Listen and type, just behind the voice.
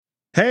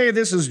Hey,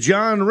 this is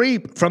John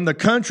Reap from the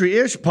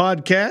Country-ish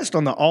podcast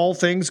on the All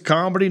Things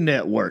Comedy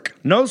Network.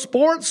 No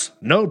sports?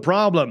 No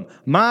problem.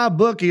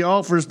 MyBookie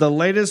offers the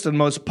latest and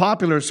most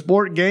popular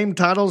sport game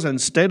titles and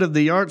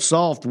state-of-the-art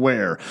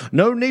software.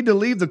 No need to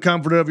leave the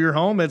comfort of your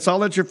home. It's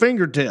all at your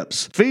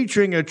fingertips.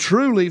 Featuring a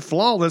truly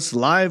flawless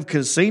live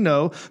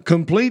casino,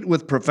 complete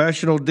with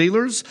professional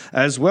dealers,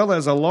 as well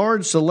as a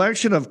large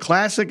selection of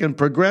classic and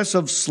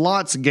progressive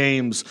slots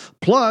games,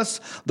 plus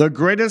the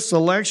greatest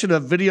selection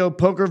of video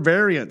poker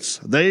variants.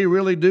 They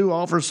really do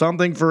offer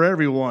something for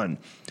everyone.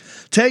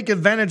 Take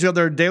advantage of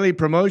their daily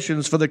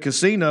promotions for the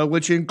casino,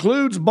 which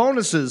includes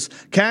bonuses,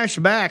 cash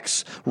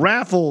backs,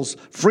 raffles,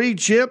 free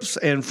chips,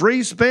 and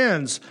free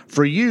spins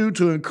for you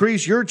to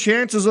increase your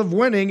chances of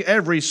winning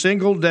every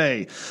single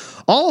day.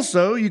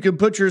 Also, you can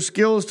put your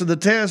skills to the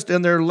test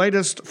in their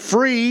latest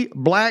free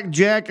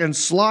blackjack and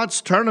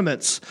slots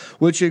tournaments,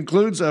 which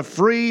includes a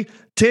free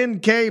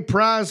 $10K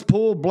prize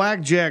pool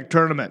blackjack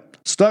tournament.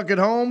 Stuck at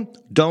home?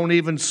 Don't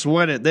even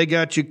sweat it. They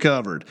got you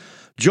covered.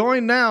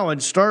 Join now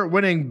and start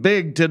winning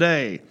big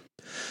today.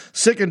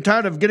 Sick and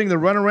tired of getting the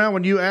runaround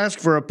when you ask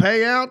for a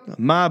payout?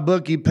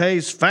 MyBookie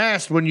pays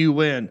fast when you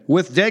win.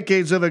 With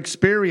decades of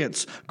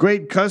experience,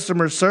 great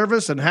customer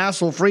service, and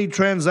hassle-free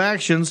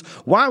transactions,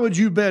 why would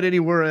you bet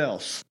anywhere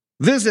else?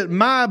 Visit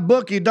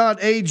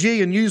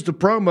mybookie.ag and use the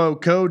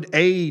promo code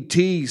ATCCasino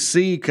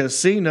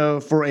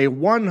for a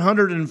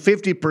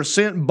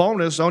 150%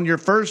 bonus on your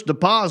first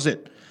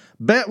deposit.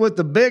 Bet with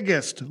the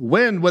biggest,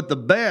 win with the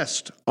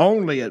best,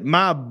 only at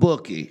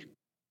MyBookie.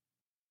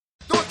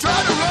 Don't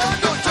try to run,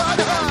 don't try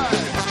to hide.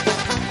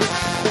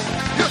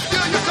 You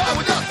steal your car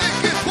without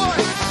thinking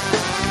twice.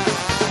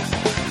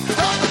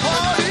 Stop the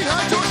party,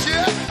 hide your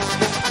shit.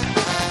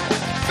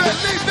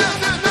 Felipe's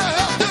in the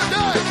house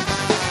tonight.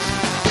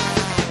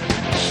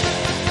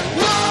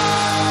 Whoa!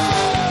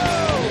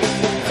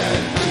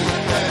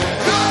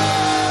 Go!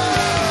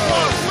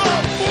 What's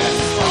up,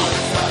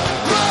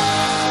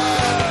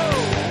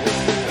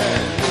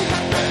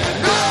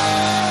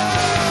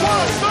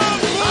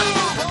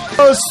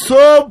 What's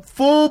up,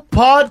 Fool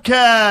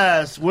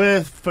Podcast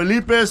with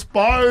Felipe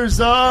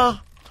Esparza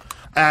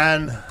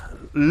and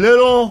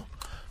Little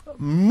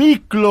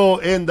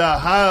Miklo in the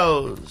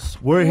house.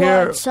 We're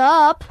here. What's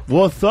up?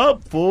 What's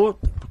up, fool?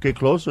 Get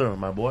closer,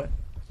 my boy.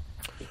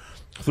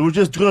 So we're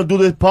just gonna do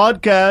this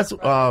podcast.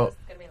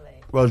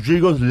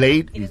 Rodrigo's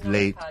late. He's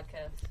late.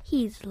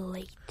 He's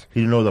late.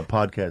 He didn't know the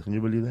podcast. Can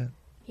you believe that?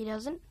 He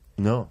doesn't?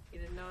 No. He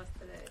didn't know us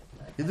today.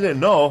 He didn't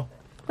know.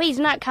 Wait, he's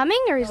not coming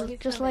or he's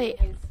just late?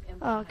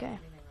 Oh, okay.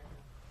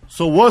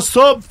 So what's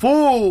up,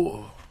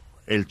 fool?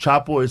 El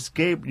Chapo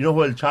escaped. You know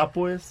who El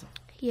Chapo is?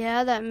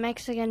 Yeah, that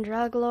Mexican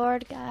drug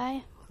lord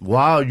guy.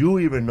 Wow, you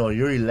even know.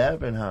 You're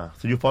 11, huh?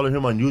 So you follow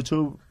him on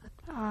YouTube?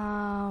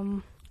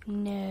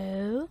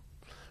 No.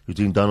 You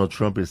think Donald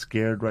Trump is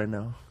scared right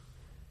now?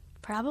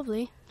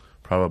 Probably.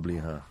 Probably,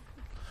 huh?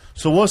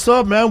 So what's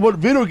up, man? What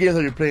video games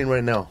are you playing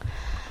right now?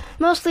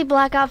 Mostly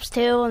Black Ops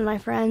 2 and my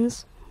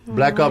friends.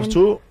 Black Ops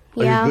 2?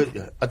 Yeah. Are you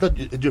good? I thought,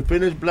 did you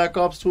finish Black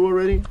Ops 2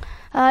 already?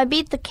 I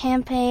beat the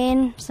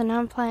campaign, so now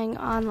I'm playing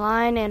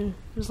online in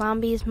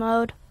zombies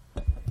mode.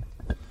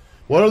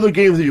 What other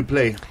games do you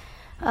play?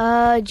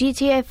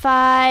 GTA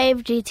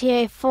 5,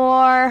 GTA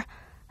 4,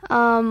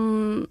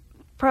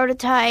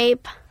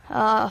 Prototype,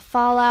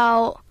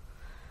 Fallout,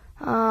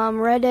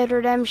 Red Dead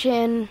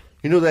Redemption,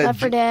 You know that Left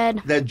 4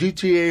 Dead. that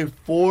GTA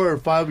 4 or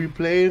 5 you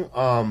playing?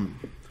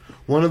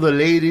 One of the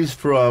ladies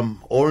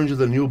from Orange is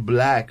the New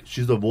Black,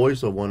 she's the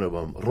voice of one of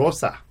them,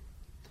 Rosa.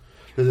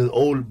 There's this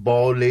old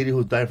bald lady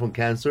who died from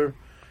cancer,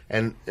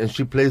 and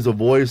she plays the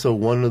voice of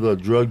one of the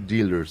drug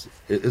dealers.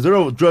 Is there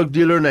a drug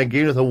dealer in that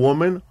game that's a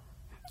woman?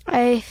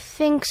 I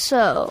think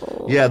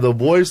so. Yeah, the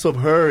voice of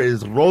her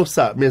is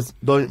Rosa, Miss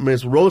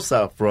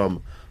Rosa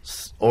from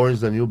Orange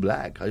is the New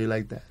Black. How do you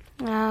like that?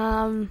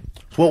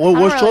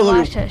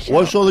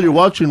 What show are you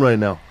watching right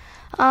now?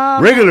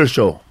 Regular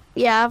show.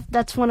 Yeah,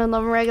 that's one of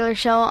them, regular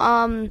show.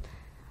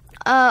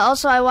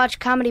 Also, I watch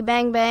Comedy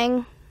Bang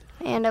Bang,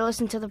 and I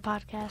listen to the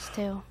podcast,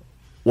 too.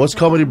 What's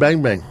Comedy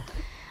Bang Bang?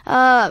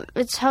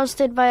 It's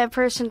hosted by a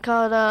person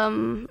called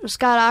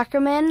Scott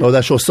Ackerman. Oh,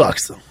 that show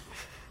sucks.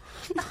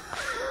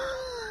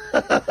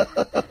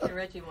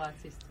 Reggie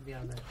Watts used to be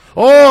on that.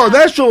 Oh,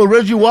 that show with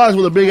Reggie Watts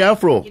with a big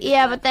afro.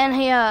 Yeah, but then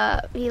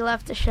he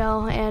left the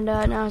show, and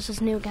now it's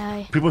this new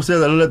guy. People say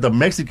that I look like the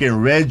Mexican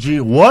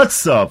Reggie.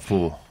 What's up,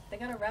 fool? They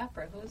got a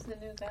rapper. Who's the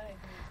new guy?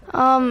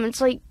 It's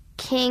like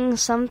King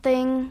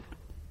something.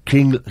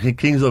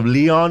 Kings of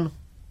Leon?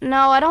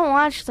 No, I don't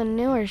watch the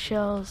newer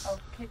shows. Oh,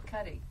 Kid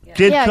Cudi. Yeah.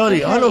 Kid Yeah, Cudi.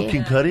 Kid I know Cudi.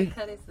 Kid Cudi.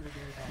 Cudi's the new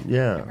guy.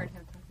 Yeah. I heard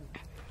him talking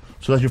about it.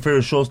 So that's your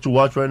favorite shows to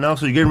watch right now?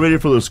 So you're getting ready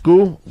for the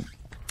school?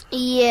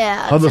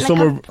 Yeah. How's the it's in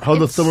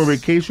a summer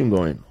it's vacation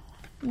going?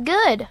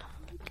 Good.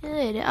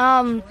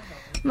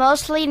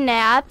 Mostly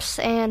naps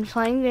and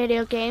playing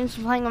video games,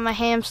 playing with my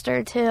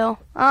hamster too.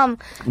 You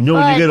know,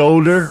 when you get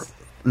older,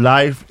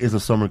 life is a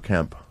summer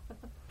camp.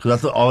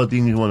 Because that's all the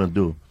thing you want to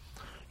do.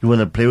 You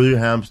want to play with your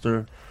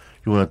hamster,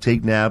 you want to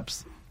take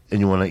naps, and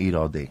you want to eat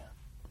all day.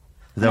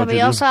 Is that Yeah, what but you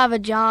you do? also have a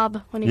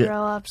job when you Yeah.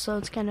 grow up, so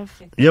it's kind of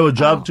You have a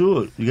job Oh.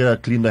 too. You gotta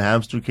clean the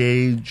hamster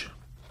cage.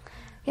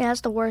 yeah,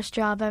 that's the worst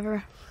job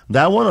ever.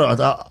 That one,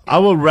 I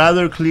would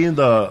rather clean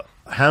the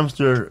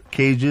hamster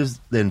cages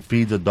than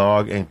feed the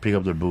dog and pick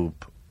up their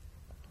poop.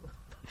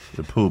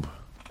 The poop.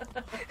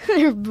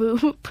 Their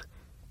boop.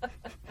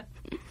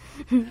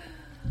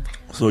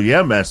 So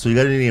yeah, man. So you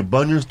got any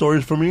Bunyan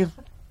stories for me?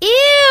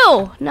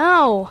 Ew!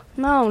 No,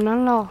 not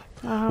at all.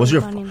 What's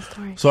your- Bunyan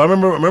story? So I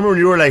remember when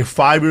you were like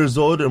 5 years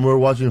old and we were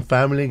watching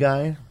Family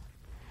Guy.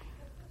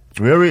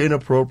 Very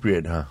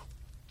inappropriate, huh?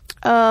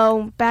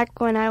 Oh, back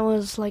when I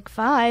was like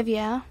 5,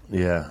 yeah.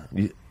 Yeah.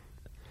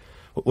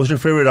 What's your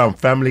favorite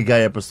Family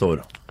Guy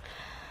episode?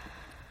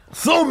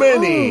 So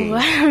many. Ooh,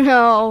 I don't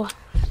know.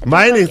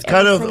 Mine is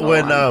kind of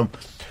single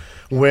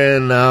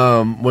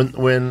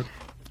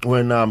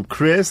when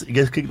Chris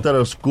gets kicked out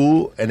of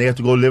school and they have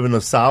to go live in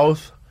the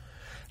South,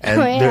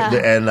 and Oh,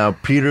 yeah.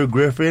 Peter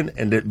Griffin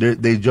and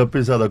they jump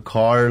inside the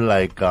car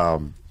like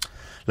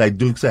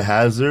Dukes of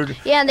Hazzard.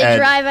 Yeah, and they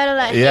drive out of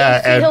that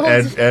Yeah, hayfield.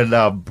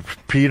 and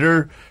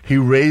Peter, he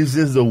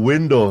raises the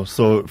window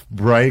so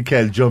Brian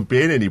can't jump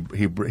in, and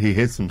he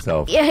hits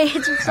himself. Yeah, he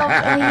hits himself.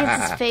 He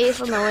hits his face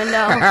on the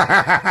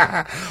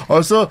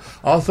window.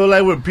 Also,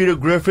 like with Peter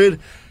Griffin,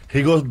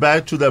 he goes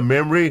back to the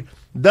memory.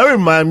 That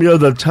reminds me of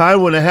the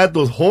time when I had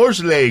those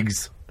horse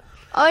legs.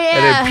 Oh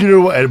And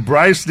yeah. then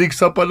Brian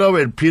sneaks up on him,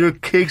 and Peter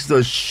kicks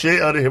the shit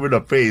out of him in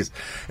the face.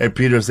 And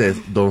Peter says,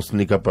 "Don't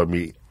sneak up on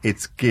me. It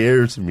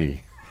scares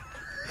me."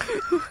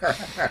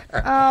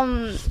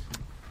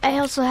 I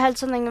also had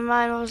something in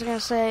mind. What was I gonna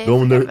say?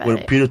 When, Forget about when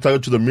it. Peter's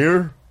talking to the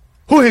mirror,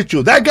 who hit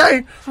you? That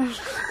guy?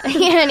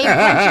 Yeah, and he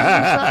punches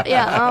himself.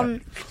 Yeah.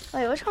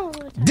 Wait, which one was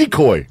it?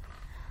 Decoy.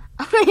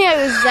 Yeah,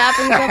 he was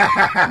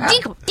zapping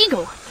himself.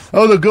 Deco.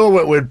 Oh, the girl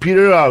when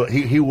Peter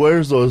he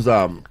wears those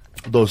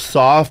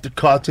soft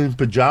cotton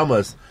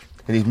pajamas,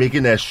 and he's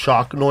making that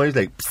shock noise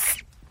like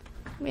psst,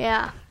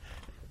 Yeah.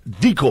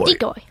 decoy.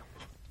 Decoy.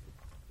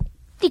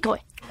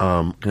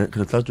 Can I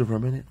touch you for a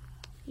minute?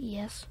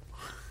 Yes.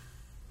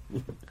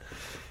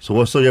 So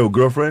what's up? You have a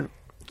girlfriend?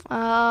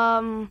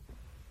 I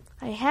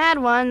had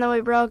one, then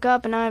we broke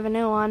up, and now I have a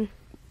new one.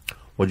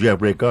 Why'd you have to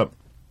break up?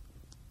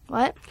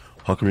 What?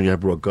 How come you guys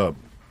broke up?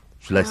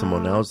 She likes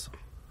someone else?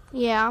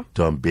 Yeah.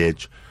 Dumb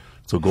bitch.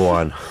 So go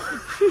on.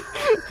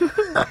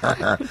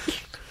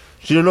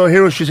 She don't know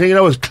here. She's hanging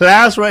out with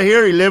class right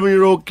here.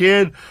 11-year-old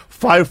kid,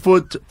 5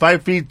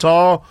 feet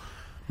tall,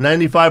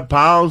 95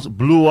 pounds,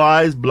 blue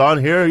eyes,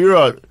 blonde hair.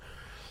 You're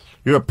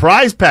a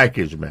prize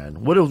package,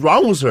 man. What is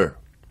wrong with her?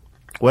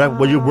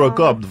 When you broke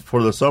up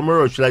for the summer,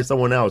 or she likes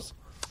someone else?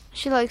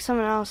 She likes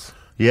someone else.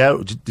 Yeah.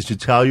 Did she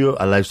tell you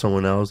I like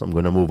someone else? I'm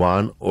gonna move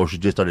on, or she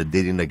just started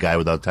dating the guy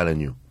without telling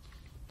you?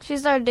 She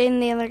started dating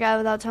the other guy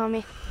without telling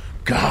me.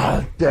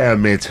 God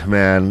damn it,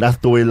 man. That's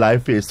the way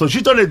life is. So she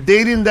started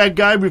dating that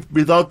guy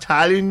without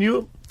telling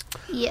you?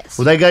 Yes.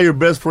 Was that guy your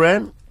best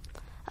friend?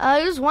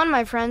 He was one of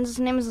my friends. His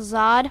name is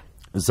Zod.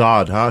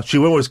 Zod, huh? She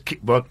went with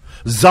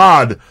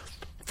Zod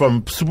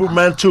from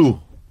Superman 2.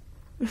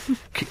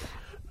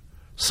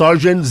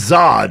 Sergeant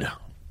Zod.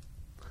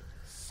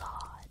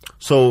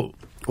 So,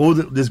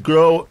 this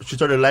girl, she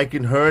started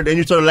liking her. Then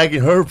you started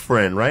liking her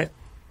friend, right?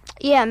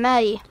 Yeah,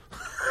 Maddie.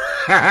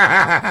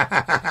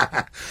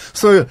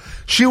 So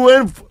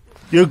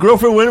your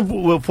girlfriend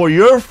went for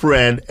your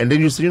friend, and then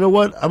you said, you know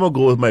what? I'm going to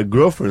go with my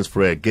girlfriend's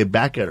friend, get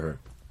back at her.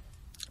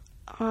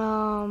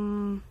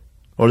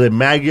 Or that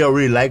Maggie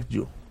already liked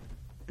you?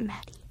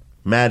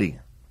 Maddie.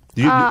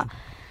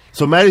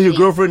 So Maddie's your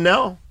girlfriend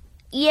now?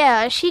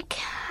 Yeah, she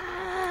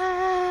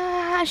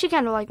kind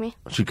of liked me.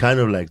 She kind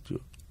of liked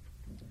you.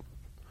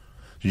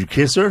 Did you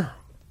kiss her?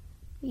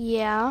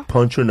 Yeah.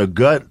 Punch her in the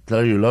gut? Tell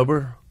her you love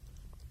her?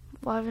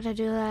 Why would I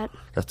do that?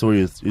 That's the way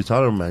you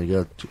tell her, man.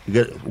 You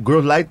got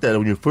girls like that.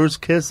 When you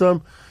first kiss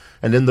them,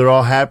 and then they're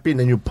all happy, and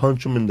then you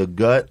punch them in the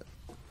gut.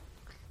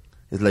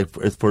 It's like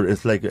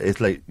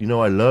you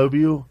know I love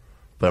you,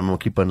 but I'm gonna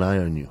keep an eye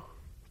on you.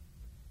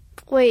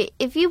 Wait,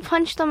 if you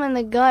punch them in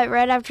the gut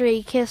right after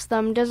you kiss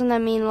them, doesn't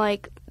that mean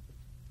like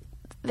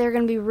they're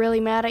gonna be really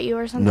mad at you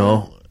or something?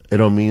 No, it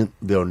don't mean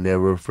they'll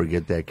never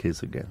forget that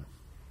kiss again.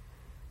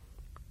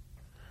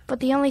 But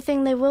the only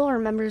thing they will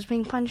remember is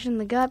being punched in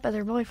the gut by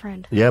their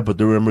boyfriend. Yeah, but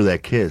they remember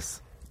that kiss.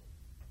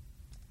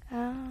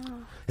 Oh.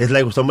 It's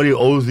like when somebody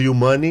owes you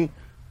money,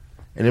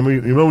 and then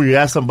you remember when you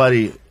ask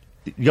somebody,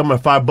 "You got my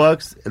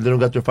 $5," and they don't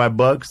got your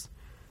 $5.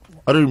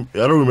 I don't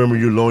remember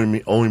you owing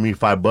me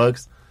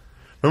 $5.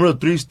 Remember the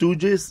Three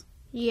Stooges?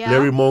 Yeah.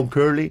 Larry, Moe, and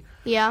Curly.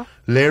 Yeah.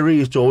 Larry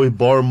used to always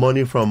borrow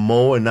money from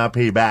Moe and not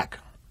pay back.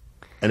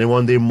 And then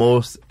one day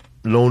Moe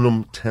loaned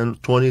him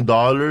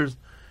 $20,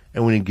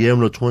 and when he gave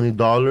him the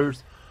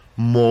 $20,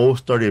 Moe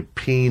started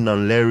peeing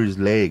on Larry's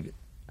leg.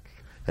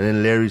 And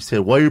then Larry said,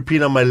 "Why are you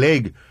peeing on my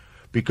leg?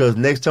 Because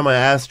next time I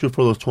ask you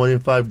for those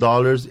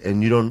 $25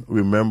 and you don't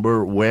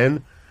remember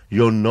when,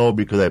 you'll know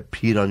because I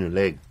peed on your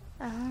leg."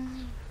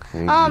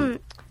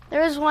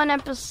 There was one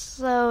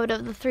episode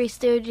of the Three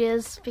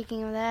Stooges,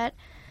 speaking of that.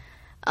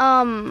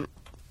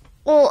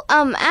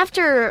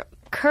 After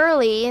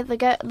Curly,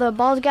 the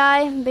bald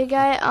guy, big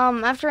guy,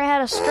 after I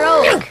had a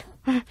stroke.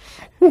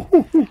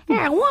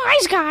 Yeah,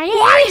 wise guy. Eh?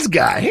 Wise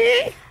guy,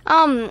 eh?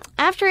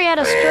 After he had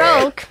a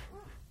stroke.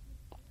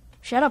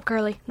 Shut up,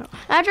 Curly. No.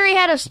 After he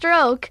had a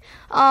stroke,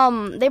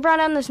 they brought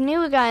on this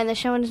new guy in the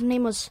show, and his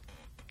name was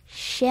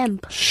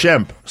Shemp.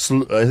 Shemp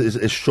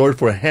is short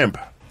for hemp.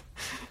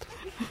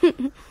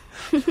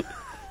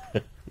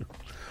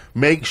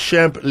 Make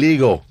Shemp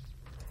legal.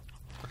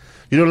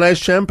 You don't like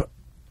Shemp?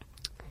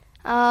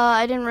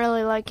 I didn't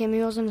really like him.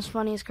 He wasn't as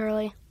funny as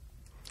Curly.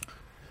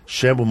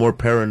 Shemp was more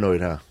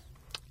paranoid, huh?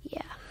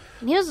 Yeah.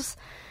 And he was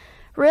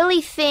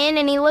really thin,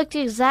 and he looked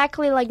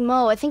exactly like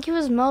Mo. I think he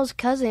was Mo's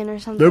cousin or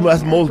something.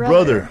 That's or Mo's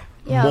brother.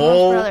 Yeah, Mo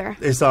Mo's brother.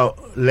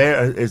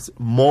 It's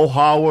Mo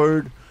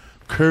Howard,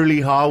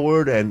 Curly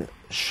Howard, and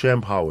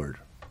Shemp Howard.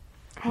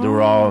 They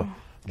were all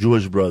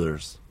Jewish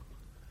brothers.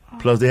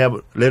 Plus, they have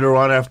later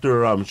on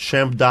after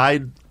Shemp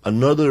died,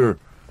 another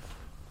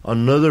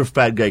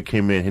fat guy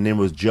came in. His name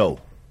was Joe.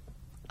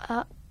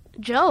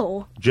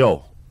 Joe.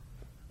 Joe,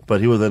 but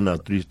he was in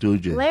Three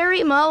Stooges.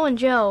 Larry, Mo, and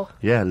Joe.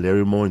 Yeah,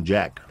 Larry, Moe, and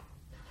Jack.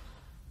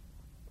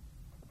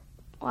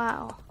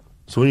 Wow.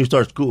 So when you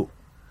start school?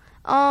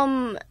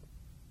 About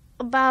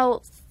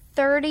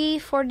 30,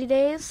 40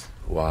 days.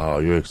 Wow,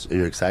 you're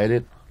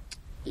excited?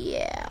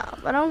 Yeah,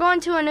 but I'm going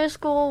to a new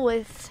school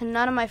with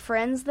none of my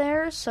friends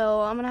there,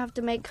 so I'm going to have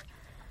to make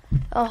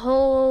a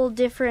whole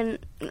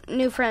different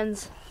new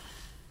friends.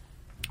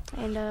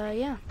 And,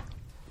 yeah.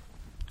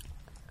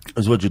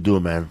 That's what you do,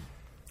 man.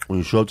 When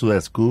you show up to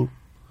that school,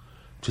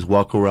 just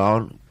walk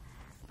around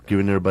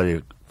giving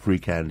everybody free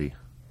candy.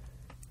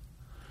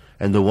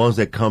 And the ones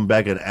that come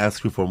back and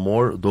ask you for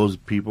more, those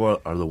people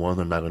are the ones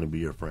that are not going to be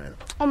your friend.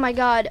 Oh, my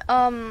God.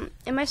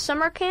 In my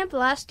summer camp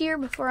last year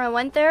before I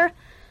went there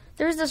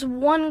was this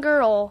one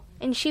girl,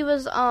 and she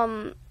was,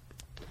 her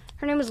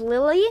name was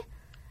Lily,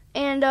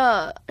 and,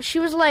 she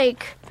was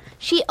like,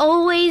 she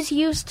always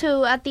used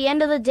to, at the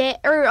end of the day,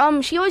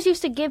 she always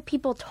used to give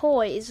people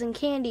toys and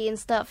candy and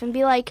stuff, and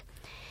be like,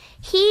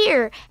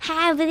 here,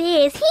 have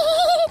this,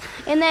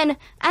 and then,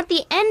 at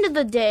the end of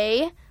the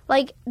day,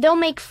 like, they'll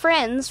make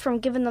friends from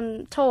giving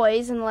them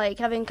toys and, like,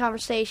 having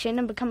conversation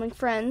and becoming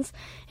friends,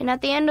 and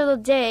at the end of the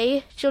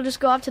day, she'll just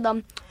go up to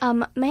them,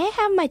 may I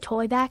have my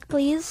toy back,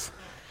 please?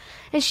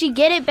 And she'd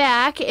get it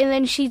back, and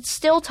then she'd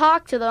still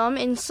talk to them,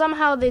 and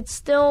somehow they'd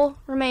still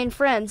remain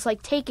friends,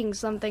 like taking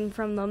something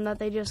from them that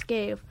they just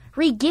gave.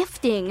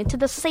 Regifting to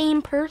the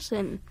same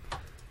person.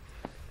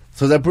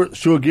 So that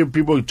she will give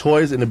people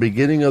toys in the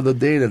beginning of the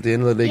day, and at the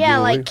end of the day, yeah,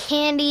 give like away?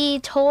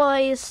 candy,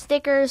 toys,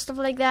 stickers, stuff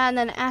like that, and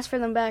then ask for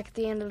them back at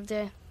the end of the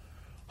day.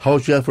 How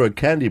would you ask for a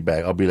candy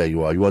bag? I'll be like,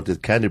 well, you want this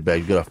candy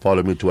bag, you got to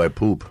follow me till I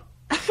poop.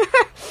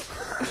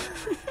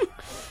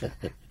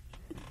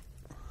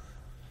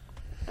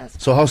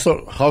 So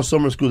how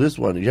summer school this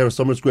one? You have a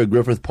summer school at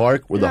Griffith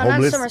Park with the homeless?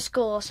 No, not summer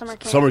school, summer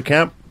camp. Summer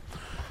camp?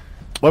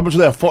 What happened to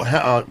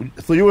that?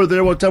 So you were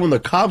there one time when the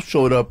cops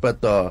showed up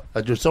at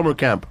your summer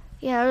camp.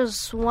 Yeah, there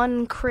was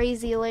one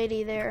crazy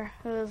lady there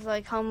who was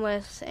like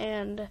homeless,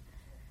 and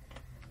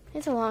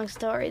it's a long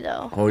story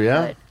though. Oh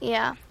yeah? But,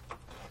 yeah.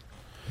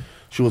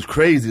 She was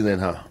crazy then,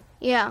 huh?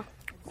 Yeah.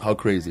 How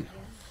crazy?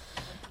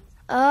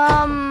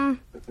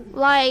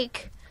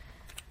 Like,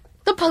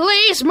 the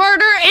police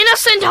murder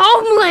innocent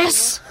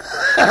homeless!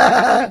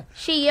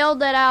 She yelled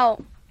that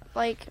out,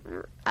 like,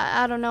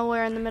 out of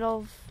nowhere in the middle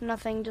of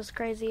nothing, just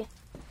crazy.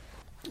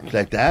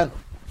 Like that?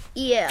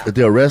 Yeah. Did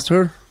they arrest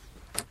her?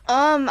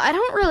 I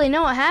don't really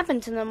know what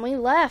happened to them. We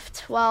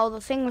left while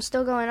the thing was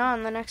still going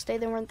on. The next day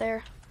they weren't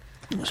there.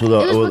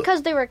 So It was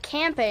because they were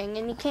camping,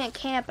 and you can't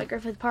camp at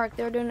Griffith Park.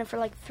 They were doing it for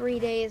like 3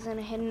 days in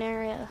a hidden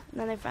area, and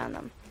then they found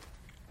them.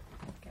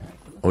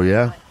 Oh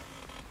yeah?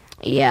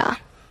 Yeah.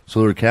 So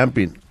they were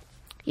camping.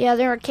 Yeah,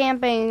 they were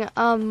camping,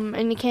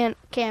 and you can't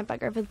camp at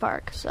Griffith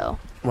Park, so.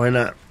 Why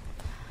not?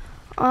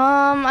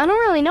 I don't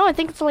really know. I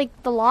think it's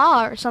like the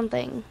law or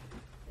something.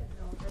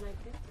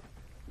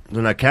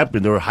 They're not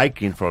camping, they were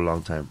hiking for a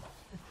long time.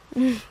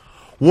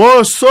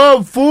 What's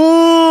up,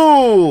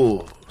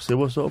 fool? Say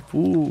what's up,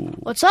 fool.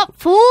 What's up,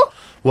 fool?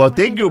 Well,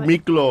 thank you,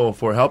 Miklo,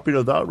 for helping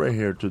us out right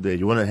here today.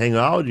 You want to hang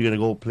out? You going to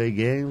go play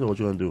games? Or what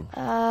you want to do?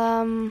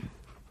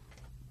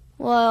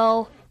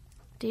 Well,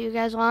 do you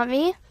guys want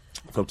me?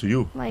 It's up to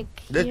you. Like,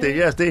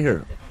 Stay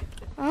here.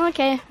 Oh,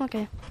 okay.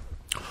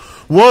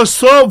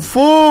 What's up,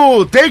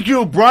 fool? Thank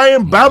you,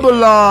 Brian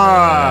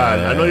Babylon.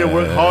 I know you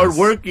work hard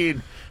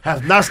working.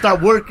 Have not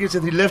stopped working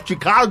since he left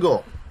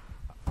Chicago.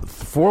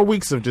 4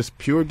 weeks of just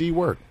pure D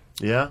work.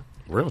 Yeah?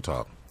 Real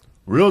talk.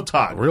 Real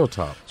talk. Real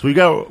talk. So we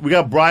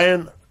got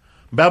Brian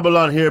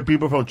Babylon here,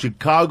 people from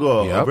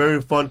Chicago. Yep. A very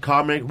fun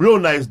comic. Real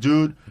nice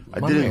dude.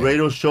 I My did man. his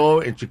radio show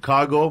in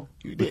Chicago.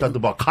 We talked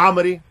about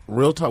comedy.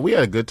 Real talk. We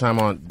had a good time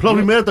on. Plus,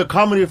 we met at the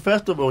comedy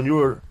festival, and you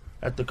were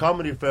At the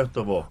comedy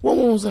festival. What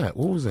one was that?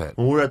 What was that?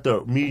 When we were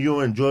at me,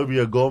 you, and Joy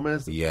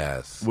Villagomez,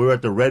 Yes. we were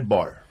at the Red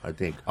Bar, I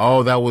think.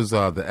 Oh, that was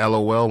the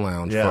LOL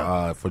Lounge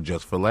Yeah. for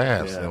Just for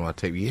Laughs. Yeah. And I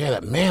take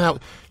that man.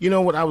 You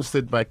know what? I was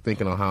sitting back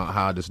thinking on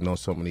how I just know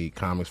so many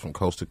comics from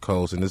coast to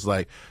coast, and it's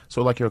like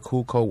you're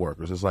cool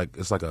coworkers. It's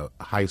like a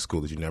high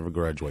school that you never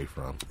graduate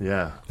from.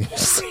 Yeah. You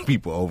see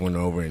people over and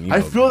over, and you I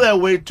know, feel that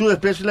way too,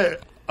 especially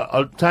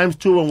times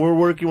too when we're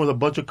working with a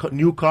bunch of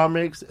new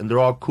comics and they're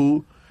all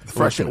cool.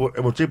 Freshmen.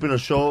 We're tripping a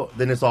show,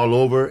 then it's all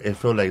over. It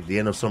feels like the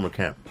end of summer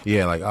camp.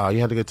 Yeah, like, oh,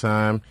 you had a good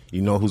time.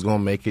 You know who's gonna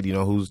make it. You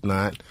know who's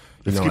not. You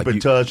Let's know, keep like in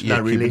touch, not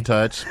keep really. in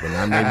touch, but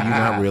not maybe you're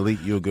not really.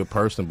 You're a good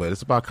person, but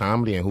it's about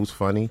comedy and who's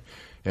funny.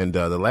 And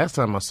the last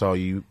time I saw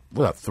you,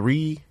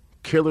 3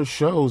 killer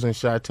shows in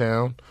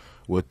Chi-Town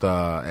with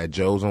at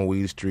Joe's on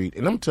Weed Street.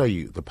 And I'm tell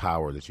you the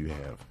power that you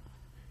have.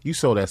 You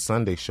sold that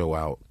Sunday show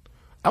out.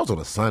 That was on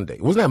a Sunday.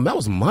 That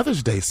was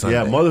Mother's Day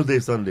Sunday. Yeah, Mother's Day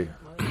Sunday.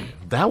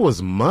 That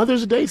was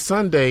Mother's Day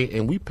Sunday,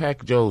 and we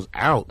packed Joe's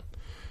out.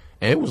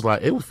 And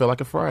it felt like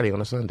a Friday on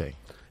a Sunday.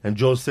 And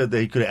Joe said that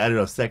he could have added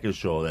a second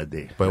show that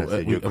day. But And I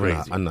said, you're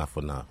crazy. enough.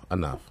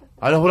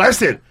 I know what I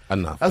said.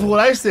 Enough. That's what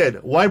I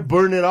said. Why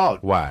burn it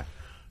out? Why?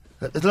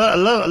 A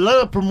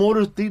lot of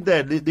promoters think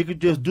that they could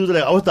just do that.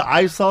 Like, I was the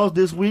Ice House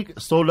this week,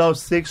 sold out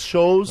 6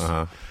 shows.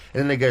 Uh-huh.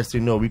 And then they guys say,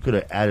 no, we could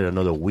have added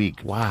another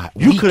week. Why?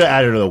 You could have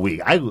added another week.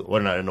 I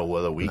would not know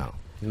other week. No.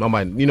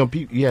 Nobody. You know,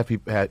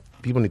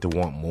 people need to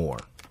want more.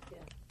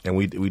 And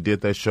we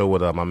did that show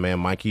with my man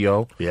Mikey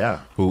O.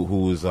 Yeah.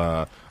 Who is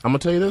I'm gonna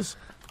tell you this.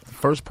 The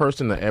first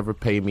person to ever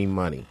pay me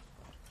money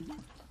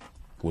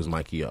was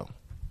Mikey O.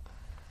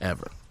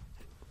 Ever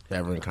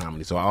in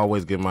comedy. So I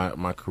always give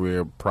my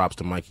career props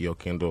to Mikey O.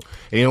 Kendall.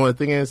 And you know what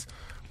the thing is?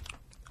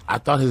 I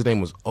thought his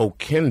name was O.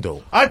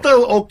 Kendall. I thought it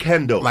was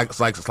O'Kendall. Like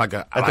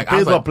a a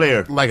baseball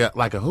player.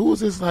 Like a who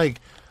is this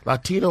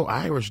Latino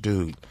Irish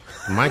dude?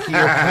 Mikey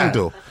O.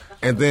 Kendall.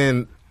 And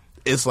then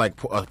it's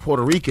like a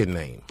Puerto Rican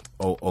name.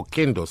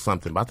 O'Kendall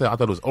something. But I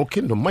thought it was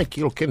O'Kendall,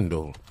 Mikey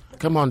O'Kendall.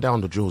 Come on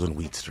down to Jules and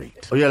Wheat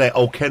Street. Oh, yeah, like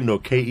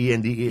O'Kendall,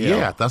 Kendel.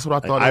 Yeah, that's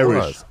what I thought it Irish.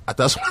 was.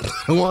 That's what I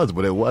thought it was,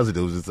 but it wasn't.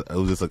 It was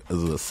just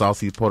a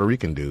saucy Puerto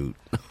Rican dude.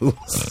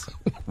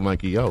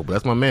 Mikey O. But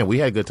that's my man. We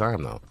had a good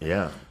time though.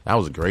 Yeah. That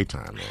was a great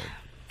time, man.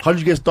 How did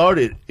you get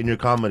started in your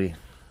comedy?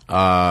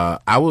 I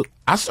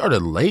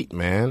started late,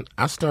 man.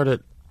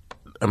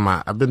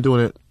 I've been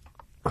doing it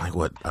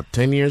like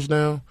 10 years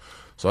now.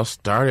 So I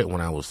started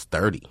when I was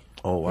 30.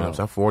 Oh, wow. You know,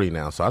 so I'm 40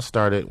 now. So I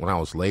started when I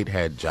was late,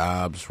 had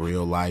jobs,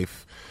 real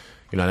life.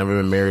 You know, I never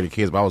been married to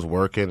kids, but I was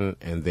working,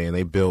 and then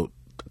they built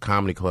a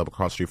comedy club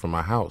across the street from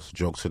my house,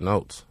 Jokes and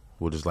Notes,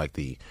 which is like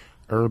the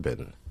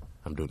urban,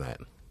 I'm doing that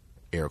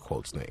air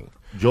quotes name.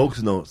 Jokes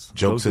and Notes.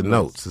 Jokes and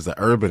Notes is an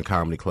urban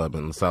comedy club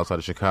in the south side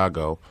of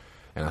Chicago,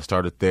 and I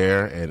started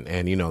there,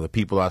 and you know, the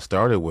people I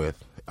started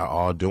with are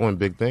all doing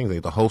big things.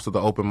 Like the host of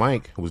the open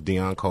mic was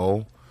Dion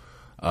Cole.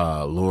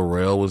 Lou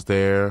Rail was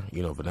there,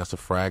 you know, Vanessa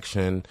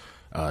Fraction,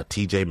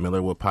 TJ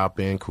Miller would pop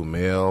in,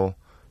 Kumail,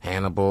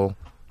 Hannibal.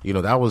 You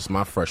know, that was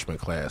my freshman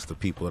class, the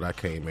people that I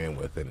came in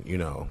with, and you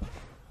know,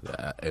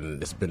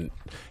 and it's been,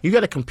 you got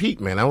to compete,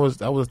 man. That was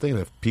the thing.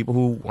 If people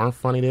who weren't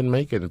funny didn't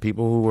make it, and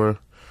people who were,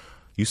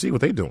 you see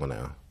what they doing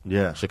now.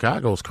 Yeah.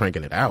 Chicago's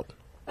cranking it out.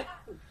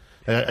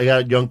 I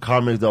got young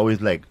comics that always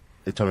like,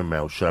 they tell me,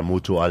 man, should I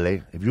move to LA?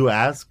 If you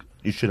ask,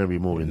 you shouldn't be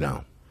moving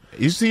now.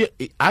 You see,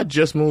 I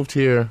just moved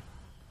here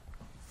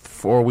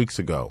 4 weeks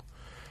ago,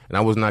 and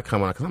I was not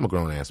coming out because I'm a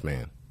grown ass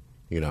man.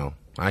 You know,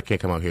 I can't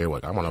come out here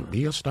like I want to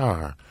be a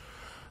star.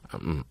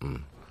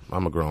 I'm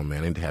a grown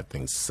man. I need to have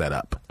things set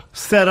up.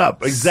 Set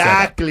up,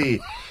 exactly.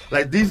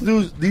 Like these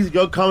dudes, these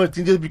young comics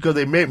think just because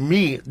they met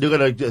me, they're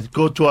gonna just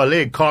go to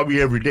LA and call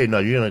me every day. No,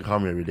 you're gonna call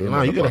me every day.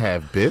 No, you gotta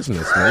have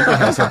business, man. You gotta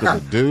have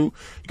something to do.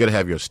 You gotta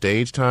have your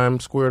stage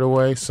time squared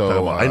away.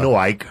 So I know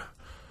Ike.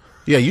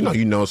 Yeah, you know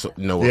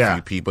a Yeah.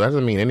 few people. That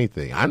doesn't mean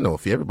anything. I know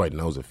everybody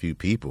knows a few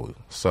people.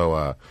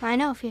 So I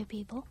know a few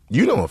people.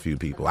 you know a few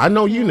people. I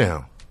know you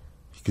now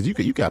because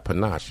you got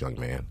panache, young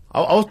man.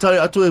 I was telling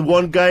you, I told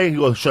one guy, he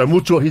goes, should I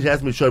move to, he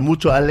asked me, should I move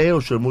to LA or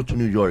should I move to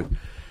New York?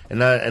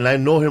 And I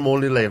know him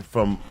only like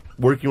from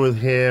working with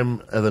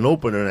him as an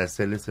opener, and I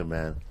said, listen,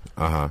 man,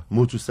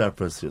 move to San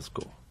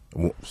Francisco.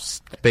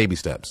 Baby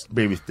steps.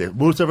 Baby steps.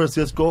 Move to San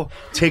Francisco,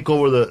 take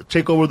over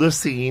the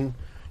scene,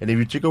 and if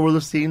you take over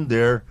the scene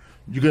there,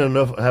 you're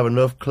gonna have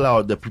enough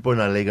clout that people in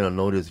LA gonna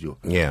notice you.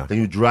 Yeah. Then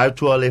you drive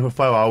to LA for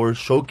 5 hours,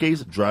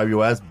 showcase, drive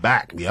your ass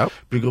back. Yep.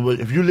 Because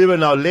if you live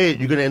in LA,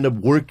 you're gonna end up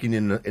working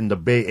in the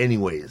Bay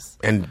anyways.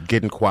 And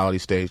getting quality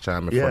stage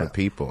time in front Yeah. of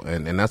people.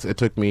 And that's, it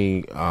took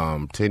me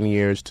 10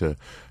 years to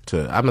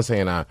I'm not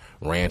saying I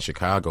ran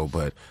Chicago,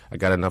 but I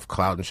got enough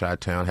clout in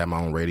Chi-Town, had my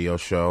own radio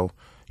show,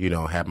 you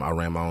know, I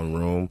ran my own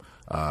room.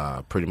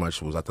 Pretty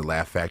much was at the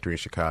Laugh Factory in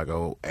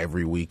Chicago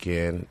every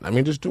weekend. I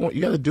mean, just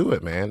you got to do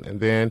it, man. And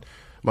then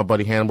my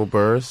buddy Hannibal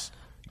Buress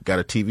got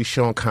a TV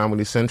show on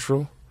Comedy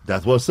Central.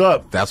 That's what's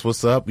up. That's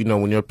what's up. You know,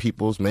 when your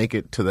peoples make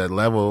it to that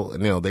level,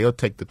 and you know they'll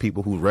take the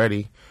people who's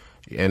ready.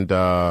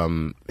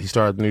 And he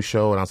started a new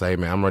show, and I was like, hey,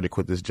 man, I'm ready to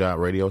quit this job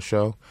radio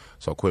show.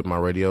 So I quit my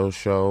radio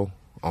show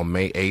on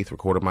May 8th,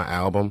 recorded my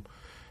album,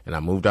 and I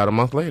moved out a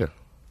month later.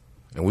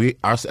 And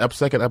our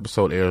second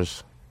episode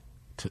airs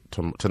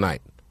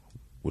tonight,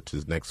 which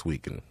is next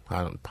week in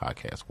the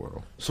podcast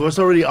world. So it's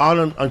already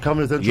on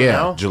Comedy Central Yeah,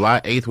 now?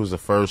 July 8th was the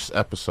first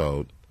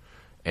episode.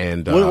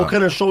 And What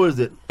kind of show is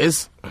it?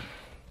 It's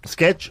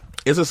Sketch?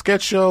 It's a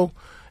sketch show,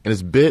 and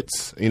it's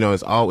bits.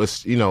 It's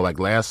always, like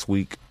last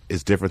week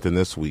is different than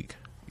this week.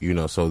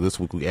 So this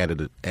week we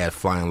add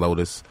Flying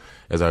Lotus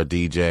as our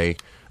DJ.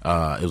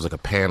 It was like a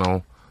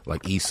panel,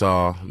 like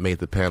Esau made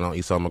the panel,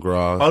 Esau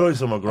McGraw. I know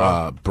Esau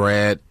McGraw.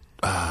 Brad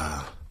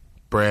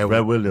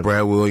Williams.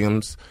 Brad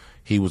Williams,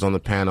 he was on the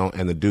panel,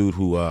 and the dude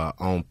who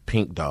owned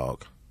Pink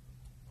Dog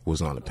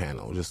was on the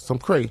panel. Just some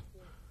crazy.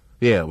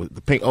 Yeah, with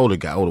the older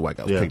white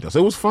guy was Pink Dog. So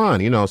it was fun,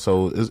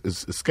 So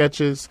it's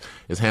sketches.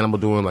 It's Hannibal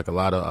doing like a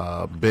lot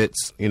of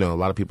bits. A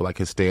lot of people like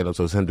his stand up,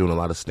 so it's him doing a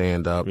lot of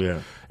stand up.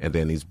 Yeah. And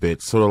then these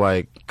bits, sort of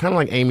kind of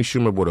like Amy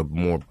Schumer, with a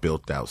more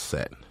built out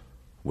set,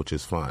 which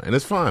is fun. And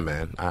it's fun,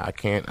 man. I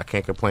can't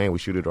complain. We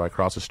shoot it right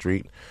across the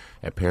street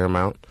at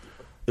Paramount.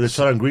 Is it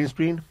shot on green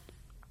screen?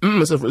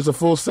 It's a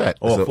full set.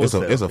 Oh,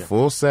 It's a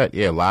full set.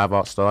 Yeah,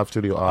 live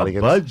studio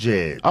audience.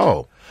 Budget.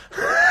 Oh,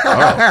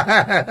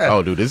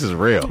 dude, this is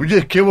real. We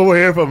just came over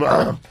here from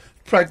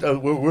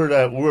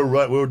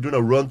we're doing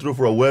a run through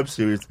for a web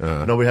series.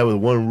 Now we have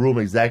one room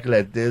exactly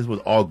like this with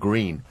all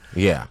green.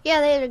 Yeah.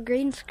 Yeah, they had a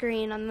green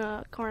screen on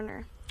the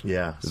corner.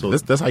 Yeah. So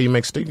That's how you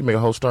make a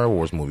whole Star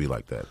Wars movie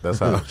like that. That's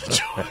how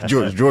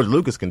George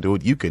Lucas can do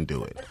it. You can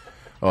do it.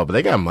 Oh, but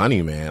they got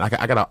money, man. I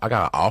got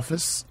an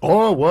office.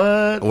 Oh,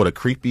 what? With a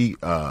creepy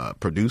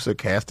producer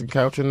casting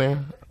couch in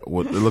there. It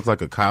looks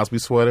like a Cosby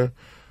sweater.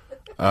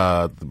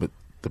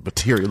 The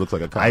material looks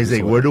like a Cosby Isaac,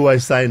 sweater. where do I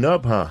sign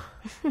up, huh?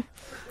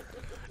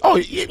 Oh,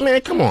 yeah,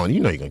 man, come on.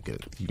 You're gonna get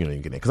it. You're gonna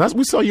get it. Because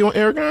we saw you on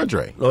Eric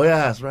Andre. Oh, yeah,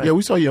 that's right. Yeah,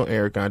 we saw you on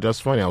Eric Andre. That's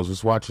funny. I was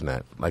just watching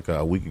that like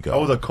a week ago.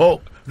 Oh,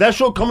 the that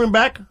show coming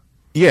back?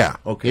 Yeah.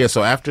 Okay. Yeah,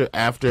 so after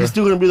He's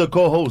still going to be the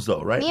co-host,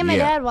 though, right? Me and my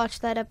Yeah. dad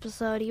watched that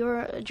episode. You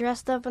were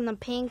dressed up in the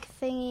pink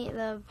thingy.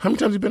 How many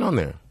times have you been on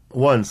there?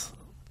 Once.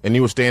 And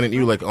you were standing,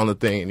 you were like on the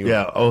thing. And you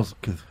Yeah, I was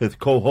his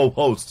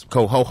co-host.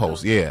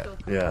 Co-host, yeah.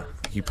 Yeah.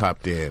 He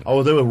popped in. I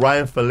was there with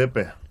Ryan Felipe.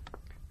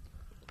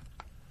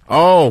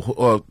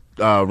 Oh,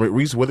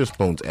 Reese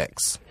Witherspoon's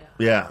ex.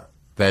 Yeah.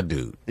 That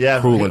dude. Yeah.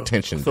 Cruel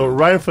Intention. So dude.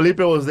 Ryan Felipe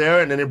was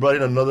there, and then they brought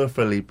in another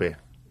Felipe.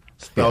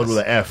 Spelled Yes. with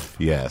an F.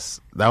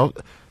 Yes.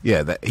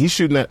 He's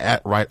shooting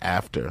that right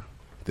after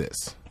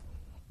this.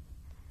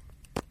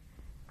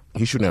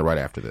 He's shooting that right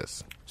after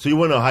this. So you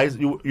went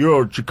to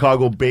you're a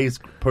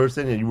Chicago-based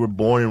person, and you were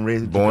born and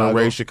raised in Chicago? Born and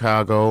raised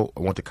Chicago. I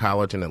went to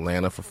college in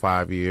Atlanta for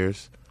 5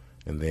 years,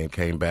 and then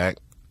came back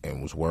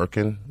and was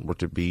working.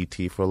 Worked at BET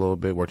for a little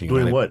bit. Worked at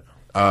Doing United. what?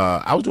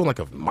 I was doing like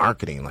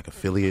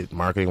affiliate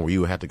marketing, where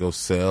you had to go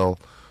sell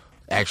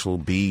actual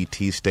BET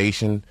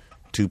station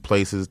to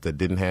places that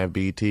didn't have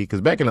BET.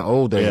 Because back in the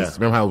old days, Yeah.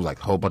 remember how it was like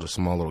a whole bunch of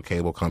small little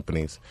cable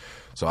companies?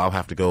 So I'll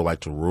have to go like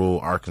to rural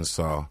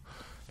Arkansas,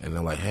 and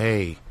they're like,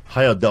 hey.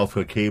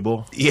 Hiadelphia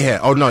Cable. Yeah.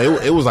 Oh, no,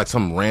 it was like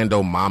some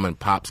random mom and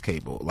pop's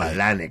cable. Like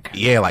Atlantic.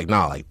 Yeah, like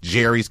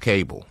Jerry's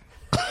Cable.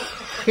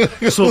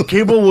 So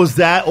cable was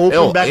that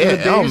open back in the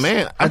days? Oh,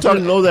 man. I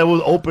didn't know that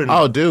was open.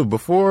 Oh, dude,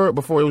 before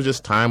it was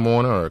just Time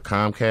Warner or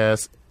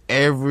Comcast,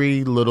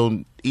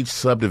 each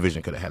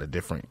subdivision could have had a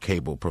different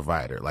cable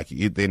provider. Like,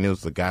 then there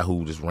was the guy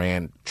who just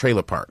ran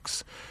trailer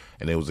parks,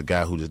 and there was a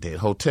guy who just did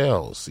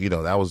hotels.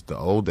 That was the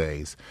old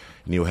days.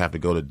 And you would have to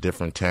go to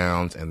different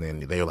towns, and then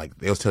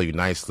they'll tell you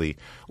nicely,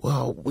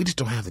 well, we just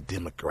don't have the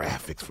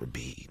demographics for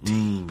BET.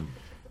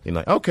 You're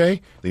like,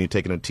 okay. Then you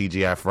take it to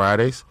TGI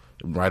Fridays,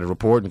 write a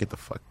report, and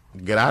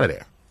get out of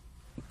there.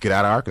 Get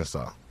out of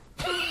Arkansas.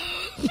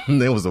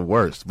 It was the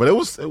worst. But it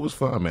was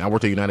fun, man. I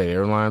worked at United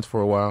Airlines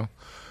for a while.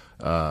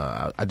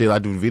 I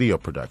do video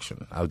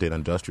production. I did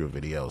industrial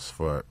videos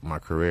for my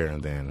career,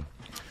 and then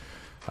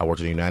I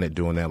worked at United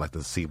doing that, like the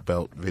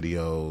seatbelt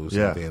videos,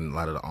 Yeah. and then a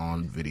lot of the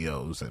on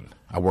videos. And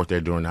I worked there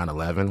during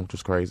 9/11, which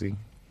was crazy.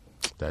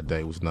 That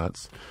day was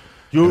nuts.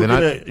 You were And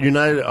then at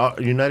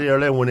United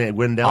Airlines when it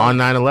went down? On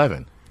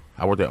 9/11,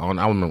 I worked there I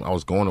remember I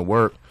was going to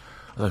work.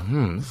 I was like,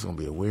 this is gonna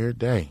be a weird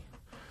day.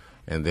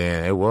 And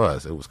then it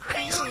was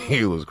crazy.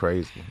 It was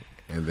crazy.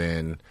 And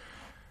then,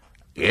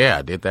 yeah,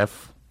 I did that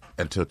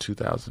until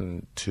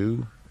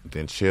 2002.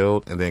 Then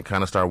chilled, and then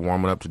kind of started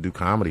warming up to do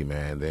comedy,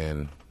 man.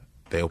 Then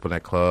they opened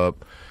that club,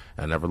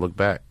 and I never looked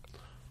back.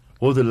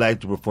 What was it like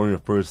to perform your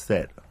first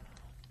set?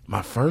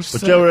 My first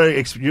But set? did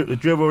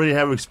you ever already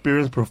have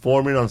experience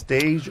performing on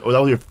stage, or that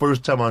was your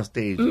first time on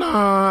stage?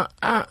 Nah,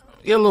 yeah,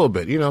 a little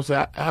bit. You know what I'm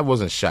saying? I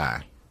wasn't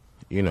shy.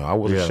 I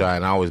wasn't Yeah. shy,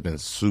 and I always been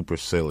super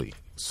silly.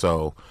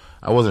 So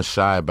I wasn't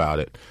shy about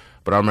it.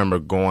 But I remember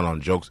going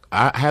on jokes.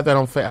 I have that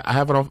I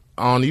have it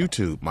on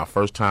YouTube. My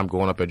first time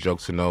going up at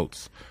Jokes and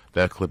Notes.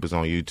 That clip is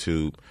on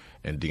YouTube.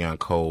 And Deion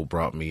Cole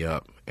brought me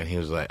up, and he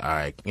was like, all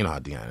right, you know how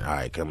Deion, all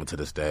right, coming to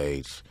the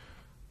stage.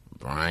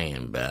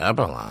 Brian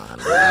Babylon.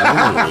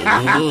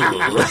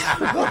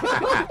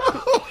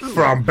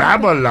 From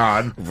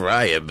Babylon.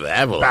 Brian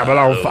Babylon.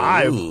 Babylon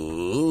 5.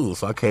 Ooh.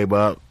 So I came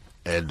up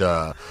and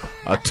I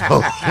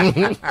told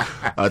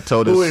I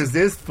told Who this, is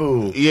this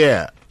fool?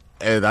 yeah,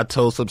 and I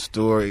told some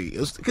story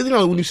because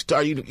when you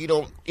start you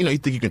don't you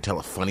think you can tell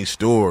a funny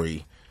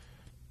story.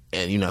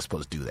 And you're not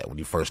supposed to do that when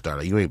you first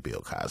start. You ain't Bill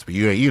Cosby.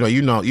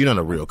 You're not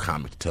a real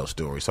comic to tell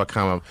stories. So I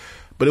kind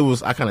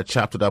of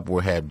chopped it up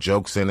where it had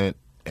jokes in it,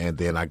 and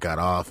then I got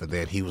off, and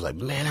then he was like,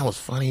 "Man, that was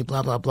funny."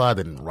 Blah blah blah.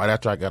 Then right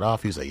after I got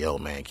off, he was like, "Yo,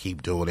 man,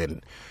 keep doing it."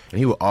 And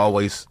he would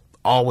always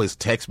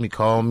text me,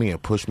 call me,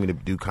 and push me to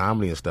do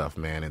comedy and stuff,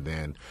 man. And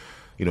then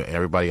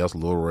everybody else,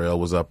 Lil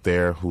Rel was up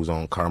there, who's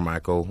on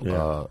Carmichael,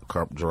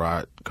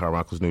 Gerard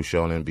Carmichael's new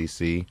show on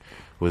NBC,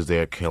 was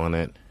there killing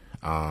it.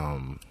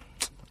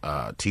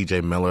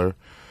 TJ Miller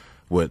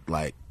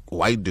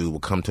white dude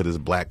would come to this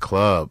black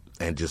club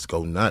and just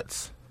go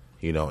nuts,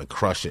 and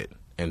crush it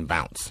and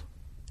bounce.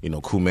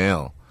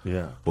 Kumail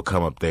will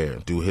come up there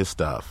and do his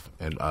stuff,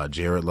 and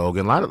Jared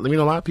Logan. A lot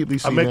of people you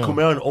see. I met now.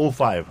 Kumail in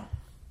 05.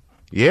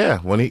 Yeah,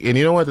 and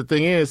you know what the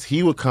thing is,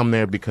 he would come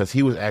there because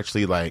he was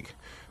actually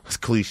it's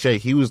cliche.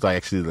 He was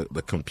actually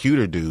the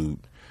computer dude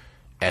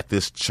at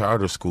this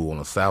charter school on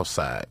the South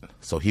Side.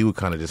 So he would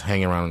kind of just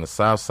hang around on the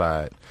South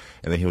Side,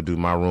 and then he would do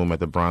my room at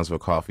the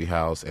Bronzeville Coffee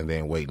House, and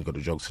then wait and go to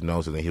Jokes to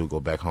Nose, and then he would go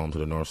back home to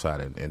the North Side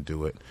and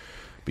do it.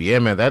 But yeah,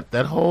 man,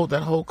 that whole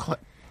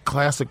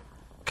classic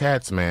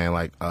cats, man.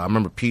 I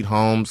remember Pete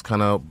Holmes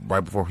kind of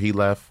right before he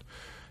left,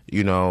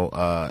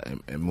 and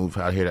moved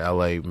out here to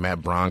L.A.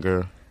 Matt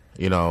Bronger,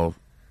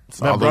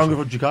 Matt Bronger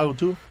from Chicago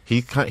too.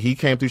 He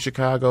came through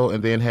Chicago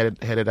and then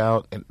headed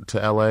out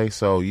to L.A.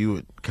 So you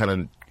would kind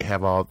of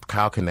have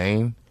Kyle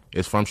Kinane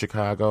is from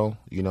Chicago.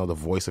 The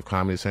voice of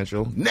Comedy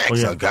Central.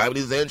 Next on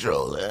Comedy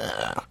Central,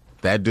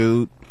 that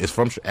dude is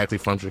actually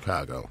from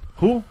Chicago.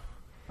 Who?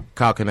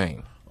 Kyle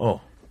Kinane.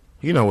 Oh,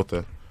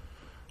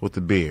 with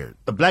the beard.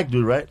 a black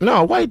dude, right?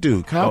 No, white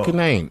dude. Kyle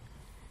Kinane.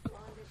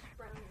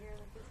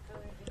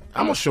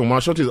 I'm gonna show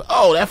you.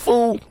 Oh, that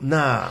fool.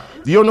 Nah,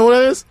 You don't know what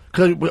that is?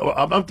 because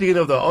I'm thinking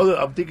of the other.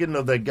 I'm thinking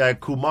of that guy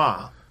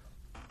Kumar.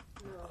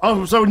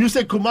 Oh, so when you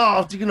said Kumar, I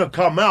was thinking of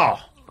Kamal.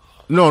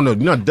 No,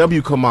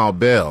 W. Kamal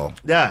Bell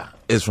Yeah,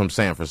 is from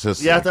San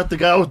Francisco. yeah, that's the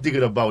guy I was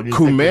thinking about. When you said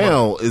Kumar.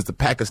 Kumail is the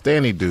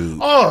Pakistani dude.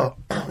 Oh,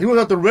 he was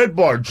at the Red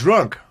Bar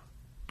drunk.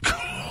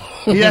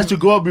 He has to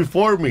go up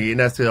before me,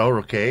 and I said, "Oh,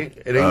 okay."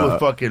 And then he was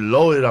fucking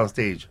loaded on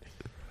stage.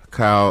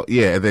 Kyle,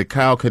 yeah, and then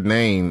Kyle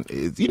Kinane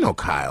is,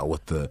 Kyle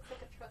with the,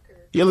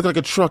 look like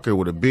a trucker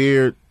with a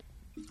beard.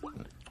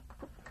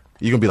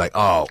 You're gonna be like,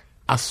 oh,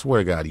 I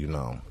swear to God,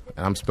 and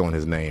I'm spelling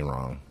his name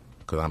wrong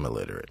because I'm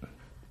illiterate.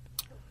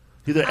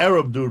 He's an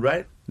Arab dude,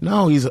 right?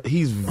 No, he's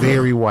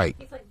very white,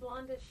 He's like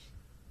blondish,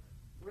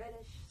 reddish,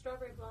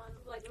 strawberry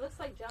blonde. It looks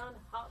like John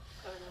Hawk.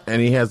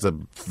 and he has a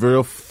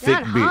real thick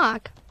John beard.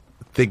 Hawk.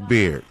 Thick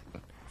beard.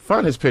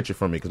 Find his picture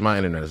for me because my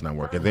internet is not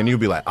working. Then you'll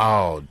be like,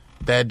 oh,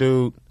 that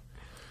dude.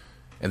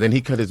 And then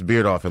he cut his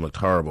beard off and looked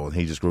horrible, and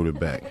he just grew it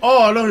back.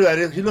 Oh, I know who that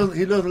is. He looks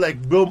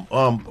like Bill,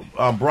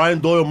 Brian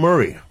Doyle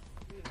Murray.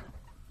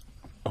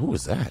 Who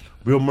is that?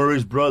 Bill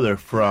Murray's brother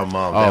from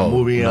that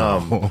movie.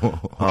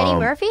 Eddie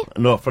Murphy?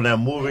 No, from that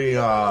movie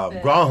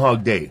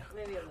Groundhog Day.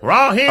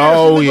 Round here.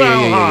 Oh,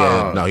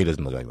 yeah. No, he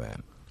doesn't look like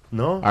that.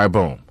 No. All right,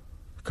 boom.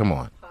 Come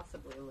on.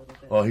 Possibly a little bit.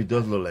 Oh, he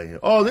does look like him.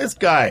 Oh, this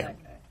guy.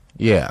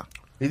 Yeah.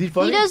 Is he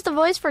funny? He does the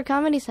voice for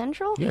Comedy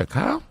Central? Yeah,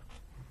 Kyle?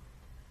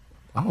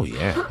 Oh,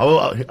 yeah. I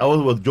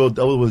was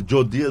with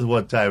Joe Diaz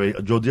one time.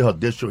 Joe Diaz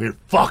had this show here.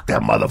 Fuck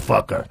that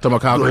motherfucker. Talking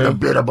about Kyle Doing a Kinane?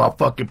 bit about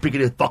fucking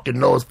picking his fucking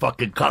nose,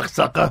 fucking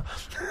cocksucker.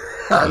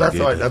 That's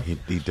all.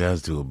 He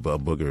does do a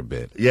booger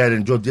bit. Yeah,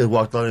 then Joe Diaz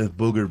walked on his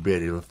booger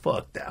bit. He was,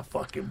 fuck that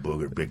fucking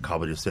booger bit,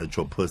 Comedy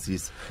Central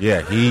pussies.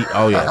 Yeah,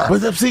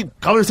 But see,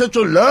 Comedy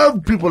Central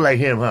love people like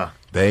him, huh?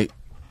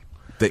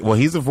 well,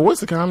 he's the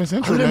voice of Comedy I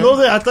Central, didn't man. know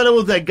that. I thought it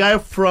was that guy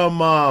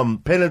from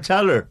Penn and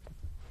Teller.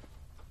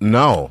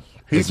 No,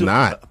 He it's used to-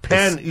 not.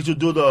 Penn used to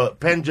do the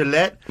Penn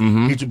Gillette. He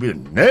used to be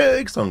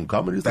next on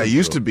Comedy Central. That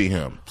used to be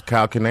him.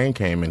 Kyle Kinane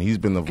came, and he's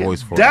been the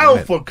voice for a Down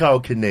minute. for Kyle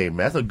Kinane, man.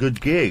 That's a good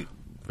gig.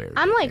 Very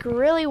I'm good.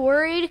 really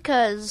worried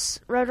because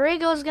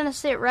Rodrigo's going to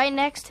sit right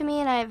next to me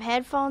and I have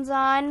headphones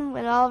on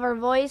with all of our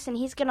voice and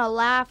he's going to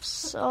laugh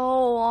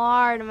so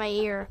hard in my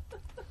ear.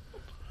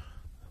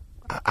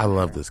 I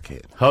love this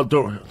kid.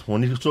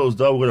 When he shows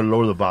up, we're gonna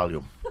lower the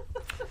volume.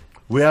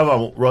 We have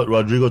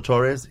Rodrigo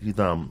Torres. He's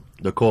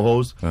the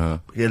co-host. Uh-huh.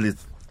 He has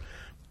this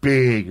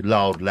big,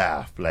 loud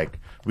laugh. Like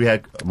we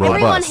had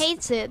Everyone Robust.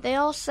 hates it. They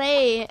all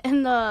say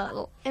in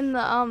the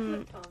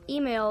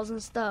emails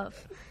and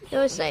stuff. They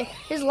always say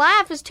his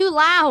laugh is too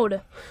loud.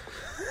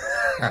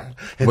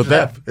 his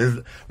laugh is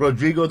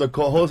Rodrigo, the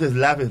co-host. His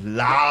laugh is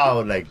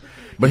loud. Like,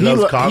 But he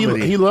loves he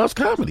comedy. loves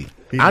comedy.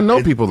 I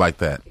know people like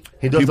that.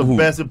 He does People the who-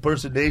 best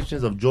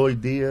impersonations of Joey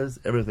Diaz.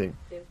 Everything.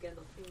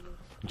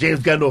 James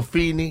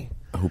Gandolfini.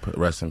 who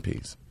rest in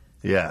peace.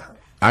 Yeah.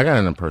 I got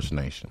an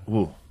impersonation.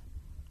 Ooh.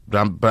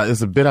 But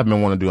it's a bit I've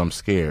been wanting to do. I'm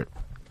scared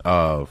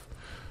of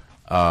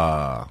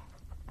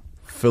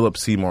Philip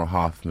Seymour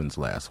Hoffman's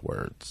last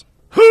words.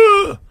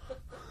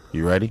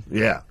 You ready?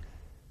 Yeah.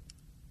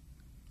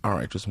 All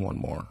right, just one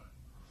more.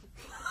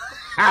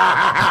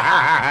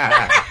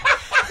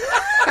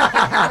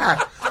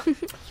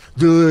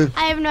 Dude,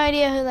 I have no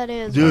idea who that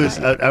is. dude,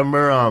 but I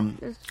remember,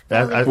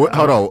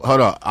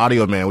 Hold on.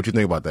 Audio man, what you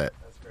think about that?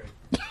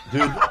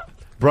 dude,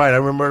 Brian, I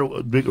remember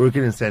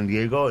working in San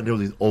Diego, and there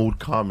was this old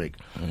comic.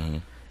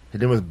 His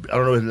name was, I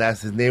don't know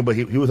his name, but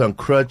he was on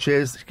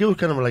crutches. He was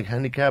kind of like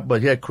handicapped,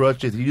 but he had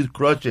crutches. He used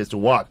crutches to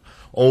walk.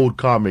 Old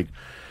comic.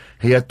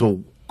 He had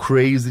the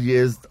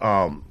craziest,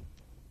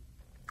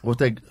 what's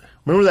that?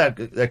 Remember that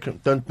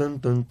dun dun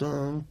dun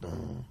dun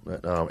dun,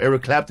 that,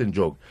 Eric Clapton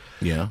joke?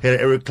 Yeah. He had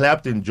an Eric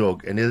Clapton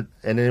joke, and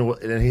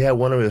then he had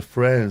one of his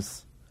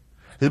friends.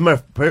 This is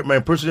my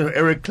impersonation of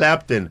Eric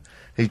Clapton.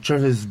 He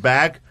turns his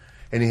back,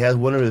 and he has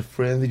one of his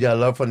friends. He got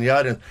love from the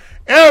audience.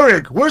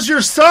 Eric, where's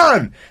your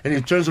son? And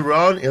he turns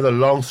around, and a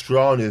long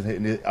straw in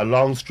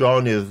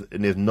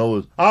his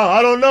nose. Oh,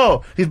 I don't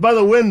know. He's by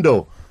the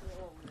window,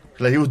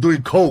 like he was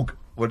doing coke.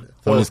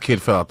 When his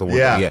kid fell out the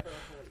window. Yeah.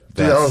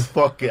 Dude, that was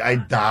fucking, I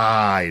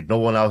died. No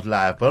one else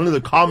laughed. But only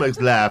the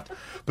comics laughed.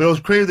 But it was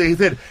crazy. He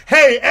said,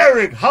 "Hey,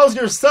 Eric, how's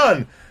your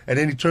son?" And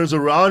then he turns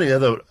around and he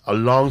has a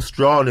long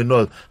straw in his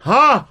nose.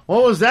 Huh?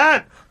 What was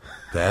that?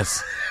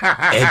 That's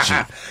edgy.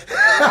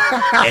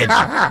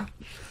 Edgy.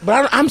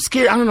 But I'm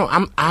scared. I don't know.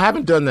 I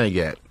haven't done that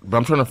yet. But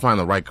I'm trying to find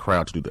the right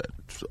crowd to do that.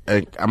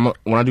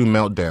 When I do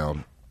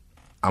Meltdown,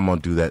 I'm going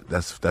to do that.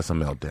 That's a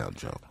Meltdown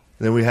joke.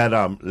 Then we had,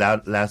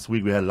 last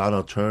week we had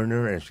Lana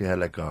Turner, and she had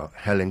like a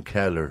Helen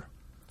Keller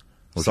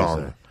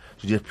song.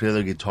 She just played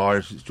the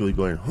guitar. She's really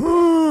going,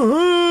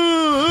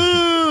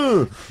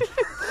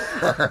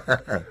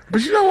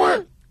 But you know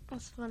what?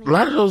 That's funny. A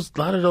lot of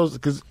those,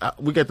 because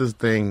we got this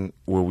thing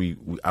where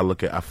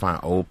I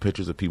find old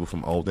pictures of people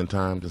from olden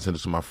times and send it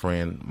to my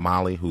friend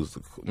Molly, you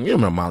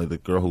remember Molly, the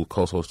girl who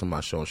co-hosted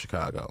my show in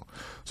Chicago.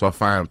 So I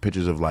find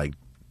pictures of like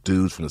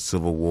dudes from the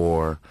Civil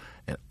War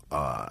and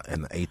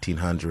in the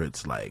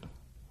 1800s, like,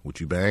 would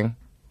you bang?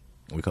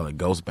 We call it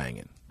ghost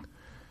banging.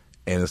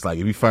 And it's like,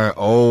 if you find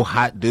old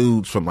hot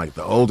dudes from like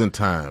the olden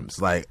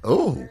times, like,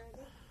 oh,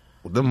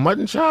 the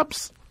mutton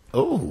chops,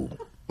 oh.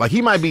 Like,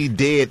 he might be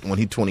dead when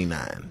he's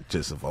 29,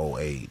 just of old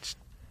age.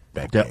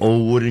 Back that then.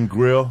 old wooden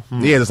grill.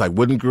 Yeah, it's like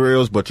wooden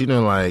grills, but you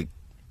know, like,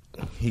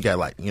 he got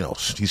like, you know,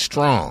 he's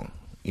strong,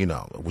 you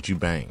know, would you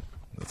bang?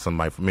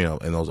 Somebody from, you know,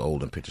 in those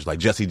olden pictures, like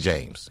Jesse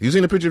James. You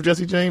seen a picture of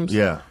Jesse James?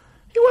 Yeah.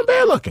 He wasn't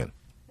bad looking.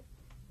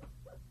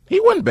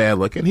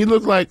 He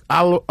looked like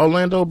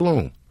Orlando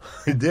Bloom.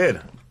 He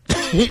did.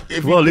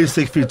 Well, at least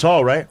 6 feet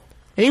tall, right?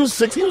 He was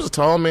 6. He was a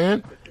tall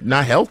man,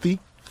 not healthy.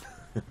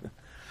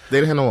 They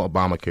didn't have no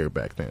Obamacare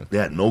back then. They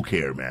had no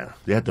care, man.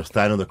 They had to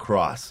stand on the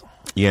cross.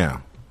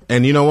 Yeah.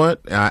 And you know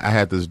what? I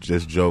had this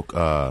joke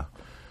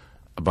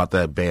about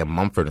that band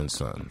Mumford and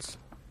Sons.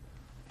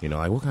 You know,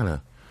 like, what kind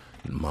of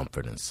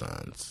Mumford and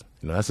Sons?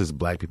 You know, that's just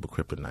black people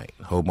kryptonite.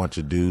 A whole bunch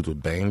of dudes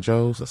with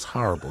banjos. That's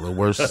horrible. The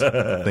worst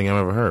thing I've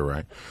ever heard,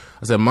 right?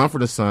 I said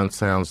Mumford and Sons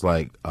sounds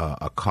like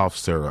a cough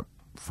syrup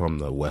from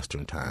the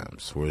Western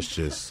times, where it's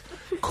just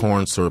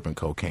corn syrup and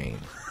cocaine.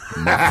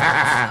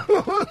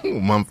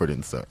 Mumford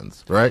and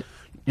Sons, right?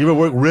 You ever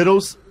work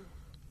riddles?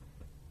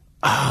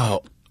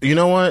 Oh, you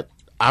know what?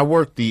 I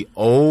worked the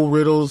old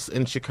Riddles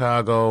in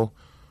Chicago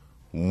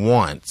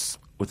once.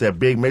 With that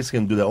big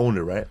Mexican dude that owned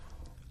it, right?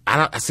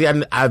 I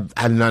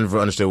never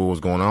understood what was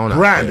going on.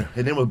 Brand. Out there.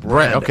 His name was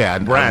Brand. Okay,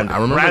 Brand. I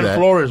remember Brand that.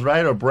 Flores,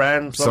 right? Or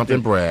Brand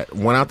Something Brad.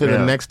 Went out there Yeah.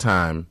 the next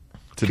time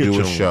to do a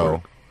Kitchen show.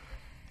 work.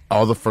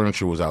 All the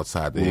furniture was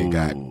outside. They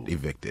got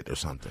evicted or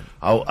something.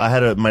 I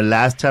had my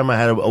last time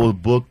I was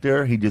booked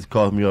there. He just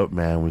called me up,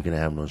 man. We're gonna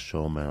have no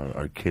show, man.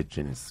 Our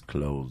kitchen is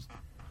closed.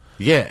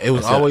 Yeah, it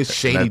was always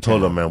shady. And I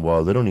told town. him, man,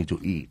 well, they don't need to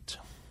eat.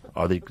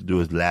 All they could do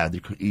is laugh. They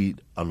could eat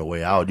on the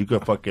way out. You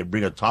could fucking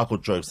bring a taco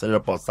truck, set it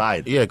up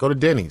outside. Yeah, go to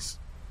Denny's.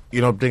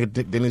 You know,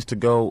 Denny's to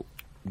go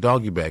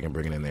doggy bag and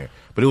bring it in there.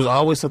 But it was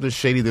always something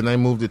shady. Then they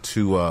moved it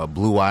to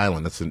Blue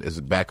Island. It's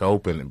back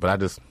open. But I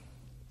just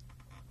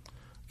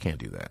can't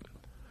do that.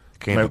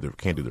 Can't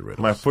do the riddles.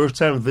 My first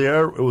time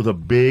there, it was a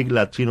big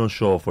Latino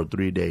show for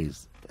 3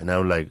 days. And I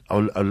was like,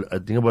 I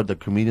think about the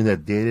comedian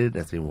that did it.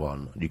 I said, well,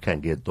 no, you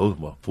can't get those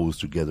fools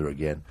together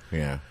again.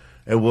 Yeah.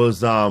 It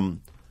was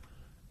Alex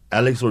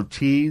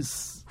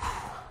Ortiz,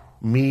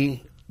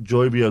 me,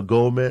 Joy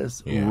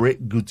Villagomez, Yeah.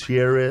 Rick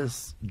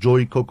Gutierrez,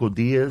 Joey Coco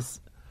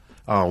Diaz,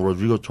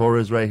 Rodrigo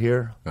Torres right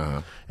here.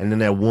 Uh-huh. And then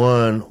that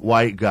one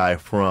white guy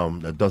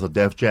that does the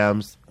Def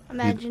Jams.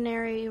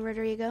 Imaginary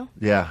Rodrigo.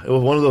 Yeah, it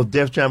was one of those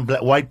Def Jam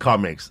white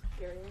comics.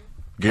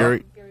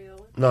 Gary. Gary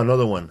Owen. No,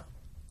 another one.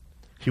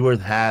 He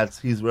wears hats.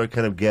 He's very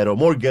kind of ghetto.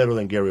 More ghetto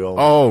than Gary Owen.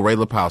 Oh, Ray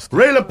Lepowski.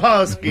 Ray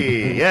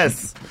Lepowski.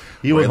 Yes.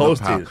 He was Ray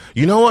hosting.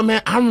 You know what,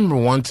 man? I remember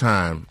one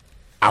time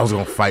I was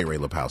going to fight Ray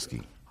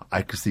Lepowski.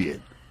 I could see it.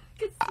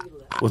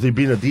 Was he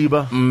being a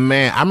diva?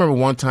 Man, I remember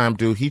one time,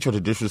 dude, he tried to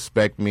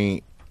disrespect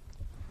me.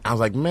 I was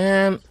like,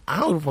 man, I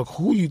don't give a fuck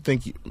who you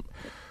think you...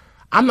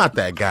 I'm not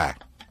that guy.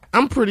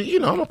 I'm pretty,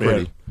 I'm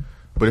pretty. Yeah.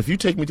 But if you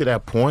take me to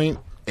that point,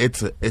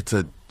 it's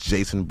a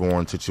Jason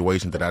Bourne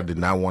situation that I did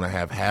not want to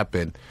have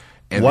happen.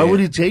 And Why would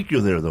he take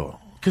you there, though?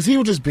 Because he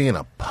was just being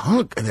a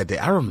punk that day.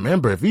 I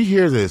remember, if you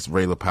hear this,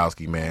 Ray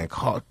Lepowski, man,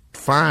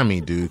 find me,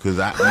 dude, because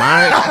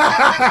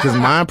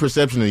my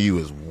perception of you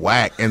is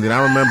whack. And then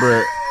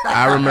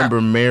I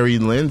remember Mary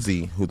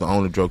Lindsay, who the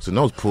owner of Drugs and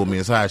Notes, pulled me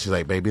aside. She's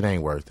like, baby, it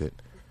ain't worth it.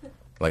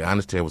 Like, I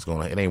understand what's going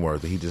on. It ain't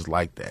worth it. He just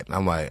like that. And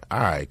I'm like, all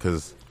right,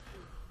 because...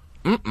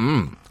 I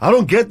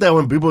don't get that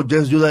when people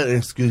just do that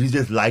excuse. He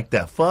just like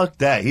that. Fuck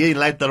that. He ain't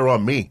like that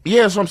around me.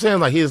 Yeah, that's what I'm saying.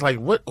 Like, he's like,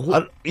 what?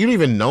 You don't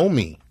even know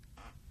me.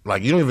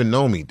 Like, you don't even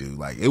know me, dude.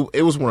 Like,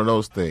 it was one of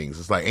those things.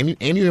 It's like, and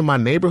you in my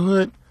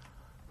neighborhood?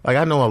 Like,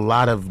 I know a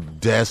lot of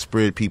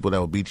desperate people that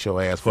will beat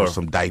your ass for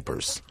some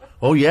diapers.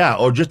 Oh, yeah.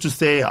 Or just to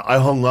say, I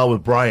hung out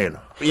with Brian.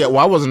 Yeah, well,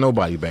 I wasn't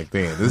nobody back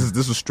then.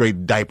 This was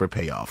straight diaper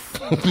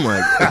payoff.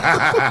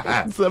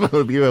 Like, some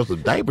of you have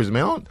some diapers,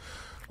 man.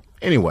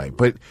 Anyway,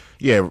 but,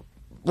 yeah,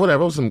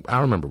 whatever. I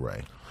remember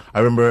Ray.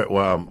 I remember,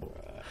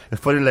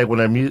 it's funny, like,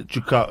 when I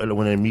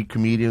meet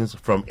comedians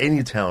from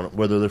any town,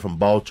 whether they're from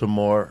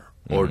Baltimore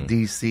or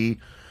D.C.,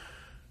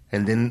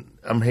 and then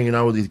I'm hanging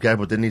out with these guys,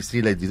 but then they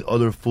see, like, these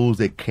other fools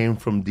that came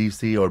from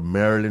D.C. or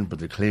Maryland, but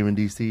they're claiming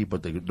D.C.,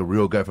 but the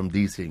real guy from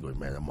D.C. and goes,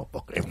 man, that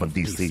motherfucker ain't from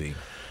D.C.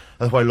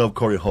 That's why I love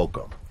Corey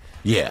Holcomb.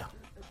 Yeah.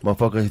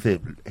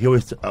 Motherfucker, he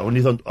always, when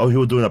he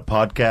was doing a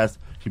podcast,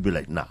 he'd be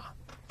like, nah,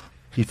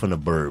 he's from the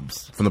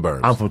burbs. From the burbs.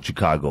 I'm from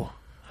Chicago.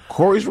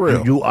 Corey's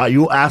real.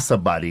 You ask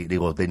somebody, they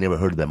go, they never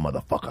heard of that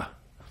motherfucker.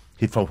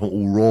 He's from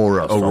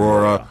Aurora.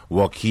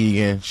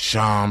 Waukegan,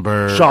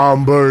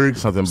 Schaumburg,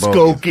 something bogus.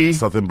 Skokie.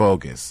 Something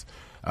bogus.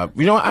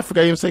 You know what? I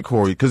forgot to even say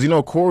Corey, because, you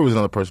know, Corey was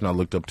another person I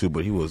looked up to,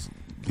 but he was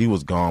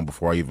gone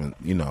before I even,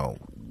 you know,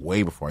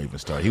 way before I even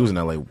started. He was in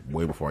L.A.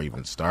 way before I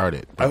even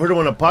started. I heard him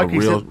on a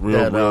podcast.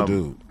 Real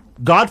dude.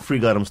 Godfrey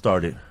got him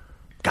started.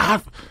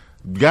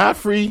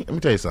 Godfrey, let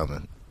me tell you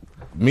something.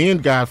 Me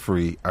and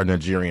Godfrey are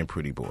Nigerian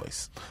pretty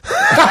boys.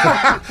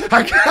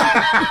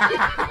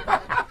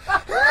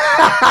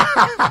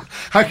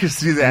 I can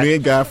see that. Me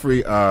and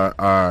Godfrey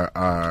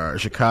are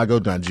Chicago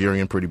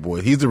Nigerian pretty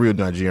boys. He's the real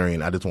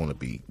Nigerian I just want to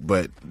be.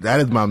 But that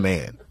is my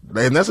man.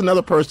 And that's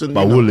another person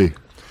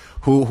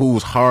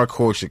who's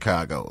hardcore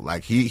Chicago.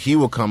 Like, he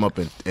will come up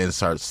and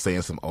start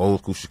saying some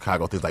old school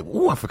Chicago things like,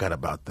 ooh, I forgot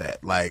about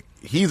that. Like,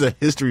 he's a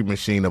history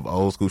machine of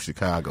old school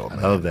Chicago, man.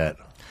 I love that.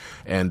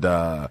 And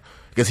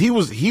because he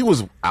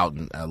was out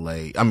in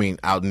L.A., I mean,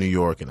 out in New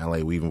York and L.A.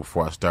 even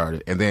before I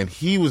started. And then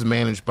he was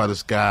managed by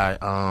this guy,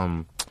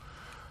 oh,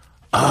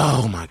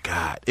 my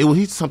God.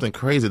 He's something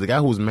crazy. The guy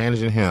who was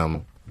managing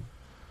him,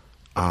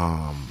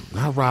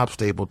 not Rob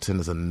Stapleton,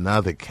 is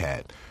another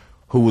cat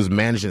who was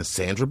managing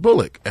Sandra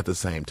Bullock at the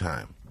same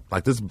time.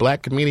 Like, this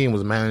black comedian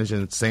was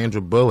managing Sandra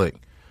Bullock.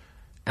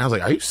 And I was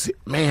like, are you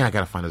man, I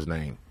got to find his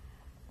name.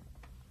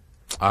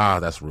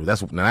 That's rude.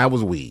 Now, that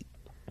was weed.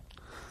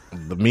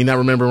 But me not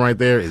remembering right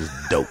there is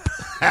dope.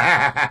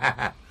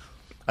 I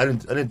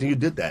didn't think you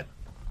did that.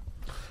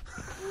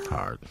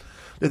 Hard.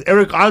 There's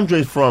Eric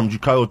Andre's from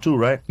Chicago too,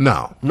 right?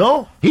 No.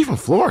 No? He's from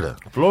Florida.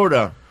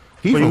 Florida.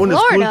 He's But he from went to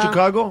school in Florida?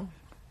 Chicago?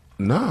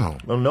 No.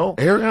 Oh, no?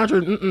 Eric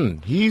Andre,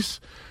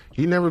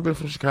 he never been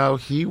from Chicago.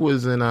 He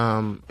was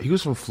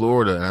from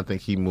Florida, and I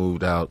think he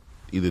moved out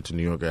either to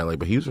New York or LA,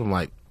 but he was from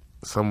like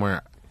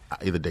somewhere,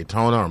 either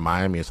Daytona or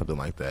Miami or something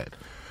like that.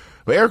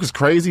 But Eric is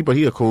crazy, but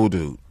he a cool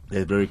dude.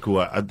 Yeah, very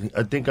cool. I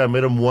think I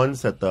met him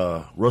once at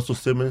the Russell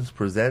Simmons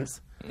Presents,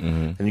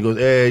 and he goes,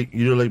 hey,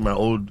 you're like my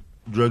old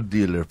drug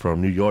dealer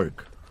from New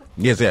York.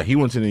 Yes, yeah, he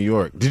went to New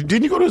York.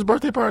 Didn't you go to his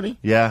birthday party?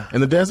 Yeah.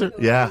 In the desert?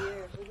 Yeah.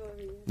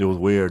 It was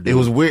weird. It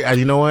was weird. And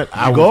you know what?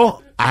 I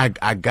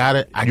got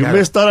it. You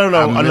missed out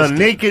on a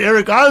naked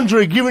Eric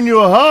Andre giving you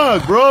a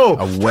hug, bro.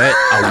 A wet.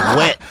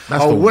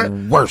 That's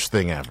the worst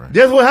thing ever.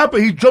 That's what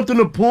happened. He jumped in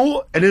the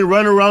pool and then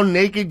ran around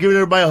naked, giving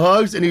everybody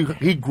hugs, and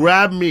he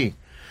grabbed me.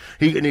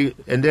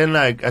 And then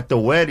like at the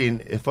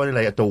wedding, it's funny.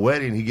 Like at the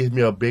wedding, he gives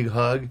me a big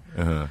hug.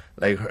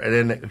 Like,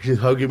 and then he's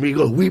hugging me. He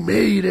goes, "We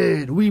made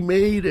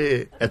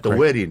it at the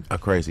wedding." A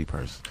crazy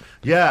person.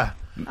 Yeah,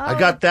 I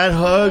got that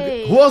hug.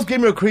 Who else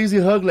gave me a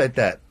crazy hug like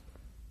that?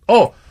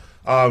 Oh,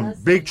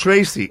 Big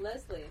Tracy.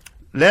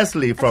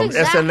 Leslie from SNL.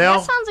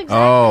 That sounds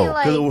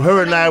exactly like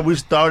Her and I, we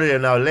started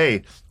in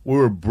L.A. We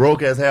were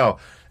broke as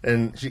hell.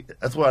 And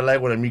that's what I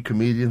like when I meet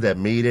comedians that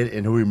made it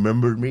and who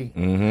remembered me.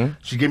 Mm-hmm.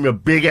 She gave me a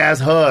big-ass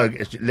hug.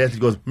 And Leslie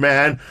goes,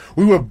 man,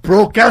 we were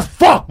broke as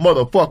fuck,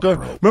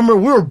 motherfucker. Remember,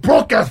 we were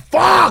broke as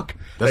fuck.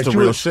 That's the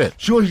real shit.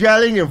 She was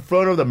yelling in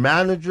front of the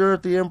manager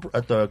at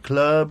the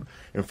club,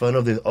 in front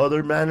of this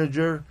other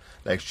manager.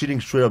 Like, she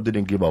straight up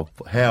didn't give a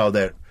hell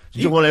that...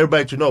 She just wanted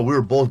everybody to know we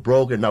were both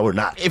broke and now we're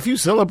not. If you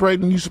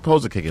celebrating, you're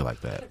supposed to kick it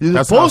like that.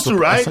 You're supposed to,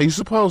 right? That's how you're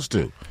supposed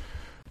to.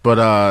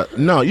 But,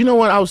 no, you know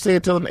what I was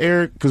telling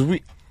Eric? Because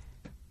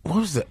what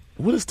was that?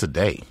 What is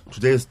today?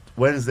 Today's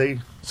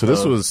Wednesday. So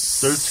this was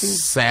 13th?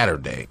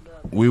 Saturday.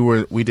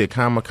 We did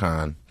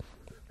Comic-Con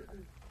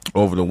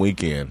over the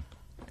weekend,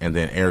 and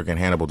then Eric and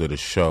Hannibal did a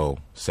show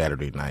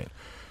Saturday night.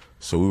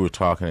 So we were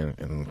talking,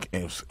 and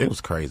it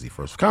was crazy.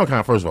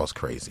 Comic-Con, first of all, is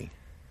crazy.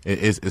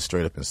 It's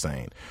straight up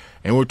insane.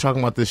 And we're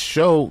talking about this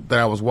show that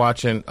I was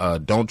watching,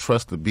 Don't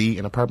Trust the Bee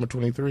in Apartment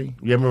 23.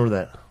 Yeah, I remember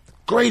that.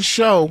 Great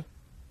show.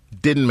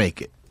 Didn't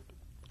make it.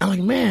 I'm like,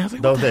 man. I was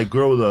like, That was that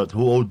girl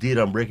who OD'd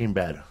on Breaking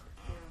Bad.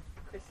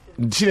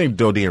 she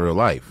didn't OD in real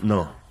life.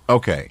 No.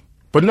 Okay.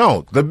 But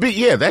no, the bee,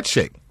 yeah, that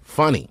chick.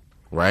 Funny,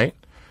 right?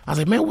 I was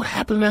like, man, what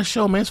happened to that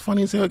show, man? It's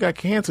funny as hell. It got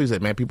canceled. He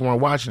said, man, people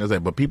weren't watching. I was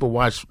like, but people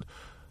watch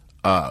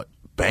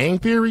Bang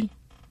Theory?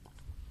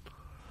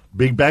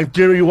 Big Bang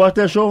Theory, you watch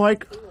that show,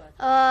 Mike?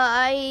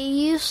 I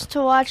used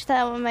to watch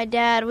that with my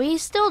dad. We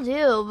still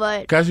do,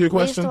 but Can I ask you a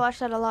we used question? to watch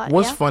that a lot.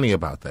 What's yeah? funny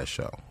about that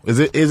show? Is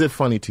it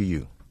funny to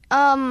you?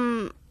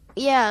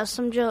 Yeah,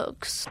 some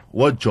jokes.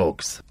 What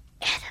jokes?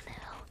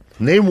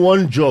 Name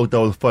one joke that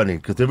was funny,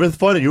 because if it's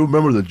funny, you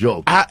remember the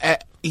joke.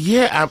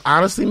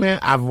 Honestly, man,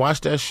 I've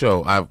watched that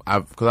show.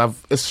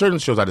 It's certain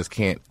shows I just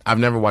can't. I've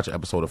never watched an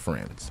episode of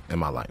Friends in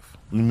my life.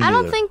 Me I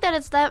don't neither. think that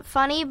it's that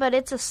funny, but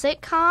it's a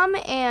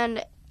sitcom,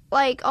 and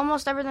like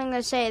almost everything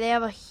they say, they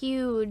have a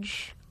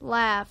huge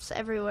laughs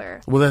everywhere.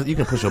 Well, you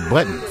can push a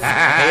button.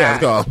 Yeah,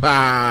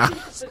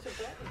 let's go.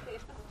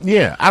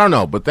 Yeah, I don't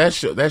know, but that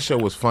show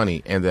was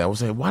funny, and I was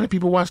saying, why did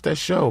people watch that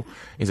show?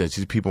 He said,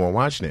 people weren't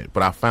watching it,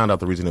 but I found out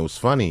the reason it was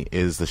funny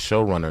is the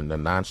showrunner,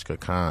 Nanachka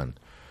Khan.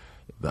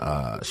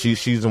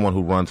 She's the one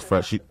who runs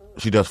Fresh.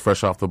 She does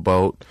Fresh Off the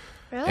Boat,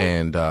 Really?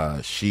 and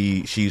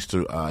she used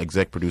to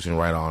exec produce and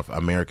write on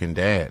American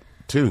Dad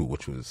too,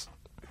 which was.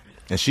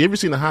 And she ever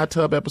seen the hot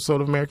tub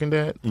episode of American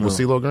Dad with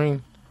CeeLo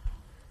Green?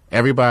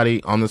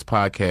 Everybody on this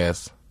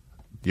podcast,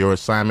 your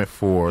assignment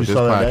for You this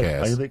saw that,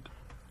 podcast. Dad? You think?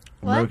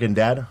 What? American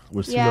Dad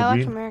with CeeLo Yeah, I watch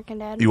Green? American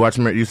Dad.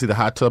 You see the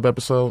hot tub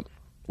episode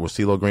where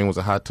CeeLo Green was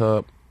a hot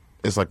tub?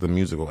 It's like the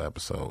musical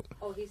episode.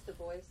 Oh, he's the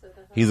voice of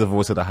the. He's the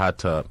voice of the hot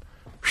tub.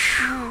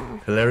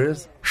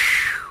 Hilarious?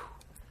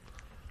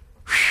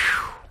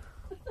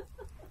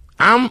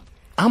 I'm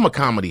a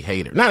comedy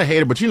hater. Not a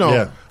hater, but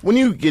Yeah. when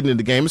you get into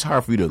the game, it's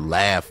hard for you to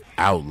laugh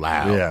out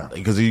loud. Yeah.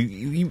 Because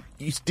you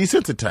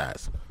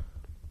desensitize.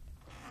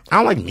 I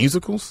don't like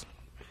musicals.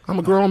 I'm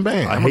a grown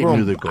man. I I'm hate a grown,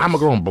 musicals. I'm a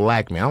grown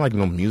black man. I don't like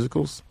no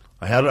musicals.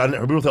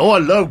 People say, oh, I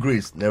love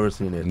Grease. Never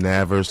seen it.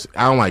 I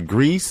don't like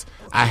Grease.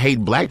 I hate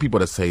black people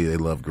that say they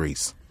love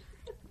Grease.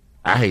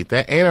 I hate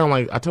that. And I don't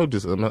like, I told you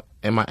this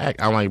in my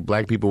act, I don't like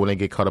black people when they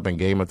get caught up in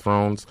Game of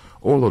Thrones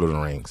or Lord of the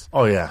Rings.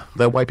 Oh, yeah.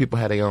 Let white people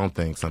have their own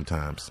thing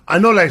sometimes. I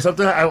know, like,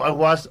 something I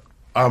watched,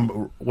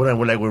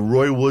 when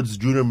Roy Woods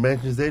Jr.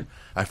 mentions it,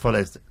 I felt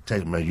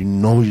like, man, you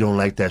know you don't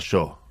like that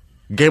show.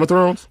 Game of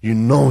Thrones? You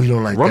know you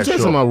don't like I'm that telling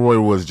you show. something about Roy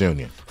Woods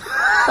Jr.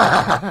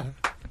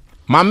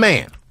 My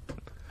man.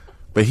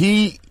 But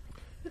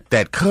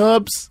that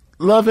Cubs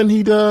loving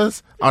he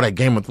does, all that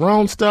Game of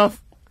Thrones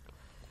stuff,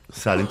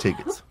 Selling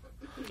tickets.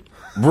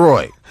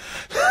 Roy.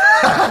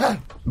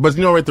 But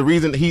you know what? The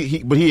reason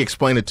he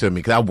explained it to me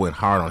because I went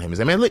hard on him. He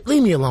said, "Man,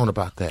 leave me alone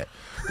about that."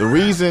 The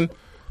reason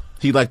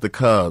he liked the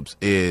Cubs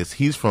is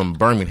he's from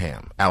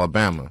Birmingham,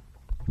 Alabama,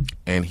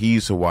 and he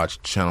used to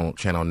watch Channel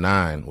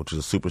 9, which is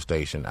a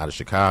superstation out of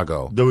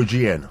Chicago,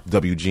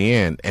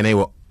 WGN, and they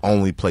will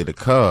only play the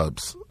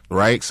Cubs,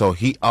 right? So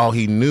all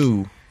he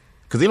knew.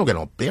 Because they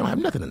don't have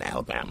nothing in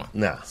Alabama.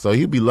 Nah. So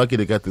he'd be lucky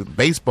to get the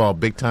baseball,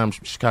 big time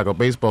Chicago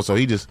baseball. So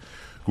he just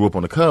grew up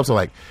on the Cubs. So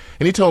and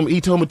he told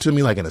me to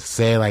me like in a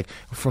sad, like,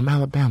 from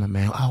Alabama,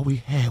 man, all we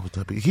had was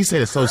W. He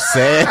said it's so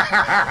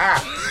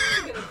sad.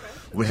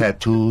 We had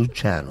 2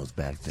 channels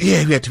back then.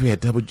 Yeah, we had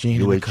WG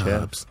and the UHF.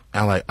 Cubs.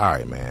 I'm like, all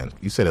right, man,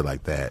 you said it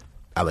like that.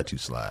 I'll let you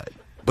slide.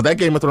 But that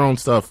Game of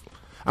Thrones stuff,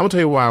 I'm going to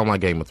tell you why I don't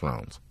like Game of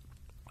Thrones.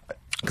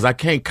 Because I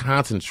can't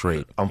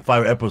concentrate. On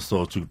 5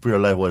 episodes to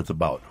realize what it's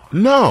about.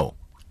 No.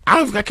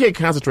 I can't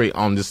concentrate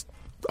on just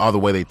all the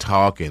way they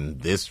talk in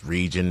this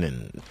region,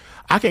 and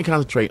I can't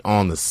concentrate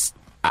on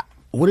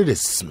what did it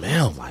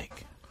smell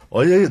like?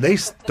 Oh, yeah, they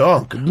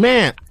stunk.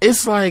 Man,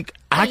 it's like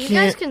I You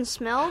can't. guys can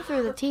smell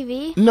through the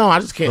TV. No, I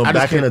just can't. So I just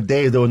back in can't. the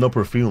days, there was no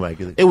perfume like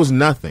it. It was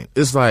nothing.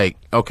 It's like,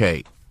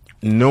 okay,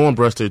 no one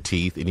brushed their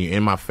teeth, and you're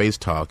in my face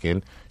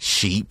talking.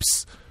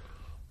 Sheeps.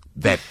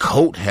 That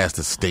coat has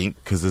to stink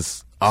because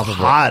it's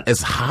hot.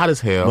 It's hot as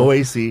hell. No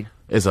AC.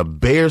 It's a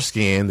bare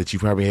skin that you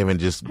probably haven't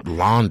just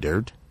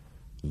laundered.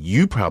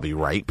 You probably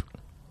ripe.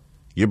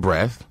 Your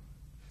breath.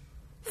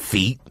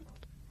 Feet.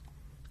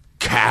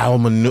 Cow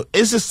manure.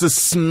 It's just the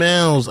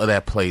smells of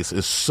that place.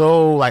 It's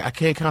so, like, I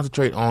can't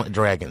concentrate on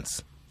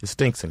dragons. It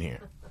stinks in here.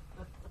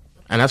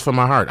 And that's from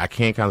my heart. I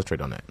can't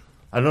concentrate on that.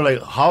 I know,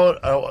 like, how,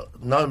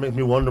 now it makes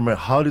me wonder, man,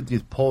 how did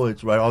these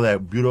poets write all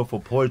that beautiful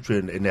poetry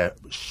in that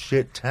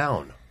shit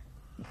town?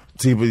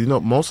 See, but you know,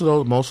 most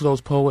of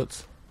those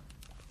poets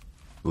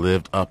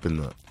lived up in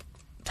the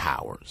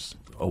towers.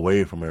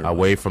 Away from everybody.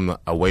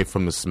 Away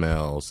from the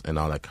smells and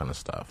all that kind of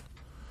stuff.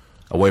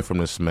 Away from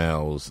the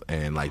smells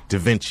and like Da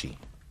Vinci.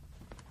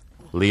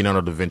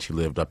 Leonardo da Vinci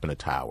lived up in a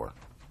tower.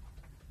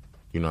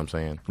 You know what I'm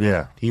saying?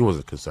 Yeah. He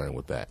wasn't concerned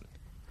with that.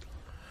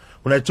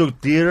 When I took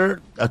theater,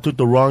 I took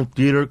the wrong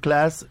theater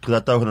class because I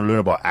thought I was going to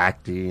learn about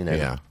acting.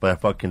 Yeah. But I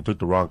fucking took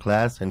the wrong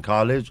class in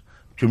college,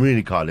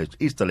 community college,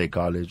 East LA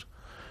College.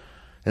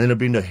 and ended up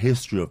being the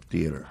history of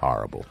theater.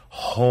 Horrible.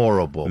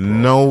 Horrible.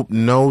 Bro.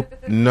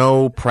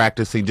 No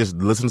practicing. Just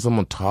listen to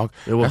someone talk.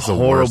 It was That's the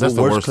horrible. worst. That's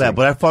the worst class. thing.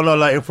 But I found out a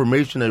lot of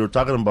information that you were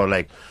talking about.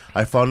 Like,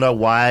 I found out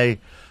why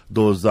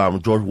those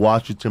George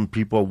Washington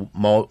people,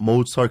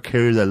 Mozart,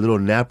 carried that little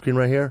napkin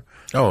right here.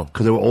 Oh.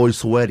 Because they were always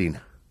sweating.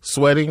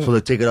 Sweating. So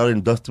they take it out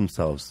and dust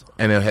themselves.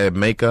 And they had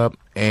makeup,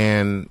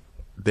 and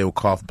they would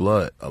cough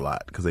blood a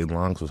lot because their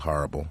lungs was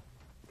horrible.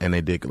 And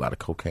they did a lot of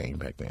cocaine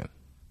back then.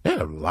 They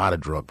had a lot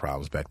of drug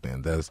problems back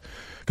then. Because,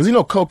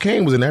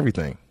 cocaine was in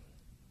everything.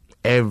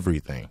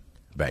 Everything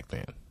back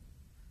then.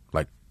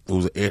 Like, it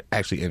was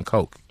actually in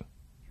Coke.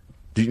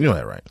 Did you know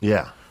that, right?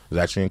 Yeah. It was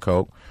actually in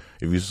Coke.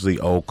 If you see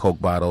old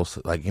Coke bottles,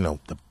 like,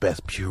 the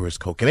best, purest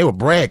cocaine. They would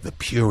brag the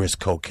purest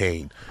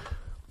cocaine.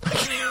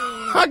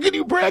 How can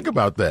you brag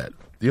about that?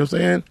 You know what I'm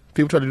saying?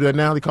 People try to do that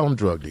now. They call them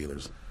drug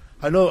dealers.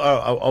 I know.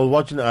 I was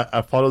watching.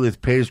 I follow this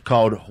page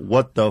called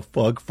 "What the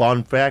Fuck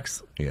Fun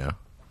Facts," Yeah.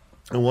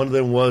 and one of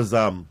them was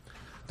that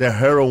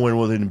heroin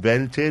was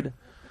invented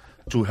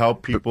to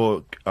help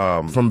people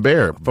From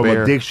Bear.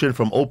 addiction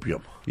from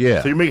opium.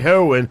 Yeah. So you make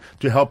heroin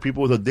to help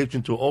people with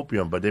addiction to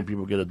opium, but then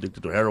people get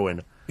addicted to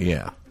heroin.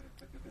 Yeah.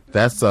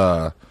 That's,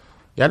 I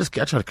try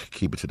to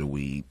keep it to the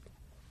weed.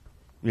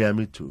 Yeah,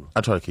 me too.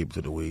 I try to keep it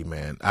to the weed,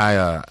 man.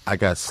 I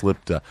got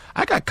slipped.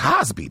 I got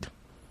Cosby'd.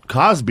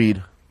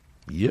 Cosby'd.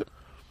 Yep.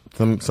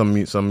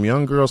 Some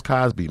young girls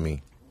Cosby'd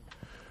me.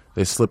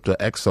 They slipped an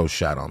Exo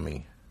shot on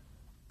me.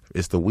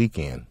 It's The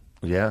Weeknd.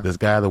 Yeah. This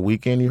guy, The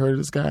Weeknd. You heard of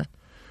this guy?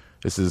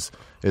 It's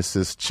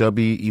this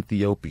chubby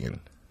Ethiopian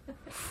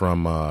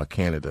from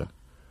Canada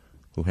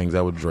who hangs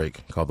out with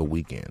Drake called The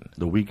Weeknd.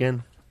 The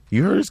Weeknd?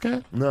 You heard of this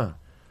guy? No.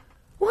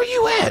 Where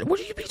you at? What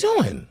do you be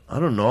doing? I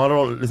don't know. I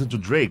don't listen to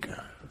Drake.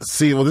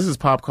 See, well, this is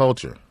pop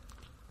culture.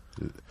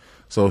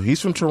 So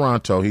he's from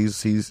Toronto.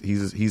 He's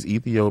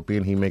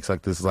Ethiopian. He makes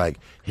like this like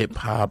hip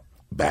hop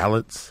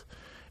ballads,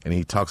 and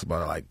he talks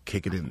about like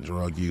kicking it and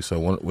drug use.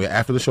 So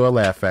after the show at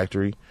Laugh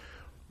Factory,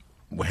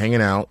 we're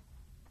hanging out.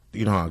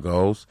 You know how it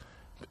goes.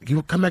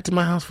 You come back to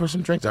my house for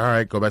some drinks. All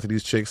right, go back to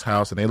these chicks'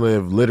 house, and they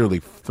live literally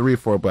 3 or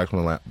 4 blocks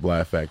from the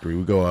Laugh Factory.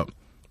 We go up.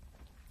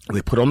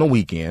 They put on The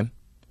Weeknd.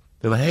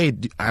 They're like, hey,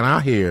 I'm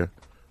out here.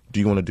 Do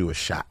you want to do a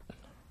shot?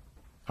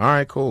 All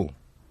right, cool.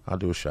 I'll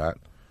do a shot.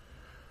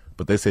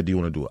 But they said, do you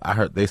want to do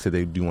it? They said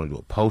they do want to do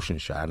a potion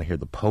shot. And I hear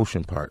the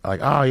potion part. Like,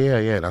 oh, yeah.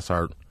 And I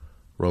start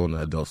rolling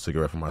an adult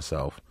cigarette for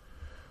myself.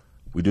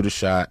 We do the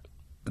shot.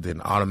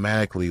 Then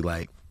automatically,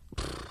 like,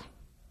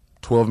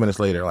 12 minutes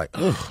later, like,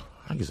 ugh,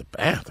 I use a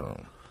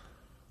bathroom.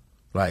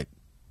 Like,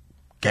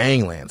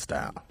 gangland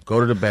style. Go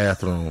to the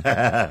bathroom.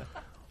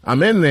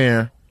 I'm in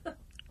there.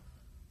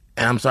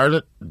 And I'm starting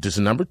to, this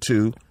is number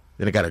 2.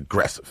 Then it got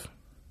aggressive.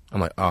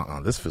 I'm like,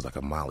 this feels like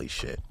a Molly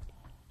shit.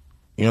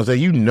 You know what I'm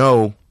saying? You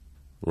know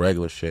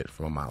regular shit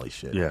from a Molly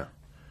shit. Yeah.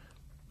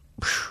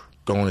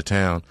 Going to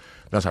town.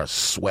 Then I started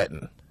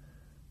sweating.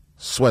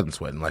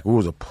 Sweating. Like it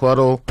was a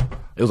puddle.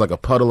 It was like a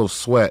puddle of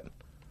sweat,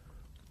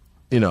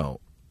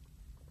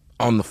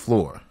 on the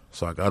floor.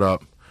 So I got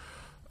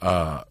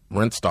up,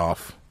 rinsed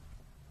off,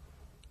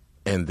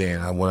 and then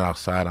I went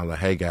outside. I'm like,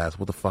 hey guys,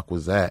 what the fuck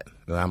was that?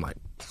 And I'm like,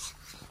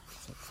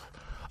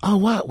 oh,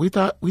 what? We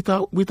thought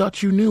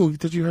you knew.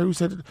 That you heard who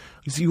said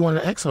you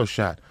wanted an Exo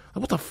shot.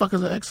 Like, what the fuck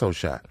is an Exo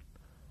shot?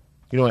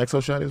 You know what an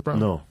Exo shot is, bro?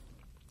 No.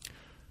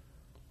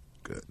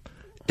 Good.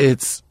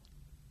 It's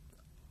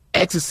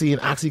ecstasy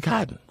and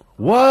Oxycontin.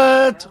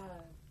 What?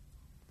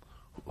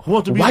 Who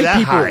wants to be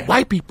that high?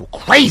 White people,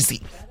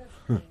 crazy.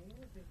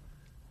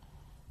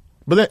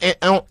 But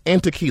then,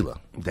 and tequila.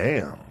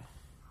 Damn.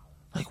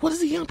 Like, what is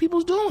the young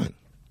people's doing?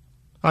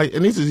 Like,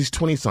 and these are these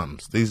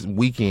 20-somethings, these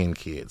weekend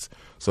kids.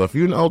 So if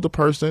you're an older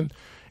person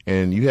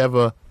and you have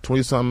a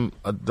 20-something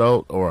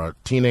adult or a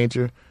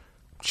teenager,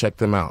 check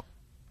them out.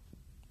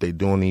 They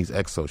doing these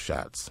Exo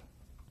shots.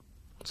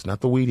 It's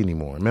not the weed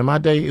anymore. Man, my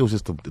day, it was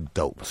just the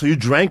dope. So you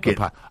drank it?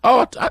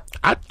 Oh,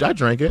 I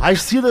drank it. I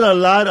see that a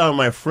lot on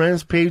my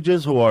friends'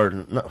 pages who are,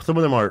 some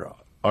of them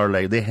are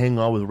like, they hang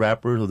out with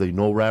rappers or they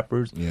know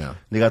rappers. Yeah.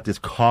 They got this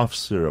cough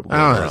syrup going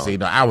I don't around. see.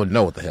 No, I would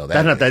know what the hell that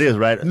That's is. not that is,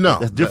 right? No.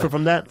 That's different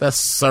from that? That's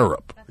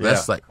syrup.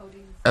 That's Yeah. like,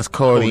 that's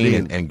codeine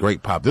Codeine. and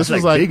grape pop. This That's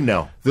was like like, big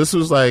now. This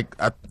was like,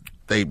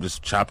 they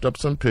just chopped up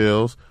some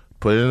pills,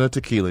 put it in a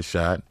tequila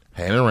shot,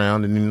 hand it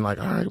around, and then like,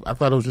 all right, I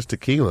thought it was just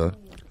tequila.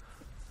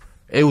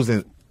 It was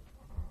in,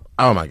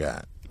 oh my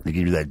God. They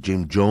give you that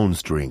Jim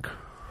Jones drink.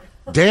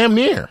 Damn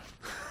near.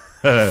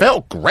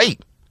 Felt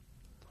great.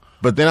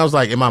 But then I was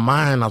like, in my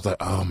mind, I was like,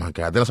 oh my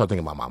God. Then I started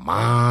thinking about my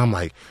mom,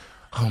 like,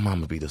 oh, mom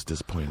would be just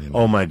disappointed in me.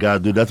 Oh my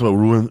God, dude, that's what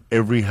ruined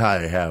every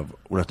high I have.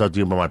 When I start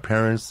thinking about my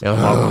parents, Oh,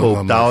 I'm all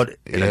coked my out, mom.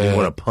 and I Yeah. just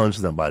want to punch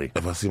somebody.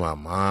 If I see my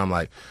mom,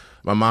 like,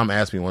 my mom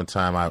asked me one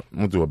time, I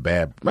went through I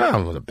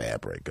was in a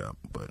bad breakup,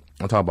 but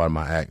I'm talking about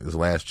my act. This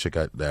last chick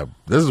this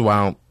is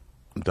why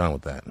I'm done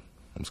with that.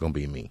 I'm just going to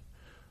be me.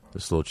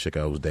 This little chick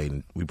I was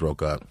dating, we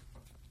broke up.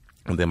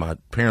 And then my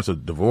parents are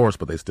divorced,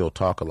 but they still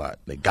talk a lot.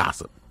 They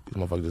gossip. These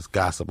motherfuckers just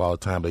gossip all the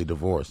time, but they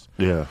divorced.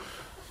 Yeah.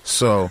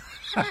 So,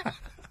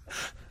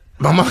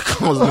 my mom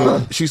calls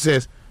me. She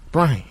says,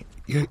 Brian,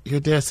 your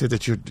dad said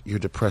that you're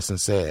depressed and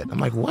sad. I'm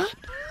like, what?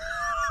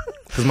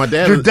 Because my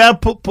dad, Your dad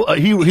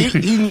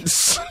he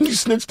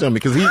snitched on me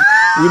because we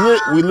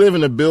live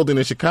in a building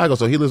in Chicago,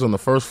 so he lives on the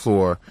first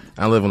floor.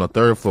 I live on the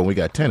third floor. And we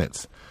got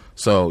tenants,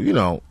 so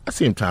I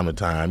see him time to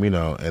time,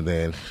 and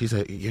then he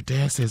said, your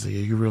dad says that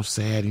you're real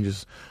sad. You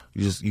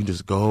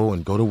just go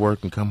to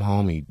work and come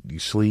home. You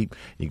sleep.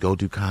 You go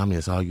do comedy.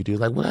 That's all you do.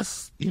 Like, well,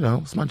 that's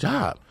it's my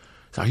job.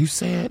 So are you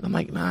sad? I'm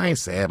like, nah, I ain't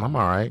sad. I'm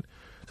all right.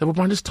 So, well,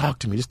 Brian, just talk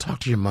to me. Just talk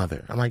to your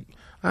mother. I'm like,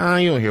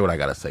 you don't hear what I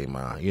gotta say,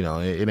 Ma.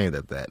 It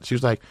ain't that. She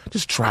was like,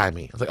 just try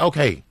me. I was like,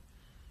 okay,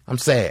 I'm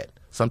sad.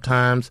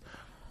 Sometimes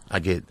I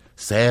get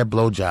sad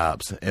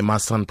blowjobs in my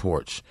sun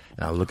porch,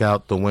 and I look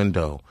out the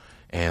window,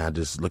 and I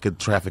just look at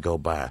the traffic go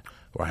by,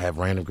 or I have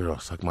random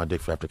girls suck my dick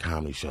for after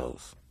comedy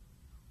shows.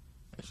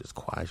 It's just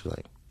quiet. She's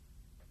like,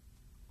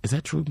 is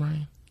that true,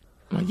 Brian?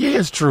 I'm like, yeah,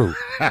 it's true.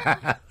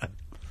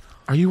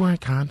 Are you wearing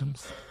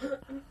condoms?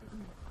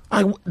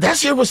 Like,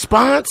 that's your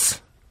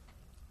response?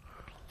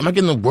 Am I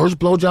getting the worst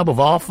blowjob of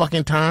all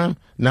fucking time?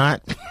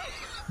 Not.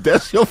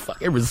 That's your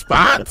fucking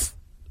response?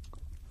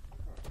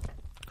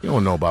 You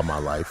don't know about my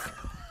life.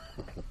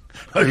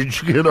 Are you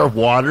drinking enough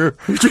water?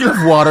 Are you drinking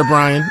enough water,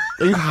 Brian?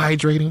 Are you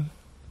hydrating?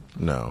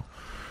 No.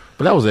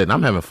 But that was it. And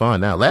I'm having fun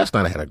now. Last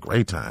night I had a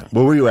great time.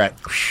 Where were you at?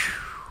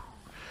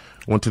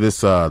 Went to this,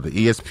 the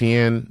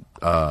ESPN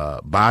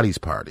Bodies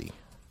Party,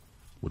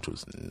 which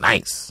was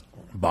nice.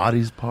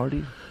 Bodies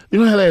party?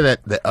 You know how they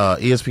had that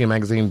ESPN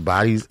magazine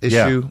Bodies issue?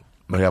 Yeah.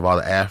 They have all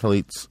the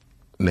athletes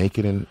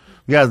naked and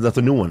Yeah, that's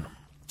a new one.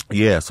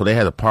 yeah. So they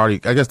had a party.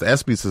 I guess the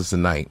ESPYs is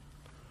tonight.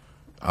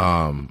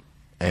 And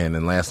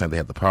then last night they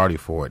had the party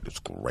for it. It was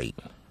great.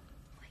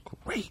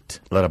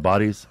 Great. A lot of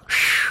bodies.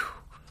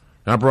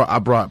 And I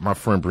brought my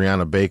friend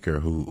Brianna Baker,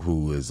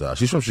 who is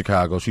she's from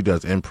Chicago. She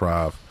does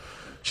improv.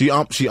 She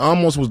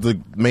almost was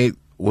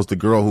the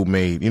girl who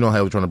made, how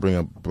they were trying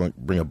to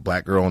bring a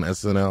black girl on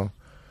SNL.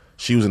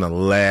 She was in the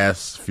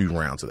last few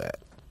rounds of that,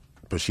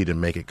 but she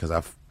didn't make it because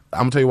I'm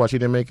gonna tell you why she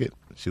didn't make it.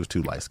 She was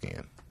too light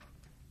skinned.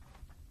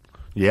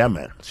 Yeah,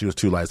 man. She was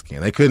too light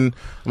skinned. They couldn't.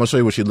 I'm gonna show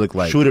you what she looked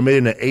like. She would have made it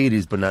in the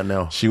 80s, but not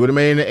now. She would have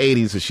made it in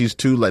the 80s, but she's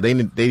too like they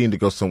need to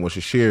go somewhere.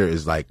 Shashir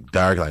is like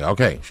dark. Like,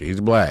 okay, she's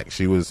black.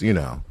 She was, They're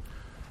And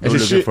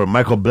looking for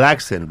Michael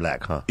Blackson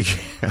black, huh?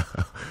 Yeah.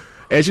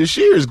 And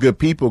Shashir is good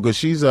people because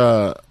she's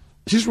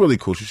really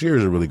cool. Shashir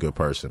is a really good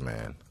person,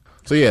 man.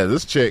 So yeah,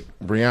 this chick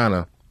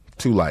Brianna,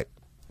 too light.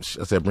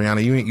 I said,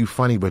 Brianna, you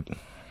funny, but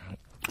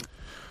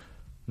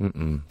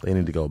they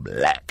need to go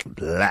black.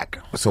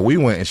 So we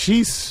went, and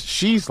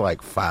she's like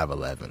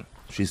 5'11".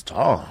 She's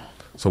tall.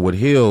 So with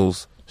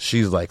heels,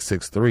 she's like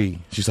 6'3".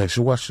 She's like,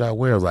 so what should I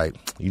wear? I was like,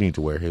 you need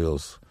to wear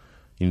heels.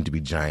 You need to be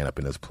giant up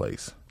in this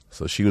place.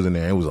 So she was in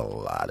there. It was a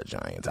lot of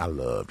giants. I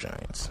love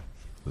giants.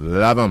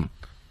 Love them.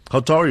 How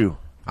tall are you?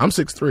 I'm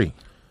 6'3".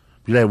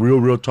 You like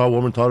real tall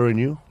woman taller than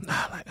you?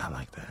 I like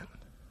that.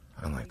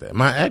 I like that.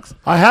 My ex,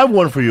 I have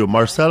one for you,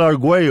 Marcela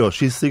Arguello.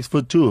 She's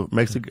 6'2",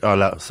 Mexican,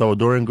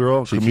 Salvadoran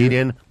girl,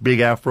 comedian, big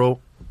afro.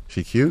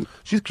 she cute.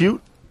 She's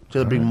cute. She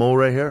has a big mole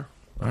right here.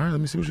 All right, let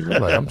me see what she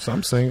look like.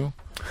 I'm single.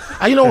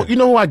 You know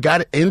who I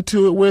got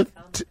into it with?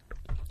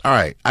 All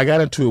right, I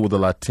got into it with a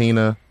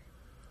Latina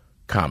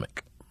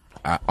comic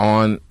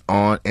on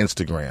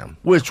Instagram.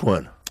 Which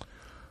one?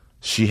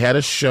 She had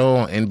a show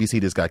on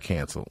NBC that's got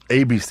canceled.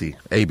 ABC.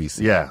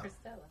 Yeah.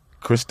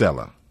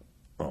 Christella.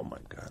 Oh my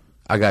God.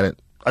 I got it.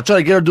 I tried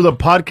to get her to do the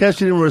podcast.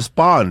 She didn't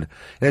respond.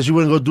 And she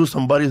wouldn't go do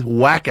somebody's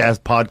whack-ass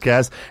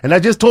podcast. And I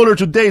just told her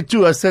today,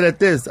 too. I said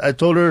I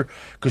told her,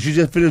 because she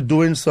just finished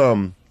doing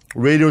some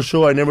radio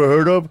show I never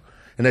heard of.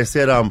 And I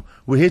said,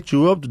 we hit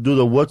you up to do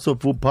the What's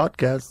Up, Fool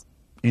podcast.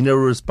 You never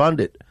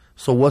responded.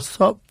 So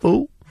what's up,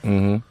 fool?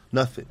 Mm-hmm.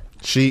 Nothing.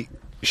 She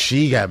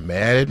got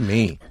mad at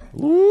me.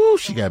 Ooh,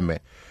 she got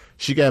mad.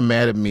 She got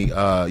mad at me.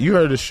 You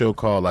heard of this show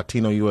called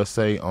Latino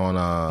USA on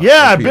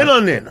Yeah, NPR? I've been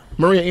on it.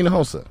 Maria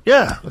Hinojosa.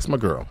 Yeah. That's my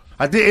girl.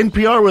 I did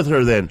NPR with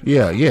her then.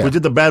 Yeah. We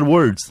did the bad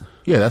words.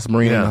 Yeah, that's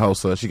Maria Yeah.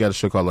 Hinojosa. She got a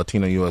show called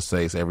Latino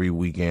USA. It's every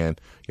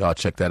weekend. Y'all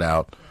check that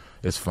out.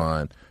 It's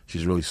fun.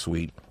 She's really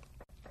sweet.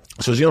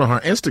 So she's on her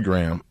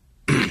Instagram,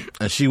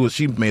 and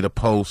she made a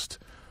post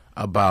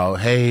about,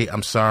 hey,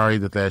 I'm sorry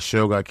that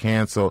show got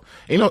canceled.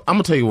 I'm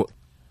gonna tell you what.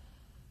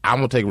 I'm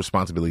gonna take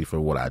responsibility for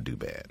what I do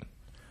bad.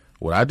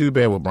 What I do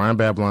bad, what Brian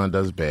Babylon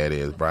does bad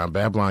is Brian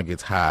Babylon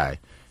gets high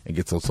and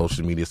gets on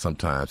social media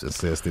sometimes and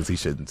says things he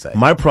shouldn't say.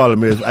 My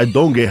problem is I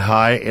don't get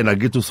high and I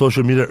get to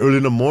social media early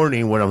in the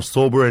morning when I'm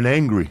sober and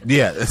angry.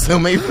 Yeah, so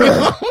maybe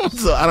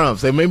so I don't know.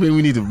 So maybe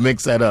we need to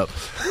mix that up.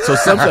 So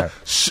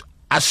sometimes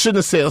I shouldn't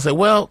have said. I say,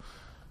 well,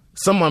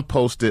 someone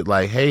posted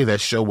like, "Hey,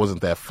 that show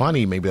wasn't that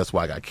funny. Maybe that's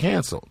why I got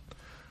canceled."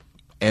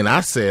 And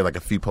I said like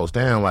a few posts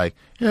down, like,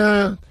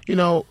 yeah,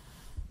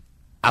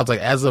 I was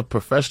like, as a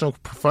professional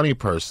funny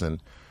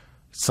person,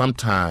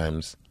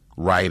 sometimes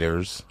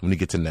writers, when you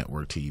get to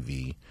network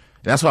TV, and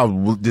that's what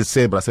I just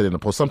said, but I said it in the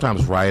post,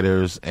 sometimes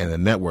writers and the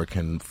network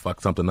can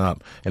fuck something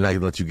up and I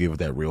let you give it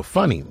that real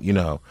funny,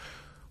 And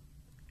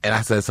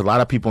I said, it's a lot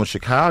of people in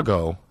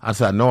Chicago. I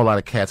said, I know a lot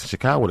of cats in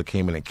Chicago would have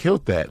came in and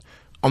killed that.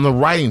 on the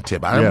writing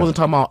tip. I wasn't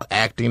talking about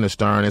acting or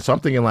starring. And so I'm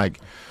thinking like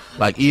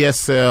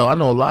ESL. I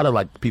know a lot of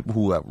like people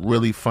who are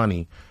really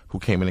funny who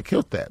came in and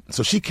killed that.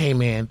 So she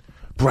came in,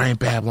 Brian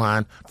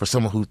Babylon, for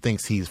someone who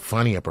thinks he's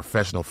funny, a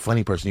professional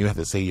funny person, you have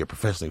to say you're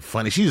professionally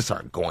funny. She just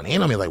started going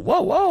in on me like,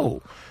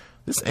 whoa,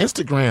 this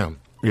Instagram.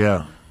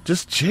 Yeah.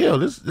 Just chill.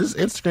 This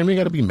Instagram, you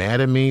got to be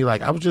mad at me.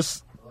 Like, I was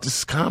just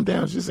calm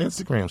down. It's just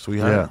Instagram,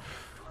 sweetheart. Yeah.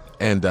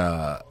 And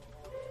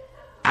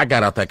I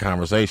got out that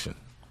conversation.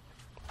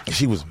 And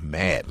she was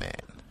mad.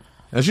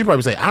 And she'd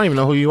probably say, I don't even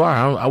know who you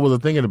are. I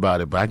wasn't thinking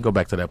about it, but I can go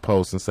back to that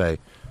post and say,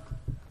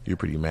 you're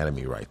pretty mad at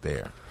me right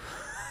there.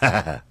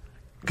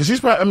 Because she's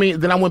probably,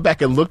 then I went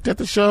back and looked at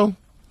the show.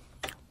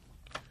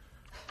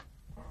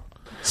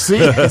 See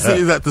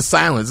that the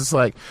silence. It's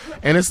like,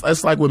 and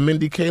it's like with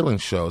Mindy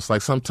Kaling's show. It's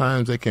like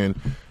sometimes they can,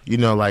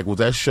 like with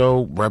that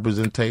show,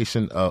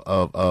 representation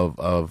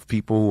of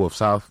people of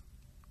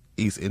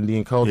Southeast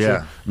Indian culture.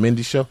 Yeah.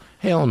 Mindy's show.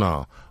 Hell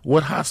no.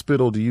 What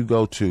hospital do you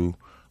go to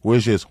where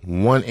it's just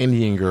one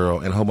Indian girl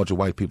and a whole bunch of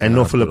white people? And in the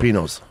no hospital?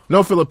 Filipinos.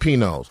 No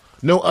Filipinos.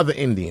 No other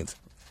Indians.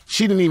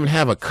 She didn't even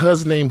have a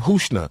cousin named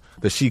Hushna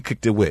that she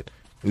kicked it with.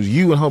 It was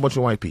you and a whole bunch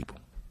of white people.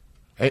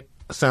 Hey,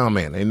 sound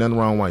man, ain't nothing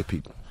wrong with white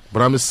people.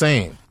 But I'm just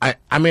saying. I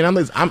hate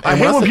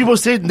when people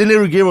say they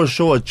never gave a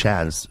show a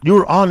chance. You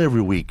were on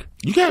every week.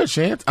 You got a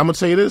chance. I'm gonna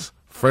tell you this: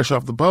 fresh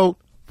off the boat,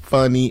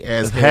 funny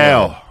as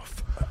hell.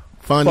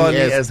 Funny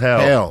as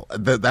hell.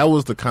 That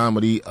was the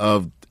comedy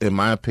of, in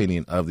my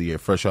opinion, of the year.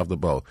 Fresh off the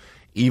boat,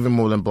 even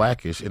more than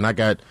Blackish. And I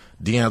got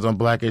Dion's on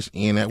Blackish,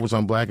 Ian Edwards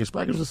on Blackish.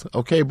 Blackish was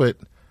okay, but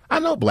I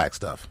know black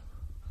stuff.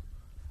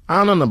 I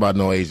don't know nothing about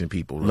no Asian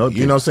people. No,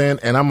 you know what I'm saying?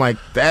 And I'm like,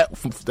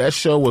 that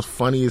show was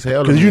funny as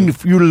hell. Because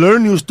you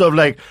learn new stuff.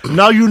 Like,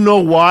 now you know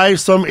why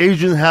some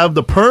Asians have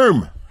the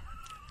perm.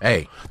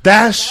 Hey.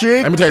 That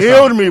shit Let me tell you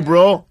killed something. me,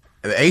 bro.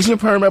 The Asian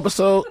perm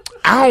episode,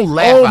 I don't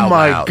laugh Oh, out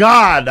my loud.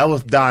 God. I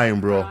was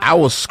dying, bro. I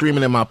was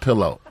screaming in my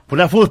pillow. When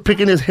that fool was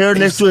picking his hair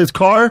next to his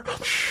car.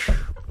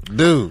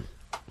 Dude.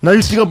 Now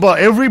you think about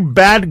every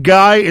bad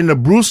guy in the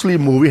Bruce Lee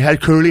movie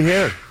had curly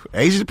hair.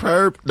 Asian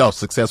perm? No,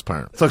 Success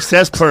perm.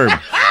 Success perm.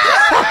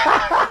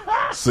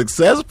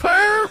 Success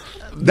perm?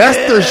 That's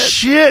the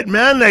shit,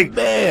 man. Like,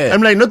 Man.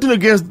 I'm like, nothing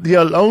against the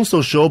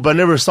Alonso show, but I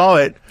never saw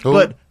it. Who?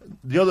 But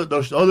the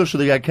other show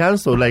that got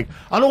canceled, like,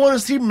 I don't want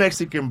to see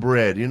Mexican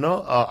bread,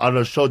 on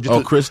a show.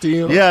 Just Christy?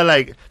 Yeah,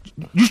 like,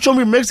 you show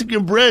me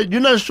Mexican bread.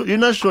 You're not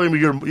showing me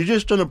you're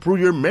just trying to prove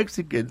you're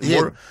Mexican.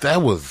 Yeah,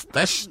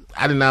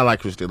 I did not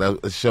like Christy.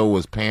 That show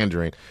was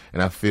pandering,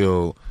 and I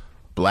feel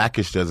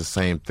Blackish does the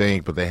same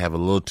thing, but they have a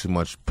little too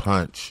much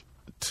punch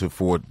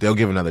they'll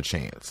give another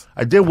chance.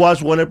 I did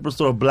watch one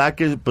episode of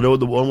Blackish, but it was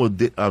the one with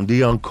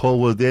Dion Cole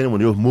was in when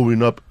he was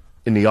moving up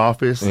in the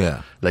office.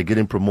 Yeah. Like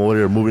getting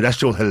promoted or moving. That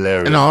show was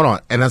hilarious. And hold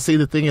on. And I see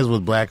the thing is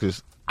with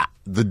Blackish,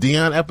 the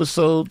Dion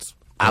episodes,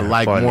 I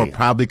like funny. more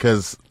probably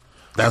because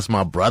that's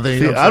my brother. You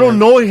See, know what I'm I don't saying?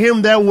 know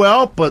him that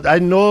well, but I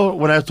know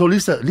when I told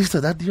Lisa,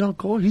 that Dion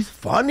Cole, he's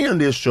funny on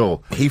this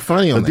show. He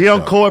funny on The that Dion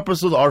show. Cole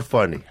episodes are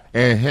funny.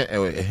 And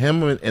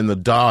him and the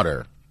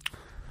daughter,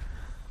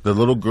 the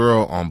little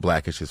girl on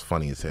Blackish is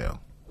funny as hell.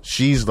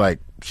 She's a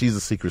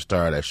secret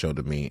star of that show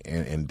to me,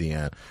 and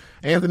Dion.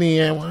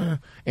 Anthony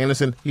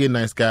Anderson, he a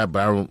nice guy,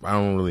 but I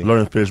don't really.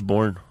 Lawrence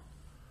Fishburne.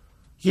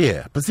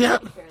 Yeah, but see,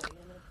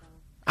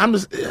 I'm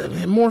just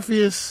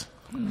Morpheus.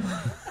 What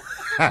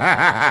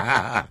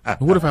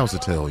if I was to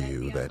tell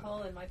you that?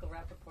 Cole and Michael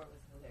Rappaport was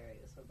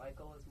hilarious, but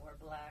Michael was more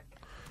black.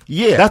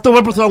 Yeah, That's the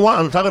episode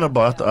I'm talking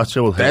about. That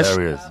show was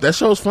hilarious. that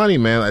show's funny,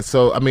 man. Like,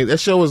 so that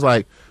show was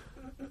like,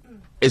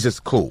 it's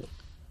just cool.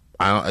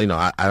 I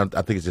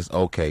think it's just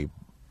okay.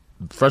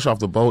 Fresh off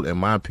the boat, in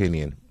my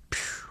opinion,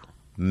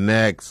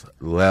 next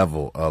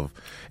level of,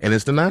 and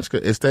it's the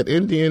Nanchka. It's that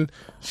Indian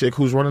chick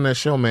who's running that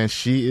show, man.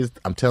 She is.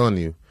 I'm telling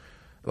you,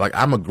 like,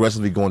 I'm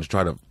aggressively going to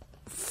try to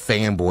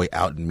fanboy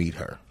out and meet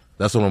her.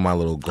 That's one of my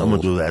little goals. I'm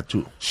gonna do that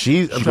too.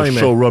 I'm telling you, man,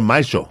 show run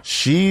my show.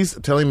 she's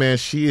telling me,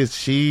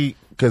 man,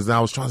 because I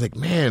was trying to think,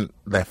 man,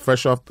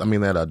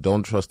 that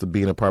Don't Trust the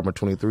Bee in Apartment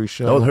 23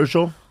 show. That was her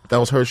show. That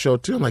was her show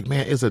too. I'm like,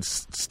 man, is it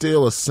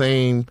still the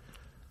same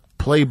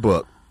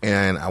playbook?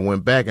 And I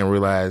went back and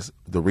realized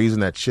the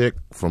reason that chick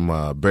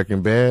from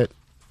Breaking Bad,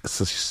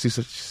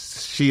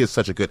 she is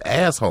such a good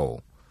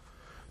asshole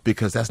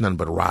because that's nothing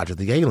but Roger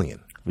the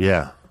Alien.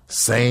 Yeah.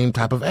 Same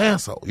type of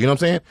asshole. You know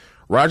what I'm saying?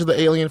 Roger the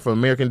Alien from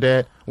American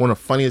Dad, one of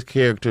the funniest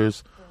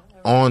characters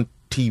on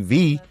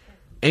TV.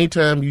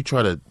 Anytime you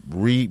try to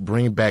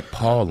bring back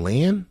Paul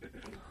Lynn,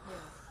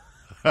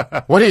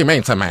 what do you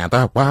mean,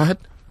 Samantha? What?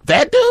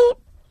 That dude?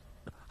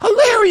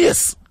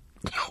 Hilarious.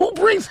 Who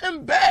brings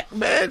him back,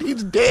 man?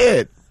 He's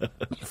dead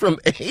from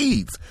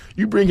AIDS.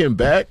 You bring him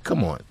back?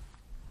 Come on.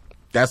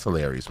 That's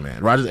hilarious,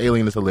 man. Roger's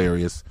Alien is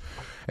hilarious.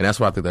 And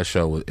that's why I think that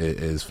show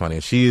is funny.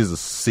 She is a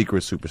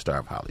secret superstar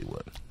of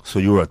Hollywood. So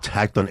you were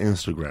attacked on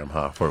Instagram,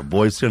 huh? For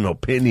voicing an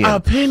opinion.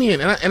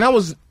 And I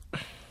wasn't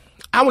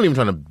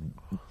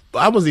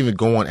even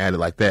going at it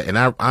like that. And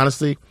I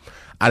honestly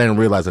didn't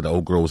realize that the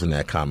old girl was in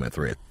that comment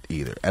thread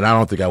either. And I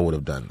don't think I would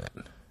have done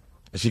that.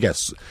 And she got,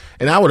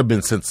 and I would have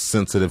been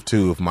sensitive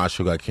too if my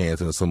show got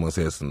canceled and someone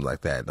said something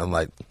like that. I'm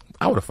like,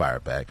 I would have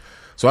fired back.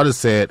 So I just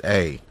said,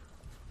 hey,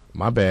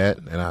 my bad,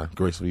 and I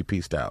gracefully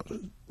peaced out.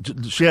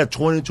 She had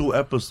 22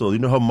 episodes. You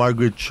know how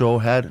Margaret Cho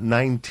had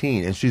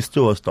 19, and she's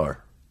still a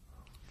star.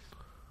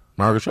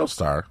 Margaret Cho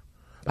star.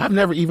 I've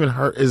never even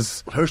heard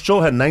Her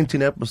show had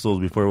 19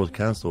 episodes before it was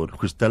canceled.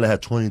 Cristela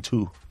had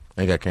 22.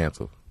 and got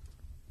canceled.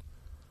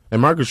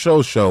 And Margaret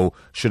Cho's show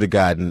should have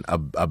gotten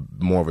a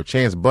more of a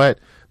chance, but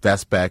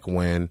that's back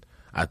when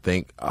I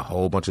think a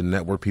whole bunch of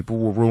network people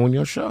will ruin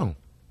your show.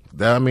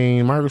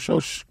 Margaret Cho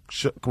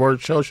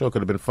show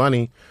could have been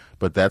funny,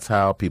 but that's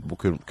how people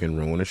can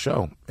ruin a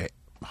show.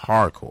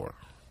 Hardcore,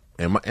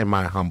 in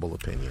my humble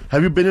opinion.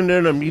 Have you been in there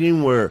in a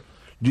meeting where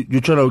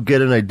you're trying to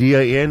get an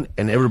idea in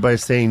and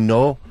everybody's saying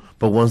no,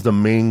 but once the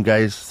main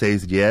guy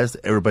says yes,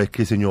 everybody's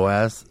kissing your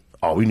ass?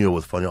 Oh, we knew it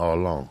was funny all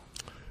along.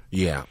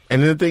 Yeah.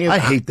 And the thing is, I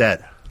hate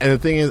that. And the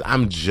thing is, I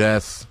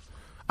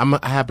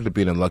happen to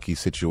be in a lucky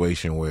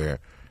situation where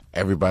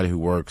everybody who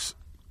works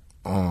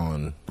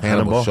on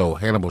Hannibal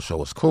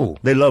show is cool.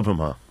 They love him,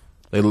 huh?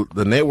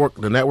 The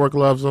network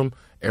loves him.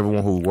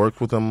 Everyone who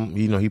worked with him,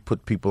 he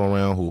put people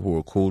around who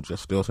are cool. Jeff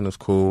Stilson is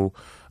cool.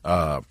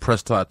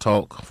 Press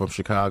Talk from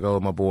Chicago,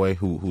 my boy,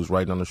 who's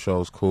writing on the show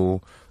is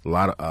cool. A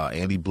lot of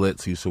Andy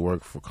Blitz, who used to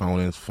work for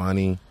Conan's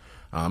funny.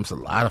 It's a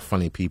lot of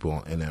funny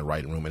people in that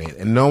writing room,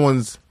 and no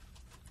one's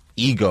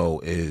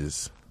ego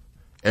is.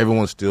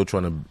 Everyone's still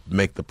trying to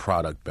make the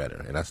product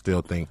better, and I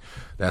still think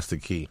that's the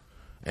key,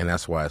 and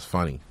that's why it's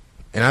funny.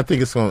 And I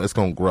think it's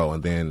gonna grow,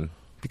 and then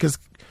because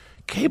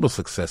cable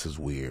success is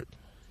weird.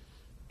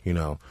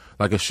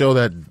 Like a show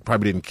that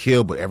probably didn't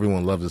kill, but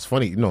everyone loves is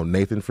funny.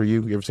 Nathan For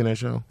You. You ever seen that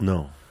show?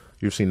 No.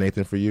 You ever seen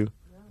Nathan For You?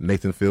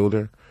 Nathan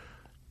Fielder.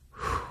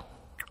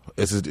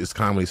 It's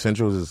Comedy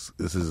Central.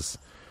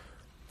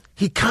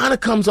 He kind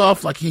of comes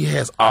off like he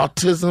has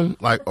autism,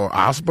 or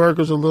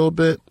Asperger's a little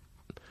bit.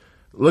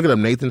 Look at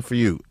him, Nathan For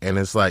You, and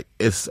it's like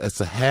it's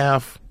a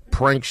half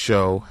prank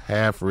show,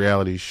 half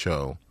reality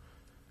show,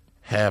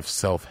 half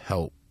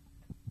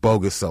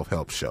bogus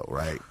self-help show,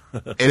 right?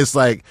 And it's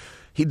like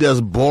he does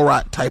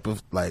Borat type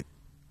of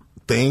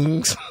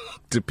things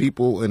to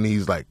people, and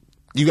he's like,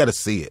 you got to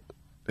see it.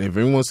 And if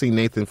anyone see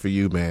Nathan For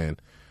You, man,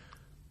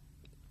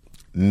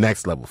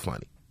 next level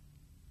funny.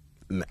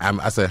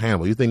 I said,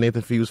 Hannibal, you think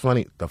Nathan For You is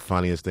funny? The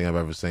funniest thing I've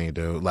ever seen,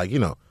 dude.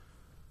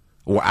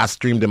 Where I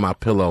streamed in my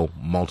pillow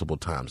multiple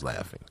times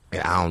laughing,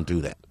 and I don't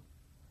do that.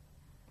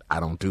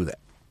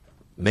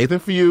 Nathan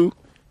For You,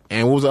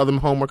 and what was the other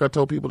homework I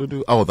told people to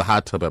do? Oh, the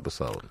hot tub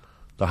episode.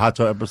 The hot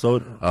tub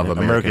episode Of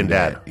American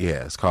Dad.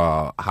 Yeah, it's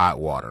called Hot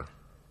Water.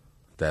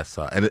 That's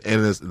and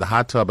the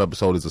hot tub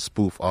episode is a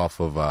spoof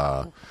off of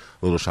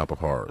Little Shop of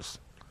Horrors.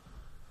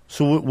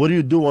 So what do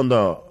you do on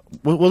the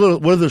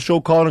what is the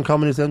show called on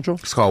Comedy Central?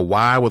 It's called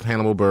Why with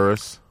Hannibal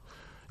Buress.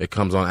 It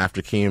comes on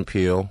after Key and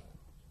Peele.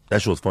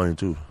 That show's funny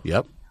too.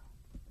 Yep.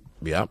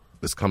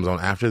 This comes on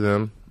after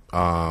them.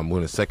 We're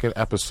in the second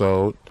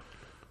episode.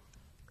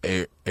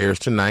 Airs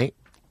tonight,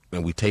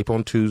 and we tape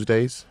on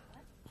Tuesdays.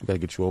 We gotta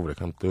get you over to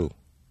come through.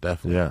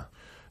 Definitely. Yeah.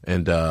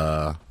 And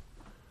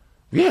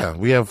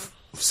we have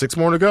 6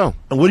 more to go.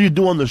 And what do you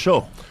do on the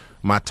show?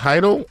 My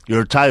title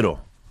Your title.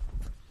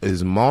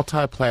 is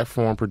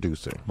multi-platform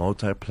producer.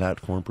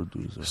 Multi-platform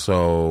producer.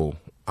 So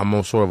I'm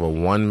on sort of a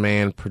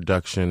one-man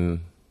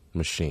production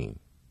machine.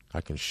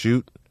 I can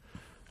shoot.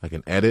 I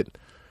can edit.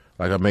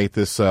 I made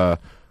this, I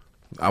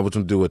was going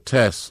to do a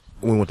test.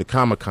 When we went to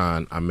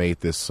Comic-Con, I made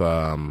this,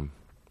 I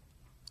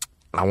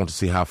want to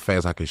see how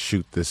fast I could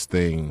shoot this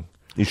thing.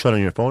 You shot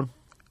on your phone?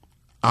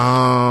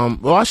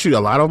 Well, I shoot a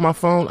lot on my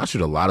phone. I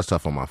shoot a lot of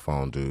stuff on my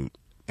phone, dude.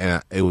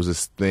 And it was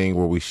this thing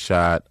where we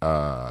shot,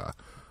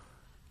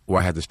 where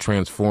I had this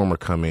Transformer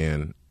come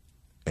in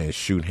and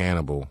shoot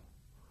Hannibal,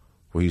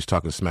 where he was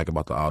talking smack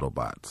about the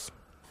Autobots.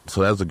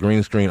 So that was a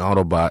green screen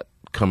Autobot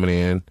coming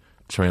in,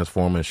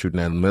 transforming and shooting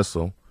that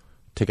missile.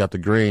 Take out the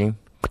green.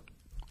 I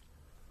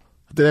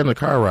did that in the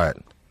car ride.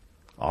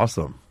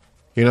 Awesome.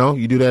 You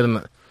do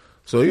that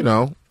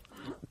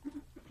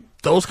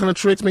those kind of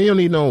tricks, man, you don't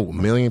need no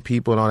million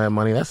people and all that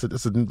money.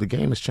 The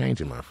game is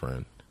changing, my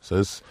friend. So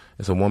it's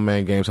a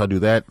one-man game. So I do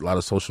that, a lot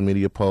of social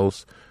media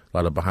posts, a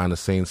lot of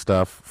behind-the-scenes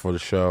stuff for the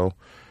show.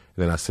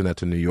 And then I send that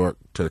to New York,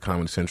 to the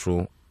Comedy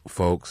Central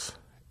folks.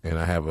 And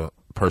I have a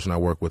person I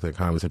work with at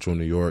Comedy Central in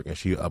New York, and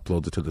she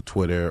uploads it to the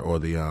Twitter or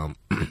the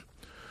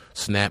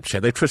Snapchat.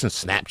 They're twisting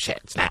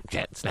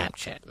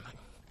Snapchat.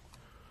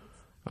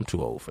 I'm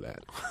too old for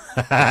that.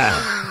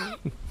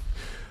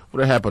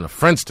 What happened to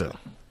Friendster?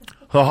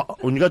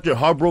 When you got your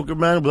heart broken,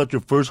 man, was that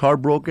your first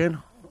heart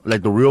broken?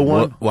 Like the real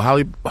one? Well,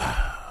 how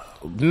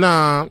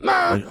nah.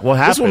 Like, what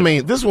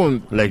happened? This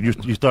one. Like you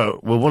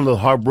start with one of the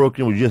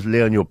heartbroken where you just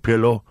lay on your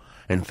pillow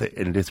and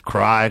just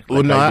cry.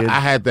 Well, no, I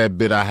had that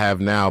bit I have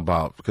now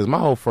about, because my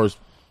whole first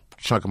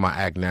chunk of my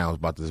act now is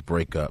about this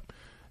breakup,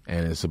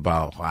 and it's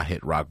about how I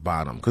hit rock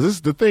bottom. Because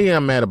the thing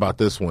I'm mad about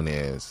this one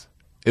is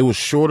it was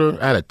shorter.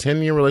 I had a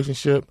 10-year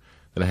relationship,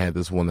 and I had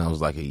this one that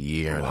was like a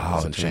year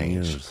and some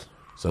change. Years.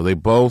 So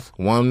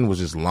one was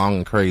just long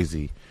and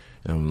crazy,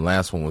 And the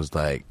last one was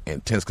like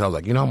intense because I was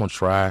like, I'm gonna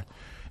try.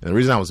 And the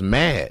reason I was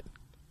mad,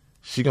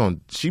 she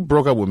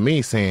broke up with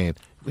me saying,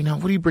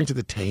 what do you bring to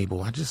the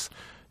table? I'm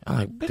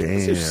like, what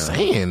you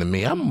saying to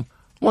me? I'm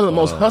one of the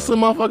most hustling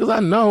motherfuckers I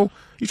know.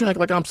 You trying to act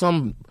like I'm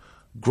some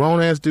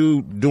grown ass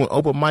dude doing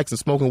open mics and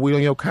smoking weed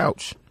on your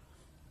couch.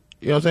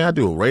 You know what I'm saying? I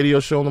do a radio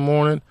show in the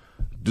morning,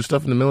 do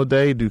stuff in the middle of the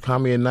day, do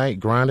comedy at night,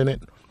 grinding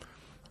it.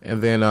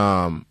 And then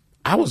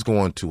I was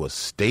going to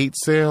estate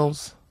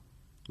sales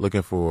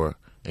looking for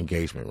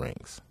engagement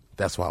rings.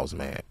 That's why I was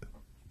mad.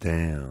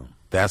 Damn.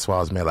 That's why I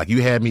was mad. Like,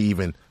 you had me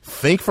even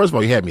think. First of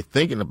all, you had me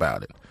thinking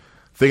about it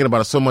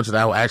so much that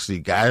I actually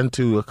got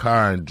into a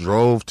car and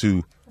drove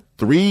to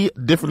 3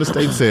 different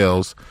estate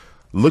sales,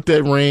 looked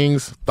at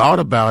rings, thought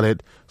about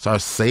it, started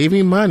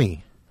saving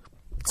money.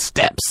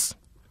 Steps.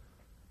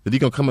 That you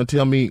gonna come and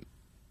tell me,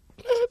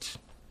 bitch.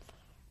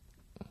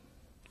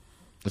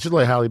 She's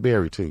like Halle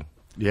Berry too.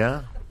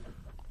 Yeah.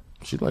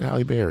 She's like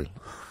Halle Berry.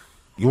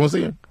 You want to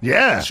see her?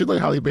 Yeah. She's like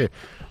Halle Berry.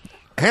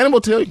 Hannah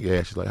will tell you.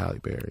 Yeah, she's like Halle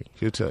Berry.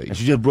 She'll tell you. And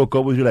she just broke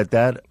up with you like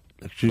that.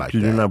 Like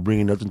You're that. not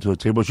bringing nothing to the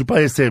table. She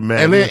probably said, "Man,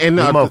 And then- and,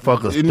 this uh,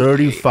 motherfucker's and-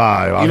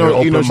 35. You know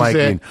open she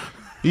said, micing."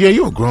 yeah,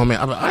 you a grown man.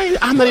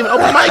 I'm not even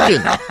open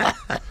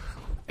micing.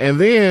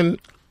 And then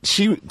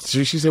she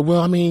said,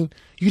 well,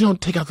 you don't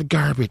take out the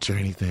garbage or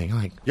anything. I'm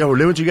like, Yeah, we're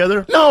living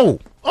together. no.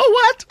 Oh,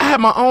 what? I have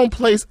my own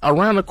place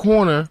around the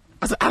corner.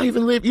 I said, I don't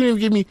even live. You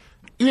didn't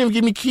even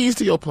give me keys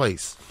to your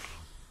place.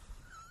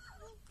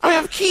 I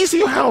have keys to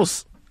your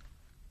house.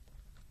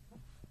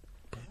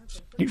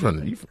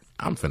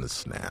 I'm finna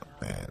snap,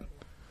 man.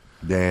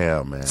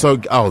 Damn, man. So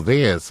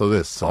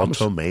this. All I'm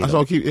tomato.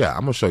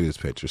 I'm gonna show you this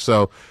picture.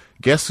 So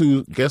guess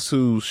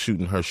who's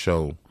shooting her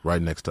show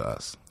right next to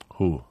us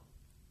Who?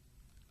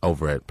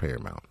 over at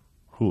Paramount?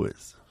 Who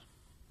is?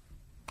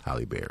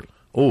 Halle Berry.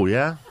 Oh,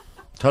 yeah?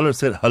 Tell her I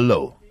said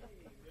hello.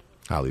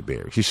 Halle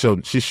Berry. She's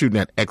shooting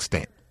at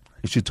Extant.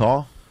 Is she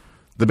tall?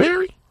 The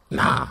Berry?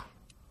 Nah.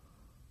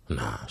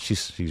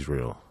 She's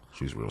real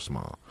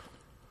small.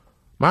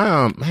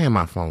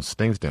 My phone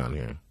stinks down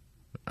here.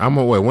 I'm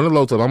gonna wait. When it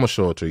loads up, I'm gonna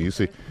show it to you. You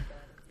see,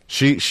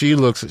 she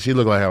looked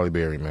like Halle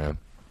Berry, man,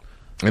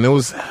 and it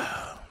was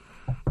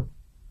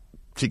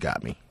she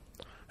got me.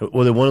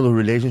 Was it one of the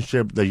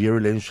year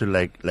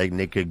relationship like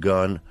Naked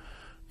Gun?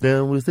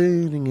 Then we're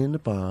sitting in the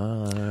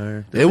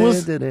bar. It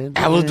was.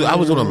 I was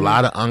doing a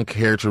lot of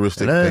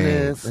uncharacteristic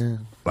things.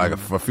 Like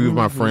a few of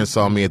my friends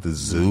saw me at the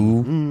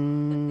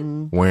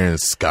zoo wearing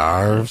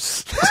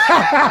scarves.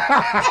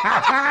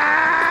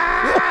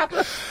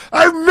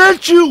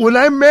 When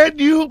I met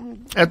you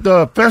at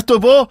the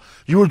festival,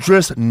 you were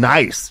dressed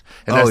nice.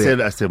 And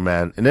I said,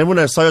 man. And then when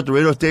I saw you at the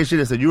radio station,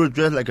 I said, you were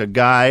dressed like a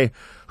guy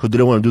who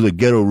didn't want to do the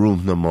ghetto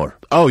rooms no more.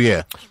 Oh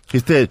yeah. He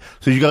said,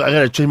 I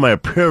gotta change my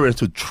appearance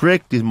to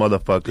trick these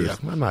motherfuckers. Yeah,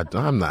 I'm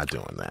not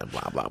doing that.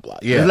 Blah blah blah.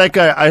 Yeah.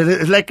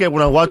 It's like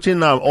when I'm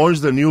watching Orange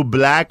is the New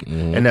Black,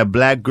 and that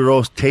black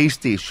girl's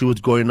Tasty, she was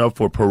going up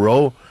for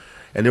parole,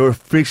 and they were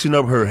fixing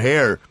up her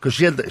hair because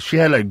she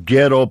had like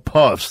ghetto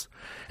puffs,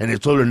 and they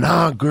told her,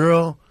 nah,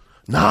 girl.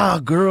 You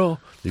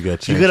gotta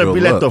change be your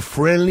like look. the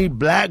friendly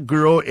black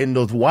girl in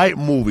those white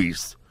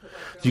movies.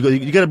 You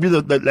gotta be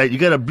you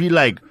gotta be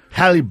like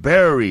Halle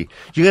Berry.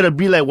 You gotta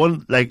be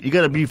you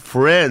gotta be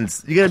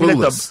Friends. You gotta be like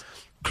the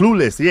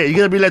Clueless. Yeah, you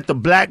gotta be like the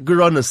black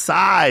girl on the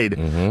side.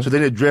 So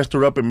then they dressed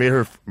her up and made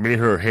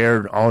her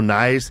hair all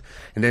nice,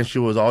 and then she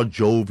was all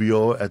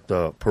jovial at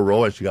the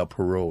parole, and she got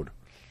paroled.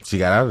 She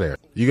got out of there.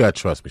 You gotta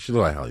trust me. She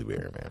look like Halle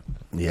Berry, man.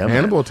 Yeah,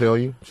 Hannibal will tell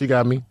you. She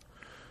got me.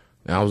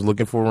 And I was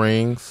looking for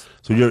rings.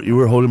 So you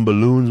were holding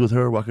balloons with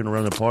her, walking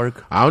around the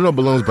park. I don't know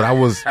balloons, but I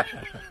was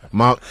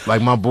my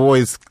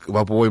boy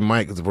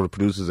Mike is one of the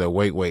producers at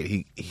Wait.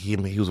 He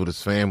was with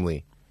his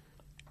family.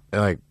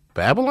 And like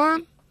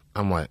Babylon?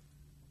 I'm like,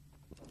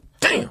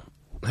 damn.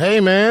 Hey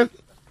man.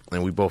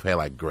 And we both had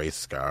like gray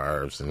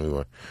scarves and we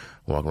were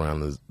walking around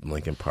the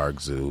Lincoln Park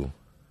Zoo.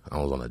 I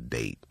was on a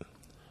date.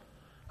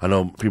 I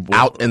know people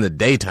Out in the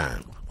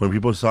daytime. When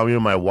people saw me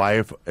and my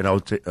wife, and I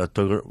took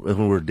her when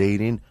we were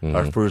dating,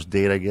 our first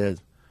date, I guess,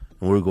 and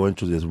we were going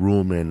to this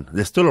room, and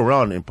they're still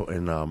around in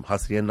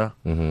Hacienda,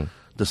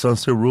 the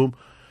Sunset Room,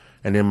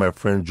 and then my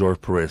friend George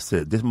Perez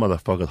said, "This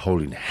motherfucker's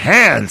holding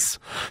hands."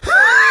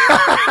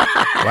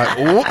 Like,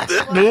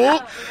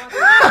 whoop.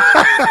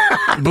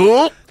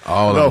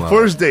 All No, in love.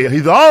 first date,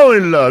 he's all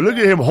in love. Look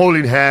at him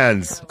holding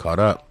hands, Caught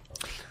up.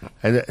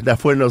 and that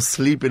fool ended up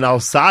sleeping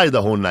outside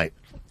the whole night.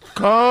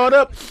 Caught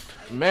up.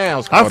 Man, I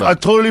was caught I up.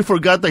 totally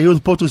forgot that he was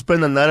supposed to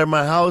spend the night at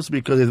my house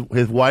because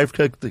his wife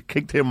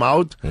kicked him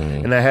out,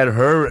 and I had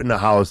her in the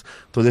house.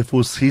 So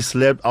he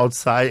slept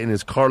outside in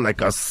his car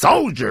like a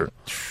soldier.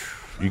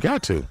 You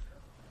got to.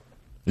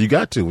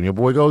 When your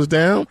boy goes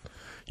down,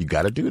 you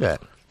got to do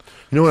that.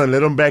 You know, when I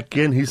let him back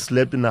in, he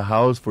slept in the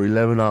house for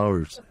 11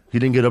 hours. He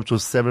didn't get up till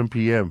 7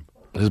 p.m.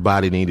 His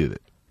body needed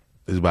it.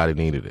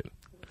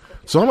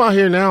 So I'm out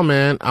here now,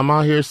 man. I'm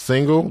out here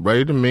single,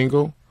 ready to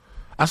mingle.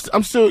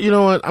 I'm still, you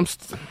know what?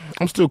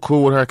 I'm still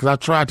cool with her because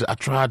I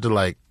tried to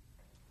like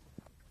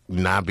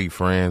not be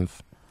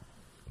friends.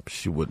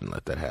 She wouldn't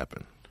let that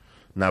happen.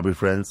 Not be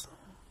friends.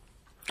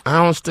 I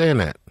don't understand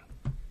that.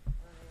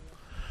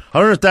 I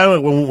don't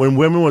understand when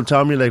women will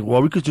tell me like,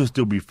 well, we could just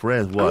still be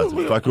friends. What?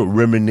 If I could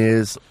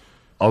reminisce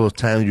all the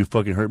times you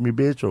fucking hurt me,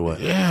 bitch, or what?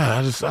 Yeah,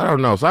 I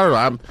don't know. So I don't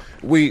know.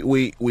 We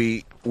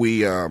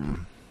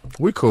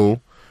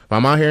cool. But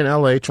I'm out here in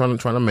LA trying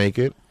to make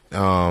it.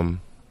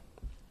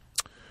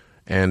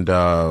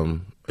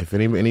 If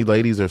any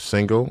ladies are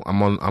single,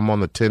 I'm on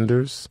the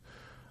Tinders,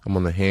 I'm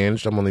on the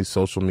Hinge, I'm on these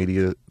social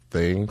media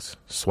things,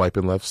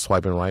 swiping left,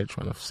 swiping right,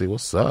 trying to see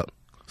what's up.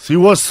 See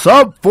what's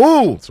up,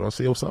 fool? So I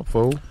see what's up,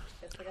 fool.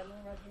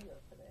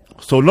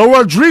 So no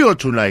Rodrigo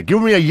tonight.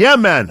 Give me a yeah,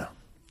 man.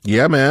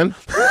 Yeah, man.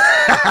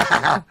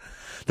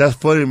 That's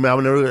funny,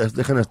 man.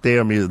 They're gonna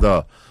stare at me.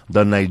 The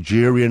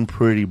Nigerian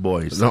pretty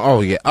boys. No,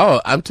 oh yeah. Oh,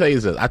 I'm telling you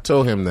this. I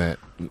told him that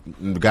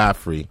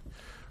Godfrey.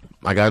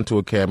 I got into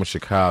a cab in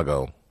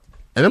Chicago,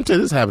 and I'm telling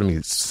you, this happened to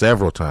me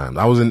several times.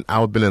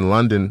 I've been in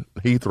London,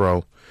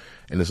 Heathrow,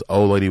 and this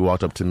old lady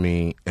walked up to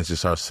me and she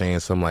started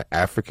saying some like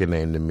African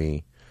name to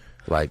me,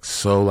 like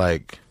blah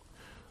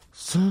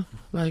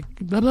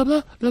blah blah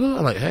blah blah.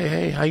 I'm like,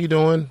 hey, how you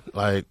doing?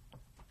 Like,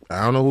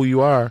 I don't know who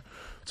you are.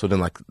 So then,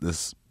 like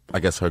this, I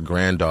guess her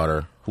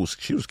granddaughter,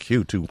 she was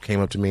cute too, came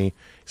up to me,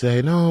 said,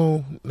 hey,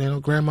 no,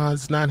 grandma,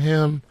 it's not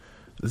him.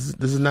 This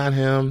is not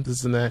him.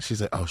 This and that. She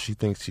said, oh, she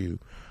thinks you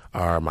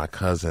are my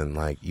cousin.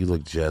 Like, you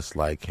look just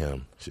like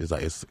him. She's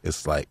like,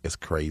 it's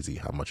crazy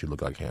how much you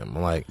look like him.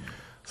 I'm like,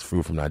 it's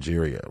fruit from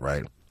Nigeria,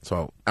 right?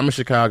 So I'm in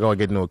Chicago. I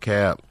get into a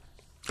cab.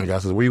 The guy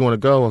says, where you want to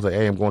go? I was like,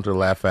 hey, I'm going to the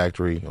Laugh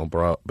Factory on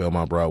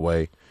Belmont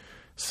Broadway.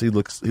 So he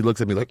looks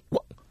at me like,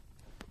 what?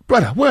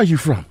 Brother, where are you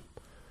from?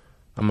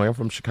 I'm like, I'm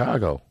from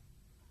Chicago.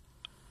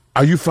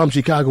 Are you from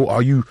Chicago?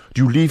 Do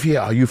you live here?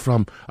 Are you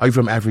from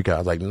Africa? I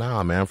was like,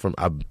 nah, man,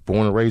 I'm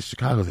born and raised in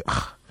Chicago. I was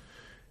like,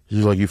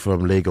 you like you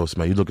from Lagos,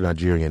 man. You look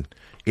Nigerian.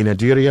 In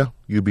Nigeria,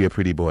 you be a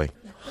pretty boy.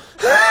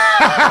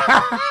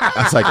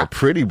 That's like a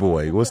pretty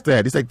boy. What's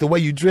that? It's like the way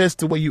you dress,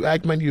 the way you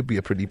act, man, you'd be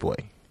a pretty boy.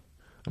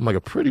 I'm like,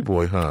 a pretty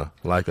boy, huh?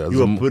 Like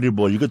You a pretty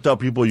boy. You could tell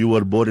people you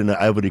were born in the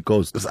Ivory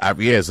Coast. Yeah,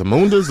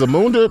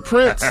 Zamunda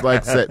Prince,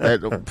 like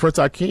that Prince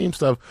Akeem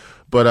stuff.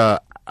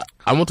 But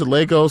I went to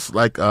Lagos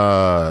like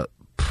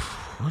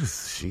what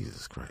is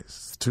Jesus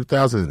Christ?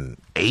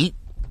 2008,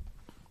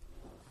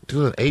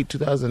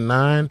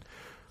 2009.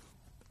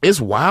 It's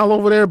wild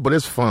over there, but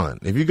it's fun.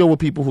 If you go with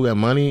people who got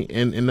money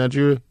in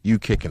Nigeria, you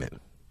kicking it.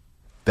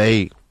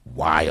 They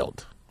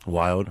wild.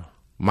 Wild.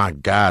 My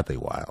God, they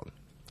wild.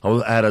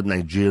 I had a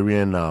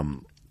Nigerian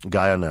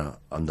guy on the.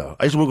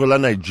 I used to work with a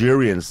lot of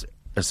Nigerians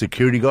as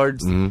security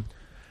guards, and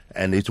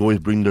they used to always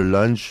bring their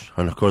lunch.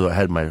 And of course, I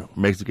had my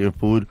Mexican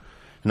food,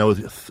 and I would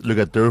look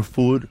at their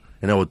food,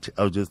 and I would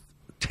just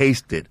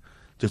taste it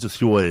just to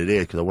see what it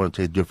is because I want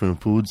to taste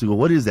different foods. He goes,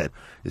 "What is that?"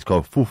 It's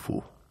called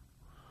fufu.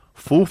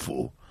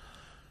 Fufu.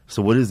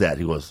 So what is that?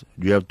 He goes,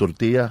 "You have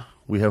tortilla,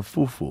 we have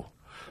fufu."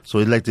 So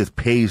it's like this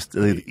paste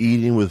that they're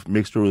eating with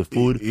mixture with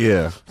food.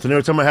 Yeah. So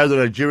every time I have the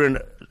Nigerian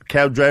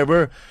cab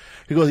driver,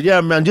 he goes, "Yeah,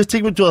 man, just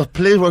take me to a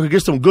place where I can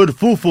get some good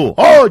fufu."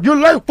 Oh, you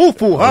like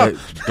fufu, huh?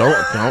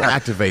 Don't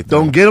activate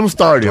them. Don't get them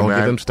started, Don't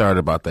man. get them started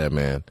about that,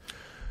 man.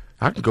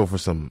 I can go for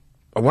some.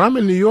 When I'm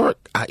in New York,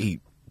 I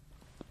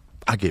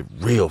get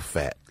real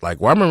fat.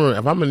 Like, well, I remember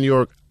if I'm in New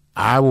York,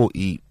 I will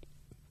eat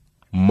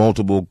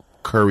multiple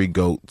curry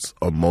goats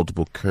or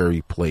multiple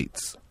curry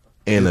plates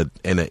in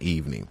an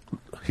evening.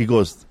 He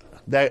goes,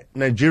 that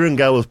Nigerian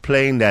guy was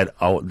playing that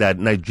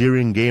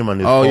Nigerian game on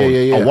his phone.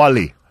 Yeah.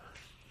 Awali.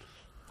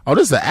 Oh,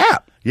 this is an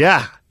app.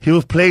 Yeah, he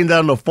was playing that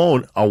on the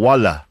phone,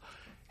 Awala.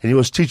 And he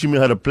was teaching me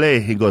how to play.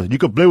 He goes, "You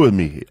can play with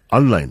me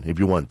online if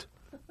you want."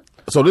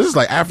 So this is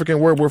like African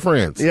word we're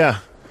friends. Yeah.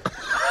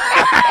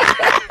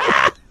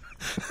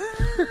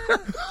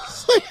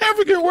 It's like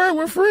African word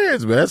we're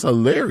friends, man. That's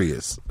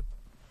hilarious.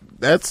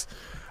 I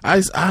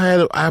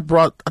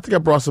think I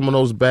brought some of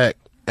those back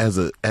as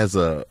a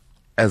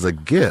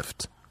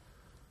gift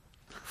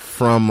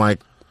from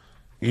like,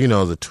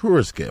 as a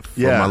tourist gift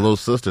from my little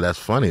sister. That's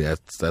funny.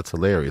 That's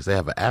hilarious. They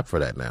have an app for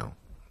that now.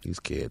 These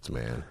kids,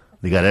 man.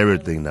 They got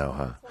everything now,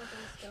 huh?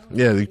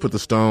 Yeah, you put the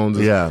stones.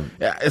 Yeah.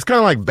 It's kind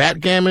of like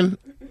backgammon.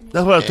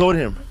 That's what I told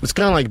him. It's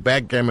kind of like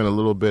backgammon a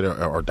little bit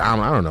or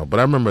domino. I don't know, but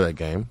I remember that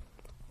game.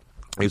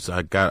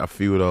 I got a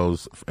few of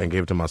those and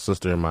gave it to my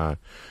sister and my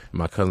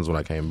cousins when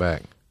I came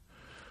back.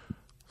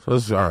 So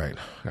this is all right.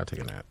 I gotta take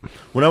a nap.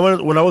 When I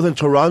was in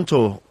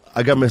Toronto,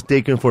 I got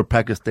mistaken for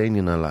Pakistani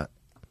a lot,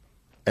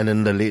 and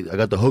then I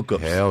got the hookups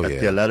Hell at yeah.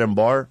 the Aladdin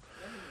bar.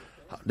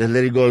 The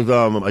lady goes,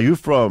 "Are you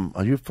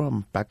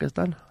from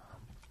Pakistan?"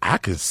 I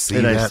can see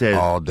And that I said,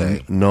 all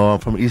day. "No, I'm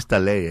from East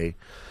LA." Eh?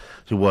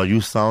 She said, "Well, you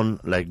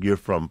sound like you're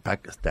from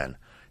Pakistan."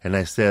 And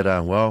I said,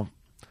 "Well,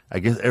 I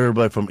guess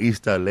everybody from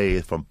East LA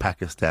is from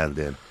Pakistan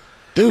then."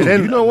 Dude, And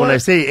then you know what? when I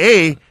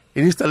say A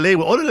in East LA,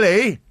 well,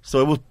 orale, so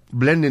it was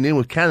blending in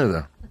with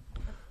Canada.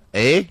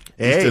 Hey,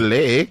 Hey,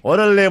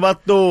 orale,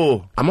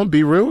 vato. I'm gonna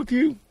be real with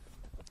you.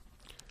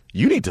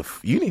 You need to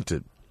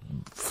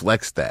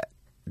flex that.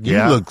 You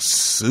Yeah. look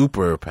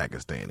super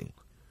Pakistani.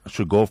 I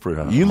should go for it.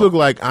 Huh? You look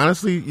like,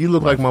 honestly, you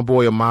look like my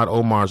boy Ahmad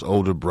Omar's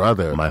older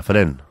brother my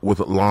friend. with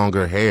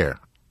longer hair.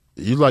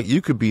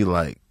 You could be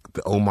like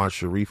the Omar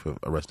Sharif of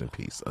rest in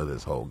peace of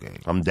this whole game.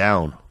 I'm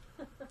down.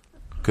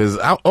 Because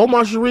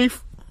Omar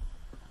Sharif,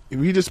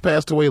 he just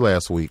passed away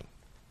last week,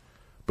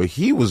 but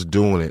he was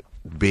doing it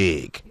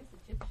big.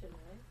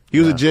 He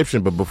was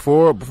Egyptian, but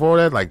before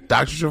that, like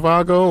Dr.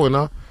 Zhivago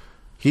and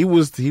he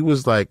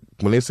was like,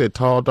 when they said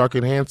tall, dark,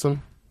 and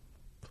handsome,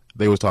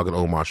 they was talking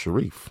Omar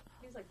Sharif.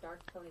 He's like dark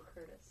Tony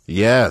Curtis.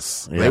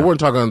 Yes, Yeah. they weren't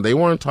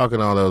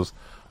talking all those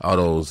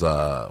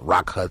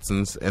Rock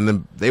Hudsons, and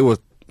then he was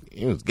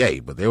gay,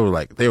 but they were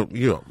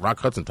Rock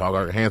Hudson, tall,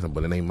 dark, and handsome,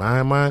 but in their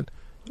mind,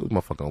 it was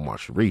motherfucking Omar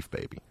Sharif,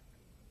 baby,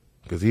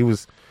 because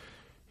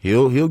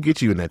he'll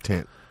get you in that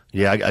tent.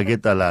 Yeah, I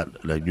get that a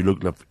lot. Like you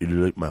look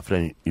my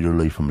friend. You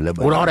look like from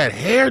Lebanon With all that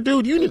hair,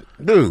 dude,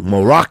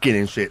 Moroccan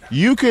and shit.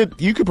 you could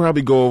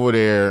probably go over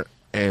there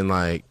and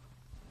like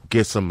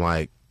get some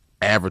like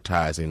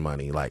advertising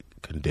money, like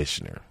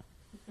conditioner,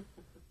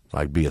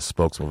 like be a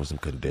spokesman for some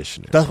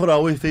conditioner. That's what I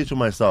always say to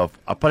myself.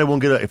 I probably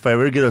won't get if I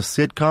ever get a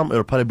sitcom,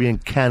 it'll probably be in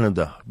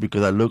Canada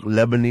because I look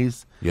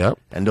Lebanese. Yep.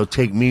 And they'll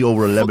take me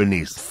over a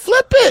Lebanese.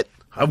 Flip it.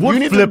 I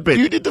would You flip it.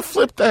 You need to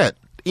flip that.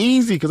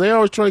 Easy, because they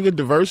always try to get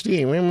diversity,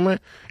 and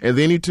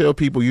then you tell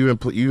people you're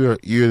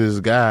this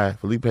guy,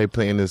 Felipe,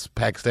 playing this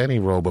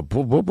Pakistani role, but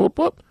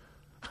boop,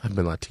 I've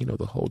been Latino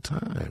the whole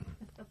time.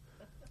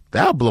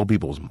 That'll blow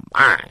people's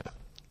mind.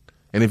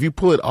 And if you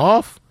pull it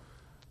off,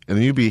 and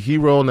then you be a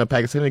hero in the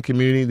Pakistani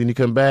community, then you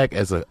come back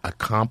as an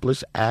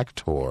accomplished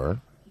actor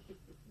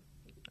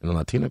in the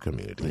Latino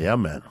community. Yeah,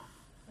 man.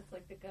 That's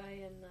like the guy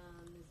in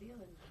New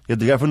Zealand. Yeah,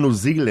 the guy from New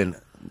Zealand,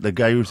 the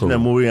guy you seen that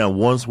movie on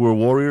Once We're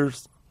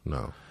Warriors.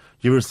 No.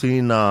 You ever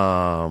seen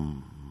that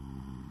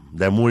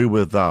movie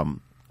with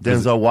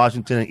Denzel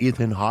Washington and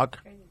Ethan Hawke?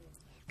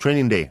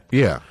 Training Day.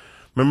 Yeah.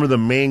 Remember the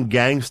main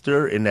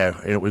gangster in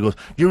that? And he goes,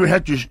 "You ever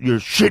had your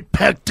shit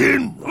packed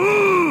in?"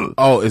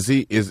 Oh, was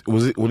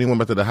it when he went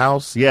back to the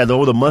house? Yeah, the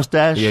with the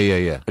mustache.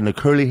 Yeah. And the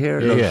curly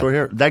hair, the Yeah. short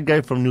hair. That guy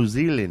from New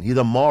Zealand. He's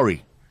a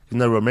Maori. He's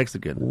never a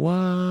Mexican.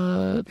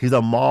 What? He's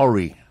a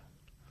Maori.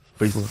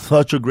 But he's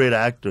such a great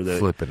actor that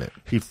Flipping it.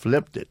 He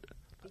flipped it.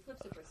 He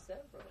flips it for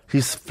several.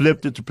 He's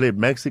flipped it to play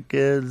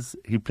Mexicans.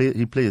 He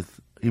played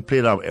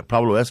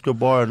Pablo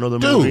Escobar, another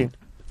movie. Dude,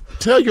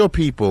 tell your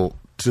people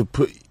to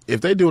put, if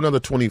they do another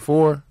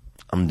 24,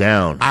 I'm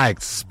down. I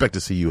expect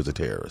to see you as a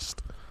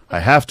terrorist. I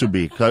have to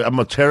be. 'Cause I'm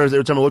a terrorist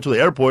every time I go to the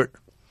airport.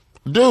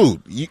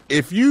 Dude,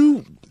 if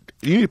you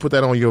need to put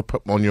that on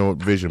your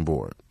vision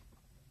board.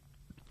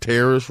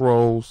 Terrorist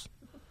roles,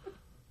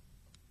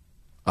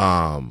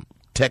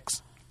 tech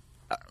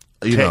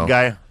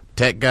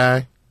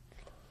guy.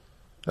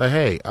 Like,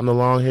 hey, I'm the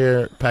long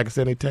hair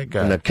Pakistani tech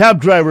guy. And the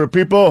cab driver,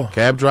 people.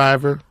 Cab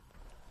driver.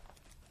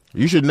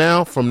 You should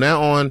from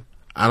now on,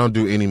 I don't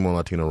do any more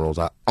Latino roles.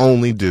 I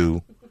only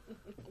do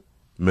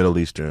Middle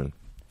Eastern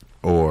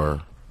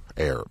or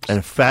Arabs.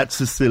 And fat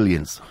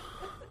Sicilians.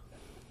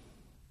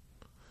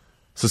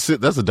 So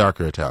that's the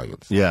darker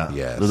Italians. Yeah.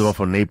 Yes. Those are the one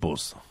from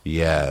Naples.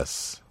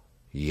 Yes.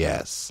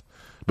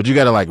 But you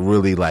got to like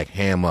really like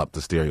ham up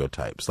the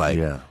stereotypes. Like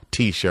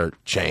T-shirt,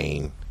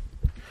 chain.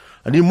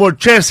 I need more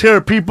chest hair,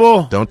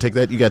 people. Don't take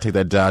that. You got to take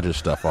that Dodger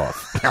stuff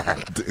off.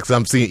 Because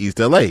I'm seeing East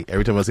LA.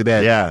 Every time I see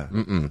that. Yeah.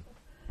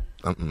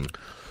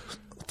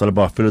 It's all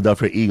about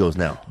Philadelphia Eagles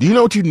now. Do you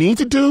know what you need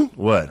to do?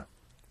 What?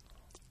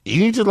 You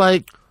need to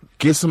like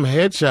get some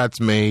headshots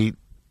made,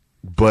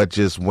 but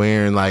just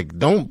wearing like,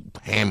 don't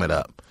ham it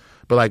up.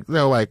 But like,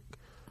 like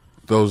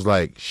those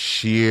like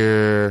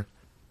sheer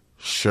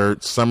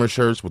shirts, summer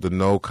shirts with the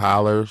no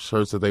collar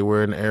shirts that they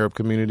wear in the Arab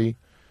community.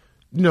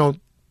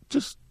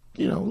 Just,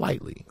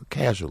 lightly,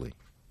 casually.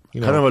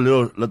 Kind of a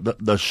little,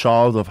 the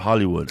shawls of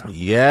Hollywood.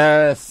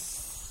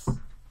 Yes.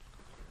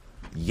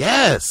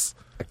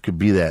 It could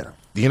be that.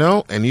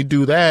 And you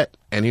do that,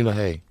 and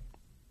hey,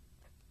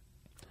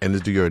 and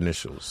just do your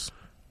initials.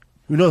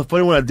 It's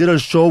funny when I did a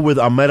show with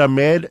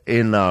Ahmed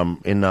in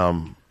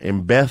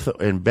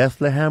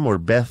Bethlehem or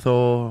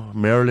Bethel,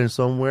 Maryland,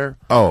 somewhere.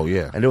 Oh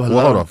yeah, and there was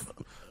hold on.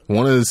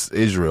 One is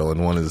Israel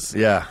and one is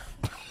near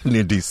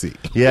DC.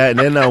 Yeah, and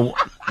then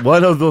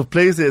one of those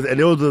places, and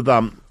it was with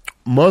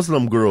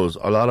Muslim girls,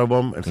 a lot of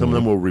them, and some of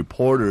them were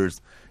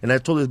reporters. And I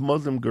told this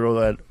Muslim girl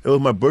that it was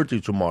my birthday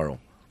tomorrow,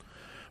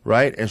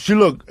 right? And she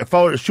looked,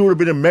 she would have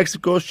been in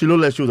Mexico, she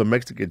looked like she was a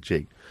Mexican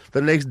chick.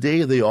 The next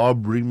day, they all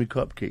bring me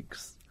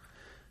cupcakes.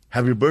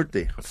 Happy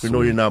birthday. We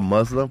know you're not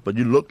Muslim, but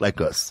you look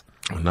like us.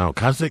 No,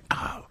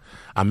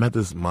 I met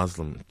this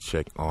Muslim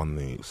chick on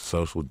the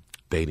social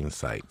dating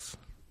sites.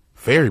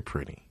 Very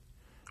pretty.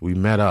 We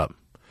met up,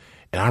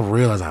 and I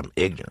realized I'm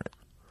ignorant.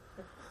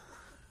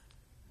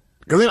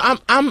 Because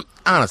I'm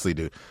honestly,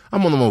 dude,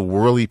 I'm one of the most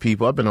worldly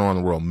people. I've been around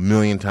the world a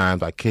million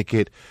times. I kick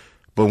it,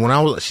 but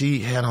when she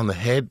had on the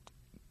head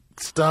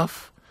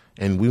stuff,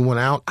 and we went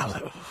out, I was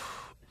like,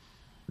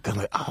 they're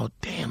like, oh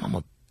damn,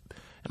 am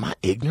I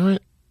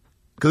ignorant?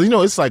 Because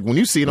it's like when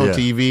you see it on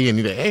TV and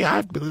you're like, hey, I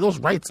have those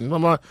rights and blah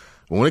blah.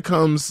 But when it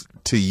comes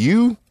to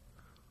you,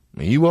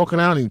 when you walking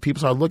out and people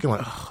start looking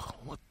like, oh,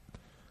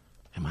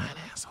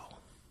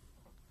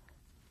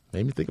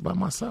 made me think about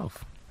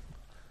myself.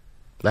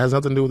 That has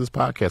nothing to do with this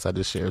podcast. I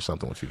just shared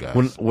something with you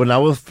guys. When I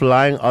was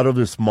flying out of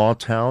this small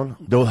town,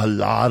 there was a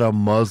lot of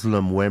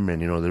Muslim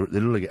women. You know, they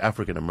look like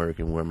African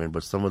American women,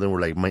 but some of them were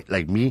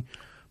like me,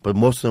 but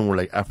most of them were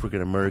like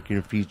African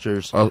American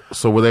features. Oh,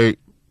 so were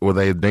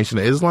they Nation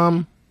of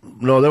Islam?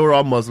 No, they were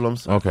all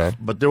Muslims. Okay.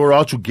 But they were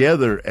all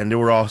together, and they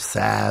were all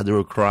sad. They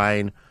were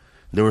crying.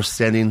 They were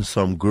sending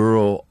some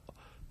girl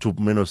to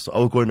Minnesota.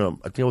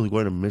 I think I was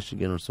going to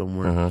Michigan or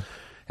somewhere.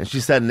 And she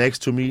sat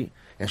next to me,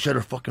 and she had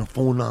her fucking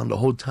phone on the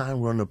whole time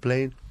we're on the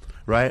plane,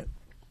 right?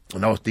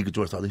 And I was thinking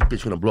to myself, this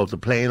bitch gonna blow up the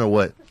plane or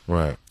what?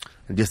 Right.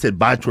 And just said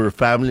bye to her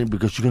family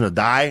because she's gonna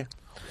die.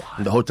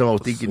 And the whole time I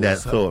was thinking that.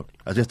 So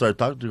I just started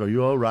talking to her. Are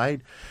you all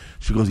right?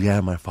 She goes, yeah,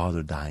 my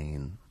father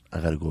dying. I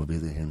gotta go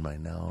visit him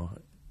right now.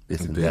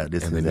 This and that.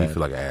 And then you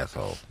feel like an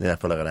asshole. Yeah, I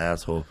feel like an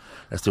asshole.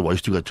 I said, well, you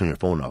still gotta turn your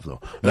phone off though.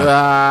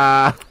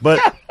 But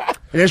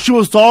And then she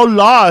was all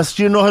lost.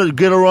 She didn't know how to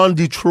get around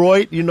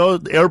Detroit,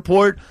 the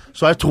airport.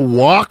 So I had to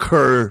walk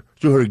her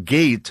to her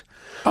gate.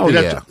 Oh,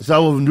 yeah. So I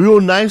was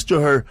real nice to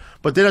her.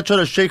 But then I tried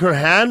to shake her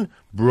hand.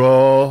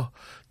 Bro,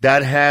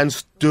 that hand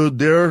stood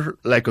there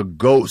like a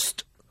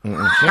ghost. she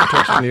ain't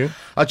touching you.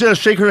 I tried to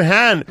shake her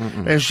hand.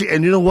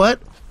 And you know what?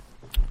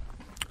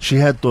 She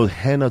had those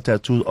henna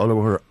tattoos all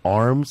over her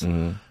arms.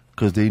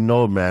 Because they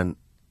know, man,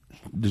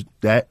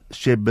 that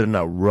shit better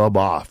not rub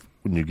off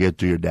when you get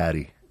to your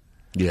daddy.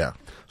 Yeah.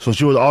 So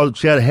she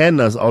had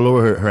hennas all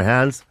over her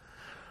hands,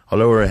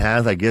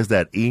 I guess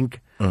that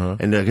ink.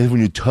 And I guess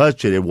when you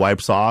touch it, it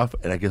wipes off.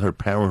 And I guess her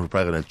parents were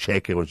probably going to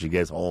check it when she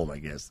gets home, I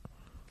guess.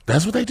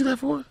 That's what they do that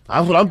for?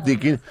 That's what I'm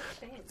thinking.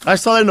 I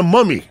saw that in The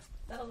Mummy.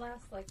 That'll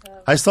last like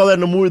I saw that in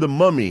the movie The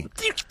Mummy.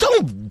 You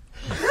don't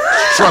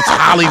trust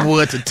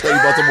Hollywood to tell you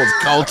about someone's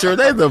culture.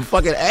 They're the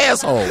fucking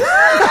assholes.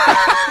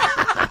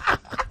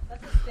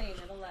 that's a stain.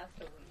 It'll last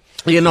a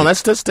week. Yeah, no, that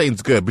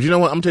stain's good. But you know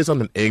what? I'm going to tell you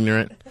something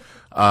ignorant.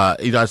 I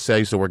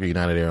used to work at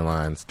United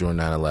Airlines during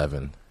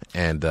 9/11.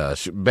 And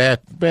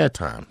bad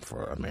time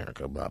for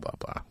America, blah, blah,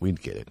 blah. We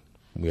get it.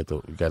 We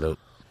got to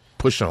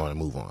push on and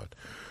move on.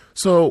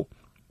 So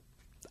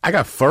I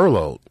got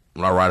furloughed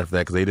right after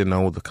that because they didn't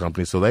own the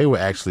company. So they were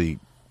actually,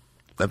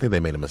 I think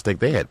they made a mistake.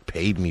 They had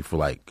paid me for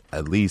like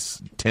at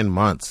least 10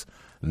 months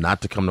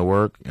not to come to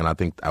work. And I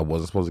think I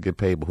wasn't supposed to get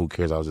paid, but who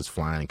cares? I was just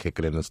flying and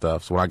kicking it and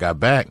stuff. So when I got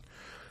back,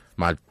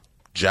 my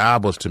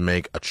job was to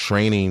make a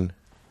training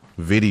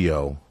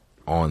video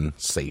on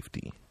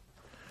safety.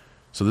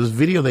 So this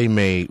video they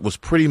made was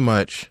pretty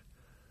much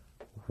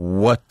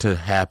what to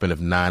happen if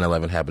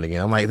 9/11 happened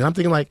again. I'm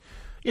thinking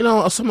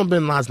Osama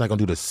bin Laden's not going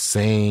to do the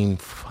same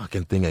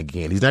fucking thing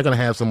again. He's not going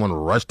to have someone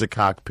rush the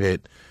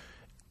cockpit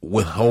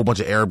with a whole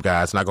bunch of Arab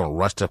guys, not going to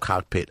rush the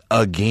cockpit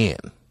again.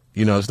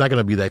 It's not going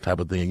to be that type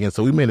of thing again.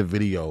 So we made a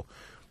video.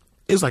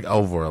 It's like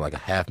over like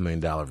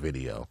 $500,000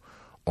 video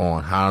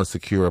on how to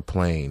secure a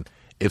plane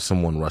if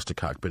someone rushed the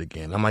cockpit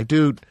again. I'm like,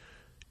 dude,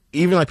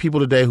 even like people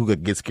today who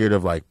get scared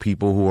of like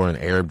people who are in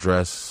Arab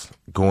dress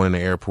going in the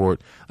airport,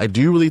 like,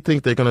 do you really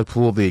think they're going to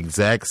pull the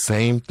exact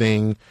same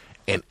thing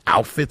in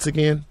outfits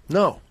again?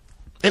 No.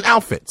 In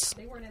outfits.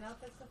 They weren't in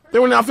outfits the first They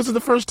were in outfits the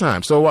first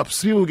time. So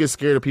people get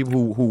scared of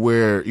people who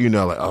wear,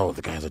 like, oh,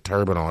 the guy has a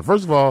turban on.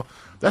 First of all,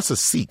 that's a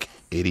Sikh,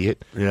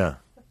 idiot. Yeah.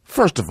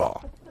 First of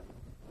all.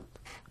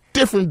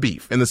 Different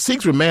beef. And the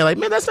Sikhs were mad, like,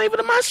 man, that's not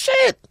even my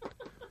shit.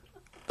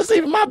 That's not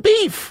even my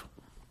beef.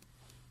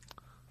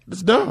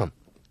 It's dumb.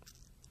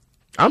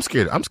 I'm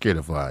scared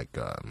of like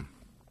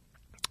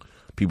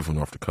people from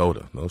North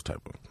Dakota, those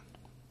type of.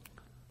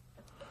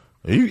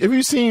 Have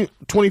you seen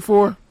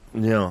 24?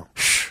 Yeah.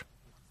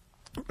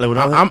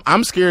 Like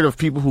I'm scared of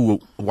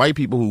white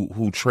people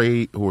who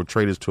are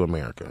traitors to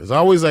America. It's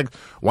always like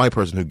white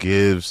person who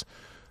gives,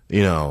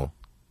 the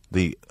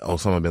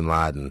Osama bin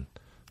Laden,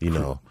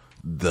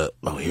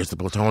 here's the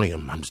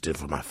plutonium. I'm just doing it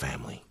for my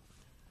family.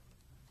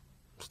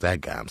 It's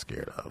that guy I'm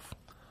scared of.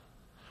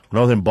 When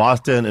I was in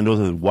Boston and there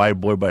was a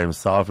white boy by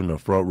himself in the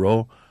front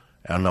row,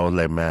 and I was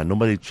like, man,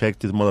 nobody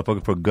checked this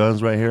motherfucker for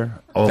guns right here.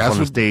 I was on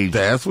the stage.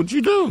 That's what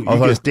you do. I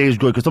was on the stage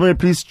going, could somebody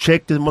please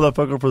check this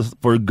motherfucker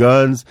for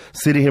guns,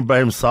 sitting here by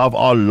himself,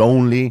 all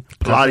lonely,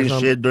 plotting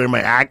shit during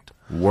my act.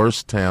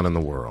 Worst town in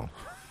the world.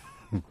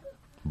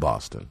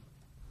 Boston.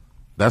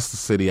 That's the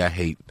city I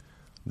hate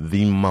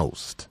the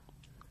most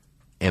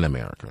in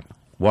America.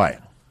 Why?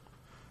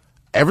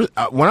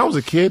 When I was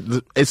a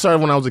kid, it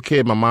started when I was a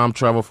kid. My mom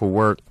traveled for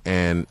work,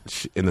 and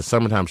in the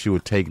summertime, she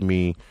would take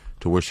me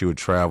to where she would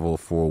travel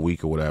for a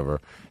week or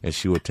whatever, and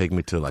she would take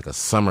me to like a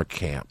summer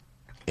camp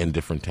in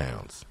different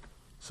towns.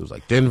 So it was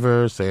like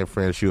Denver, San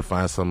Fran. She would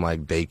find some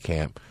like day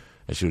camp,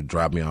 and she would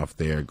drop me off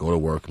there, go to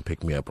work, and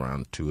pick me up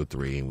around 2 or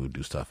 3, and we would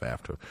do stuff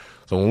after.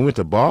 So when we went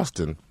to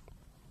Boston,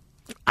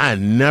 I had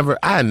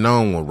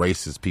known what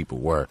racist people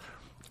were.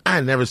 I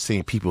had never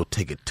seen people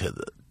take it to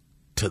the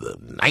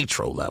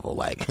nitro level.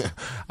 Like,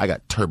 I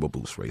got turbo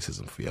boost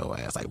racism for your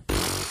ass. Like,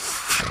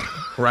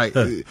 right?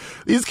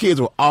 These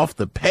kids were off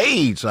the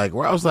page. Like,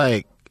 where I was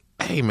like,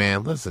 hey,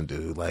 man, listen,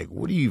 dude. Like,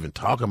 what are you even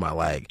talking about?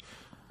 Like,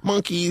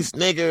 monkeys,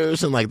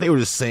 niggers, and like they were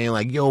just saying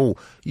like, yo,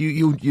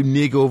 you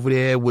nigga over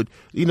there would,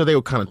 you know, they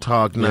were kind of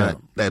talking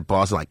that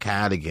Boston like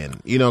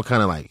cardigan, you know,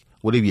 kind of like,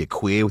 what if you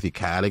queer with your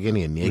cardigan,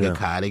 your nigga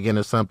cardigan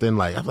or something?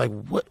 Like, I'm like,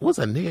 what's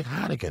a nigga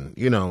cardigan?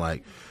 You know,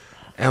 like,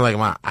 and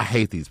like, I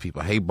hate these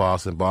people. I hate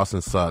Boston.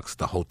 Boston sucks.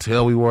 The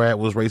hotel we were at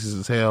was racist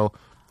as hell.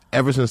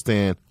 Ever since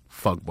then,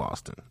 fuck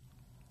Boston.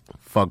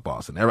 Fuck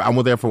Boston. I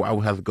would have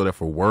to go there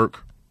for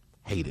work.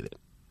 Hated it.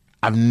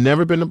 I've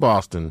never been to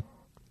Boston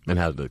and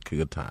had a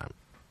good time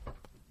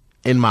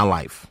in my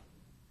life.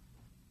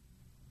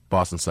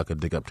 Boston suck a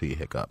dick up to your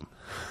hiccup.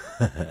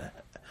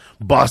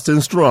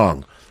 Boston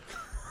strong.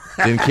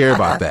 Didn't care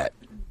about that.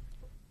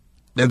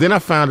 And then I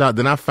found out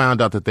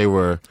that they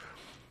were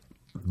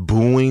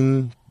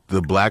booing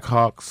the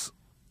Blackhawks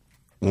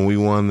when we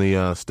won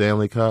the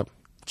Stanley Cup.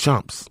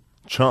 Chumps.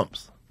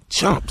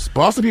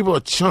 Boston people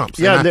are chumps.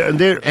 Yeah,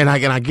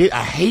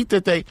 I hate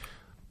that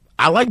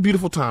I like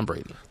beautiful Tom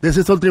Brady. This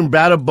is something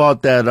bad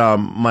about that.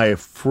 My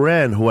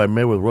friend who I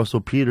met with,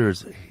 Russell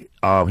Peters,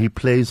 he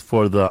plays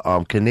for the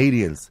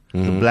Canadians,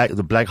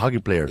 the black hockey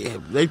player. Yeah,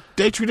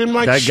 they treat him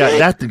like that shit. guy.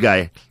 That's the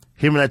guy.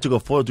 Him and I took a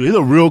photo. He's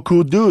a real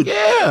cool dude.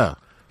 Yeah.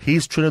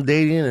 He's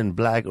Trinidadian and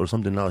black or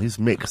something else. He's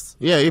mixed.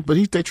 Yeah, but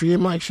they treat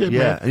him like shit,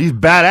 man. Yeah, and he's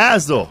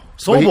badass though.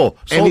 Sobo.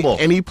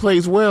 And he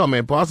plays well,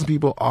 man. Boston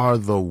people are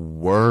the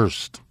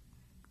worst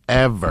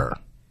ever.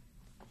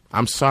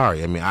 I'm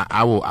sorry. I mean,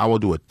 I will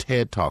do a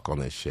TED talk on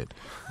this shit.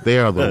 They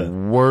are the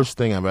worst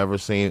thing I've ever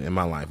seen in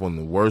my life. One of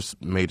the worst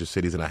major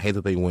cities, and I hate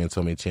that they win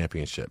so many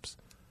championships.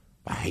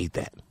 I hate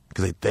that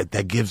because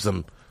that gives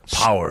them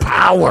Power.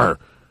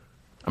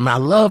 I mean, I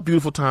love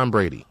beautiful Tom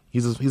Brady.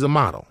 He's a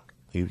model.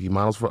 He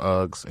models for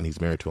Uggs, and he's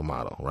married to a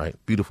model, right?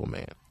 Beautiful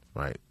man,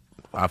 right?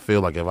 I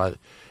feel like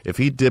if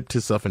he dipped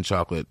his stuff in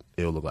chocolate,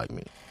 it'll look like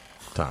me,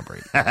 Tom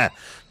Brady.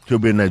 He'll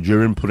be a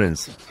Nigerian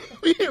prince.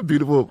 Yeah,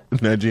 beautiful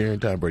Nigerian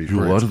Tom Brady. You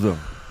prince. love them.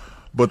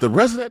 But the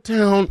rest of that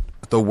town,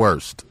 the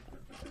worst.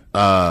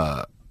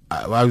 I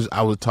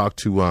would talk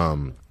to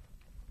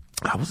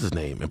what's his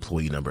name?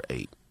 Employee number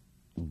 8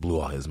 blew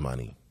all his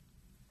money.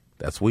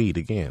 That's weed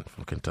again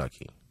from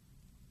Kentucky.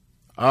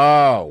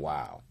 Oh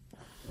wow.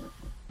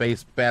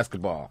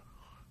 Basketball.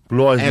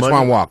 Blew all his Antoine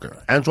money.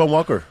 Walker. Antoine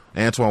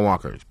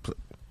Walker.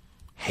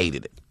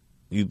 Hated it.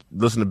 You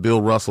listen to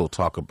Bill Russell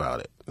talk about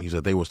it. He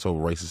said they were so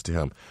racist to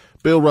him.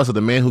 Bill Russell,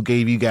 the man who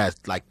gave you guys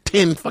like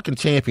 10 fucking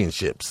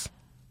championships.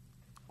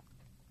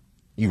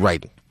 You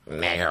write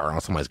nigger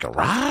on somebody's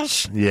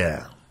garage?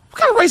 Yeah.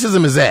 What kind of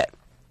racism is that?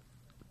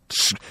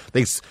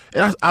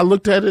 I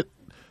looked at it.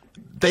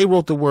 They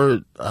wrote the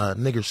word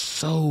nigger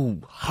so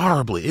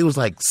horribly. It was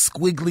like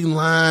squiggly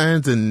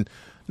lines and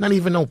not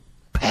even no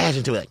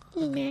passion to it.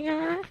 Like,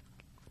 nigger.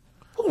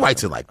 Who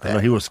writes it like that? No,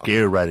 he was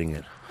scared writing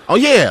it. Oh,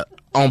 yeah.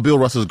 On Bill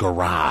Russell's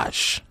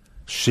garage.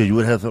 Shit, you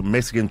would have a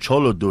Mexican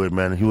cholo do it,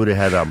 man. He would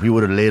have had he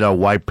would have laid out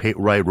white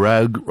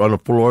rag on the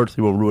floor so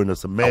he won't ruin the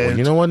cement. Oh, well,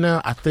 you know what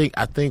now? I think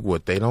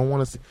what they don't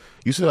want to see.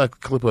 You see like a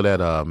clip of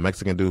that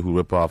Mexican dude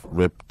who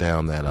ripped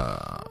down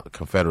that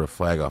Confederate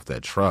flag off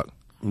that truck.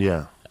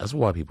 Yeah. That's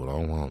why people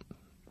don't want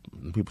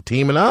people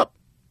teaming up.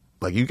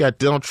 Like you got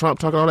Donald Trump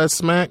talking all that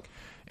smack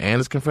and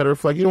his Confederate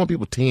flag. You don't want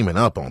people teaming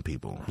up on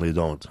people. They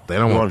don't. They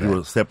don't want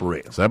people to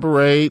separate.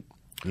 Separate.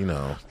 You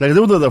know, like this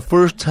was the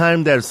first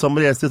time that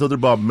somebody had said something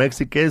about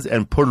Mexicans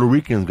and Puerto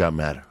Ricans got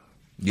mad.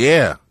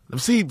 Yeah,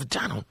 see,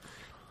 John,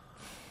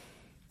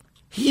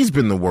 he's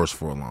been the worst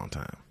for a long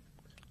time.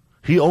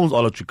 He owns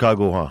all of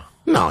Chicago, huh?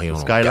 No, he don't.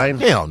 Skyline?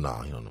 Hell no,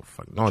 he don't know.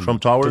 No,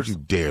 Trump Towers? Don't you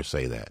dare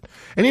say that.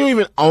 And he don't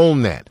even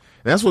own that.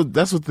 And that's what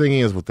the thing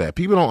is with that.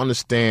 People don't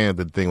understand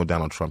the thing with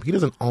Donald Trump. He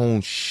doesn't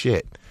own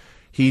shit.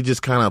 He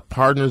just kind of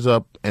partners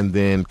up, and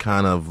then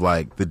kind of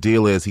like the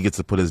deal is he gets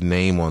to put his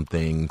name on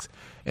things.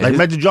 And like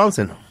Magic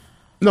Johnson.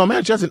 No,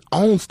 Magic Johnson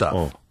owns stuff.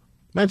 Oh.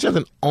 Magic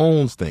Johnson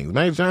owns things.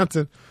 Magic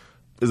Johnson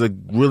is a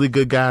really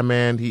good guy,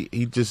 man.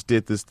 He just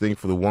did this thing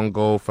for the One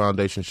Goal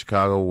Foundation in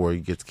Chicago where he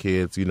gets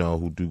kids, you know,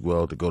 who do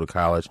well to go to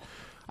college.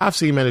 I've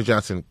seen Magic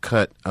Johnson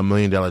cut $1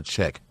 million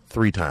check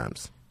 3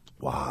 times.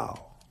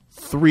 Wow.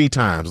 3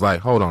 times. Like,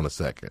 hold on a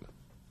second.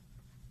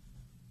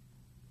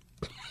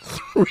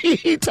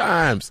 3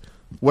 times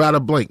without a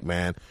blink,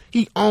 man.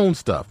 He owns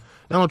stuff.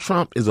 Donald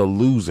Trump is a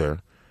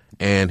loser.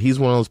 And he's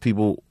one of those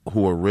people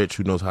who are rich,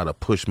 who knows how to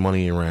push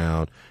money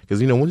around.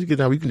 Because, you know, once you get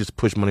down, you can just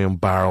push money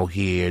and borrow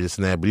here, this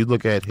and that. But you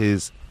look at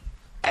his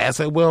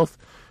asset wealth,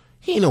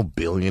 he ain't no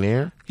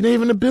billionaire. He ain't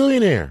even a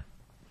billionaire.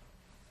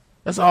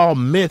 That's all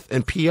myth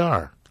and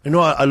PR. You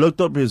know, I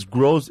looked up his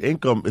gross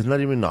income. It's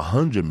not even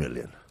 $100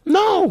 million.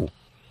 No.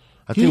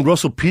 I think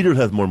Russell Peters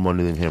has more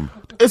money than him.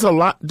 It's a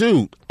lot.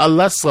 Dude,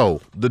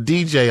 Alesso, the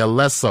DJ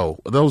Alesso,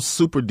 those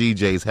super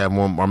DJs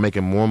are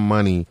making more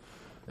money.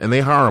 And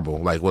they horrible,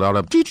 like without a.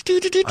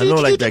 I know,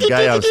 like that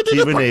guy,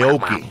 Stephen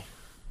Aoki.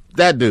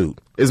 That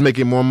dude is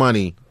making more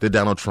money than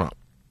Donald Trump.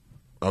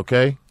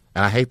 Okay,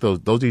 and I hate those.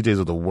 Those DJs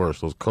are the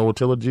worst. Those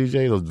Coachella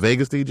DJs, those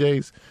Vegas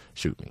DJs,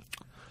 shoot me.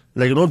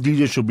 Like no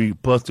DJ should be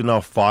busting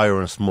out fire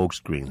and smoke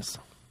screens.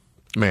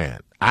 Man,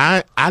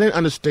 I didn't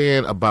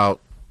understand about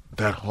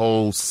that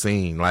whole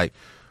scene. Like,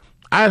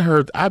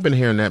 I've been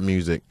hearing that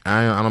music.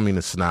 I don't mean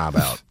to snob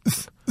out.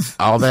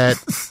 all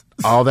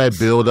that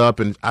build up,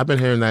 and I've been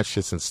hearing that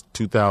shit since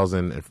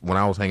 2000, when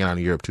I was hanging out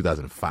in Europe,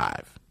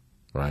 2005,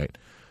 right?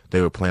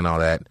 They were playing all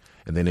that,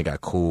 and then it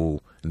got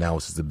cool. Now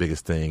it's just the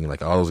biggest thing.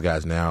 Like, all those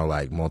guys now,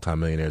 like,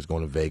 multimillionaires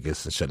going to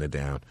Vegas and shutting it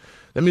down.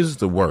 That music's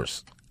the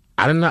worst.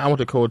 I went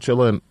to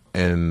Coachella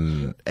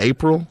in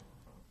April.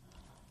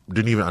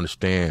 Didn't even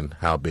understand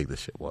how big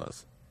this shit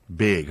was.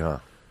 Big, huh?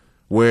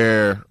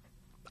 Where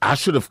I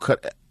should have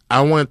cut.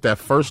 I went that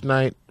first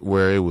night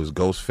where it was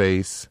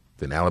Ghostface,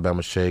 then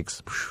Alabama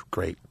Shakes.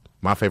 Great.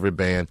 My favorite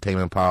band, Tame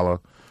Impala,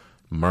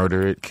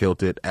 Murder It,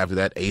 Killed It. After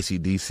that,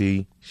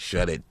 AC/DC,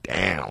 shut it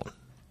down.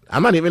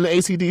 I'm not even in the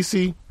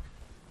AC/DC.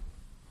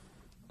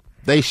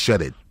 They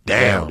shut it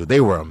down, dude.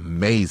 They were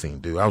amazing,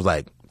 dude. I was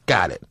like,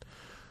 got it.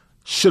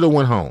 Should have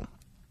went home.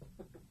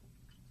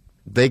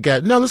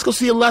 Let's go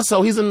see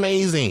Alesso. He's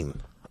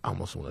amazing. I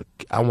just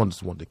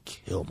wanted to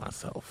kill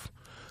myself.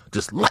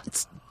 Just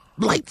light,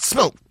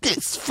 smoke,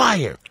 this,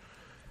 fire.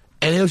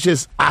 And it was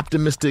just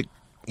optimistic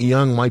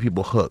young white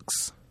people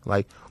hooks.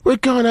 Like, we're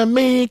gonna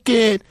make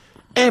it.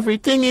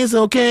 Everything is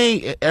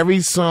okay.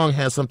 Every song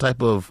has some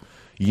type of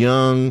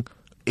young,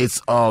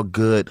 it's all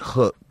good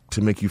hook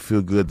to make you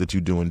feel good that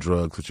you're doing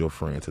drugs with your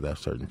friends at that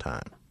certain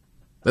time.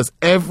 That's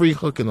every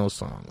hook in those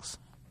songs.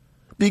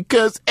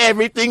 Because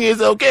everything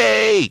is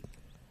okay.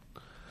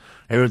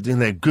 Everything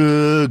like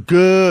good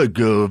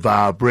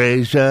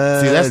vibrations.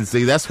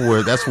 That's where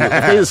if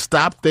they just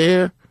stop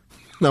there,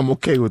 I'm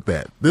okay with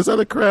that. This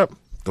other crap,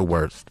 the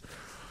worst.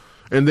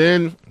 And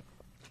then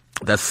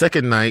that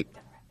second night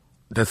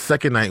was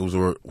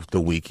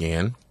the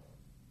Weeknd,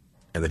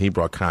 and then he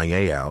brought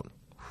Kanye out.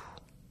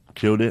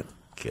 Killed it.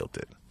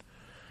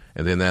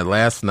 And then that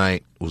last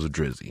night was a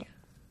Drizzy.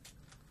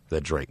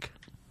 That Drake.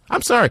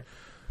 I'm sorry.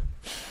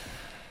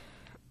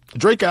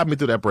 Drake got me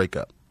through that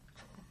breakup.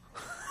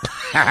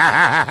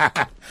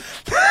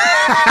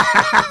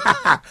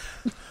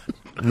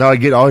 Now I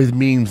get all his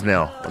memes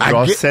now. Dude, I'm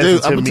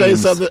gonna tell you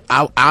something.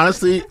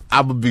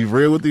 I would be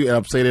real with you, and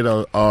I'm saying it.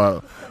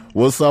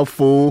 What's up,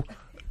 fool?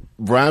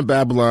 Brian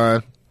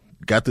Babylon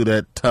got through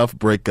that tough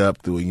breakup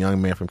through a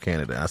young man from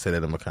Canada. I say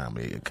that in my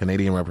comedy. A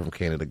Canadian rapper from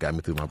Canada got me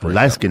through my breakup.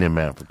 Light-skinned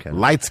man from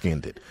Canada.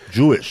 Light-skinned it.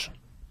 Jewish.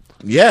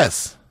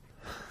 Yes.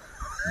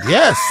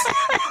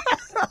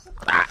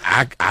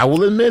 I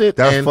will admit it.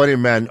 That's funny,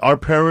 man. Our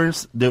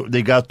parents,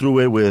 they got through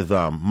it with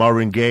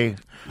Marvin Gaye,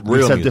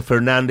 Vicente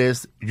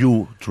Fernandez,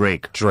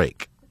 Drake.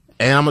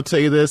 And I'm going to tell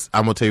you this.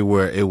 I'm going to tell you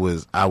where it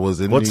was. I was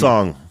in What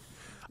song?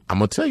 I'm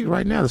going to tell you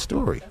right now the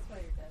story.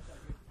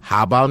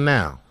 How About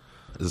Now?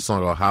 There's a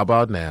song called How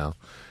About Now.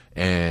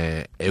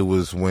 And it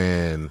was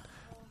when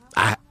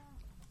How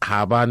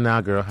About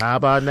Now, girl? How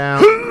About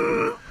Now?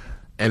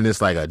 And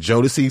it's like a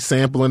Jodeci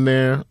sample in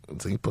there.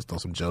 So he puts on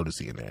some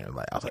Jodeci in there.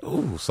 Like, I was like,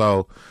 ooh.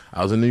 So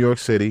I was in New York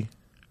City,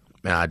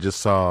 and I just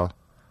saw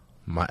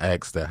my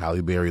ex, that Halle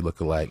Berry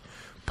lookalike,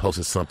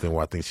 posted something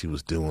where I think she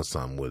was doing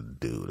something with a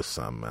dude or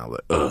something. I was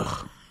like,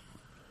 ugh.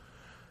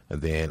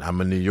 And then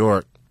I'm in New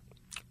York,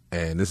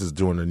 and this is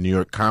during the New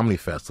York Comedy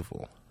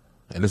Festival.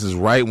 And this is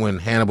right when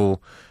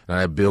Hannibal and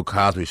that Bill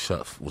Cosby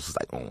show was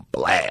like on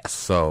blast.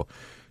 So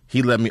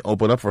he let me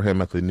open up for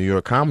him at the New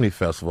York Comedy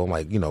Festival. I'm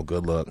like,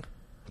 good luck.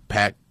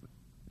 Packed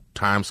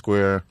Times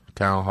Square,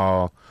 Town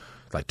Hall,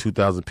 like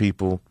 2,000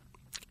 people.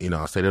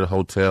 I stayed at a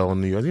hotel in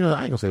New York. I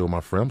ain't gonna stay with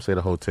my friend. I'm gonna stay at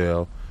a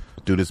hotel,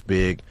 do this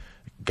big.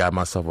 Got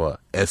myself a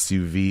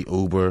SUV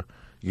Uber.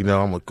 I'm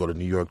gonna go to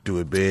New York, do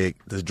it big.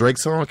 This Drake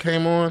song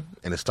came on,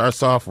 and it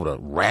starts off with a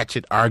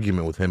ratchet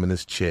argument with him and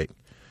this chick.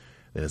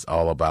 And it's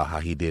all about how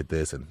he did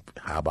this, and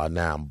how about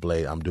now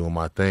I'm doing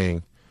my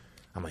thing.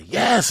 I'm like,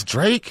 yes,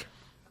 Drake.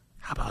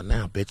 How about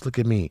now, bitch? Look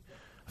at me.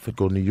 I'm finna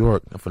go to New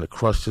York. I'm finna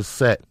crush this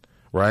set.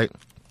 Right?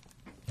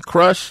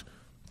 Crush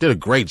did a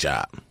great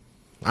job.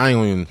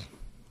 Did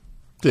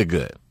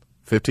good.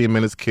 15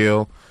 minutes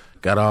kill.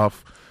 Got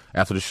off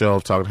after the show.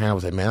 Talking to him. I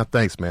was like, man,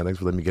 thanks, man. Thanks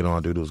for letting me get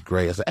on, dude. It was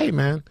great. I said, hey,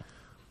 man,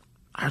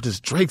 I heard this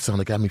Drake song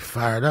that got me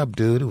fired up,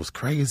 dude. It was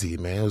crazy,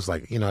 man. It was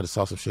like, I just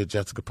saw some shit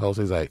Jessica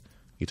posted. He's like,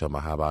 you talking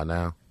about How About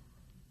Now?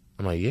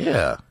 I'm like,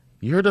 yeah.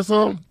 You heard that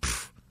song?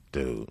 Pfft,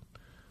 dude.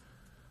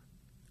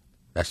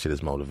 That shit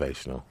is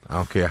motivational. I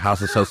don't care how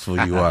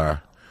successful you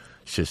are.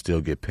 Shit still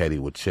get petty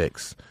with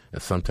chicks.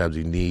 And sometimes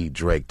you need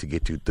Drake to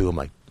get you through. I'm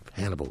like,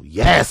 Hannibal,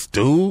 yes,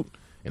 dude.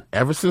 And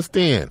ever since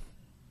then,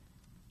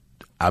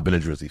 I've been a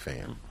Drizzy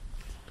fan.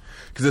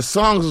 Because the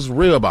songs is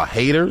real about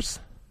haters,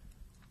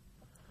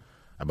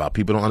 about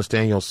people don't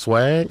understand your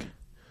swag,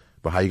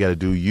 about how you got to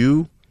do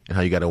you, and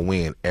how you got to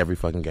win every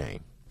fucking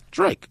game.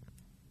 Drake.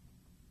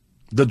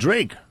 The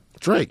Drake.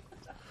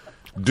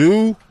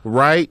 Do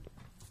right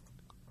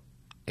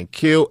and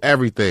kill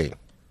everything.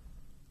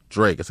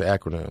 Drake, it's an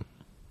acronym,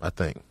 I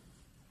think.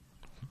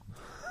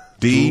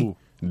 D,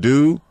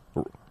 do,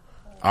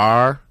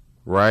 R,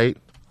 right,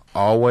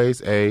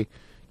 always, A,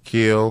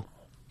 kill,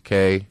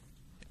 K,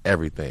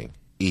 everything.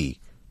 E,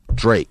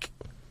 Drake.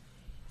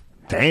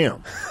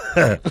 Damn.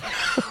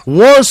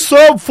 What's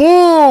up,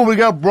 fool? We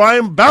got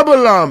Brian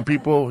Babylon,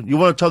 people. You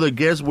want to tell the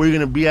guests where you're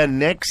going to be at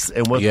next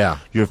and what's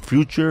your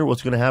future,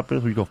 what's going to happen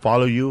so we can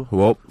follow you?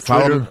 Well,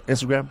 follow Twitter, me.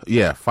 Instagram?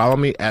 Yeah, follow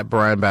me at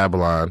Brian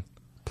Babylon.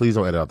 Please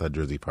don't edit out that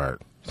Drizzy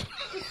part. I'm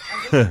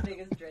the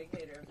biggest Drake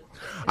hater of this.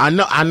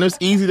 I know it's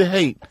easy to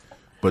hate,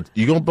 but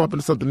you're going to bump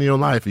into something in your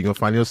life. You're going to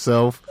find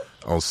yourself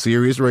on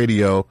Sirius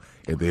Radio,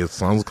 and then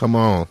songs come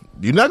on.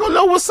 You're not going to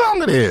know what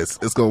song it is.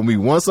 It's going to be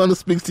one song that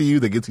speaks to you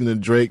that gets you in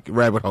the Drake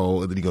rabbit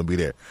hole, and then you're going to be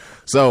there.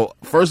 So,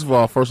 first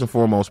and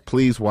foremost,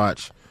 please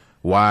watch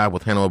Why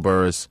with Hannibal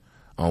Buress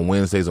on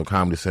Wednesdays on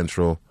Comedy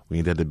Central. We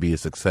need that to be a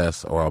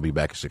success, or I'll be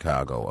back in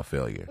Chicago, a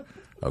failure.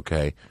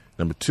 Okay?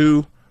 Number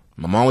 2,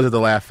 I'm always at the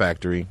Laugh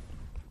Factory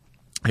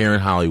here in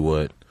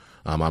Hollywood.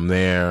 I'm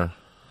there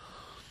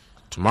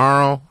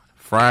tomorrow,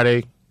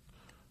 Friday,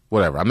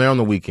 whatever. I'm there on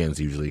the weekends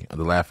usually at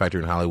the Laugh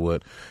Factory in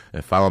Hollywood.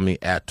 And follow me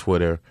at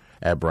Twitter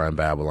at Brian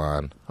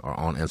Babylon or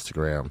on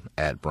Instagram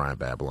at Brian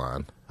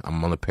Babylon.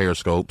 I'm on the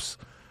Periscopes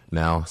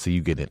now, so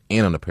you get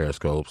in on the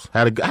Periscopes.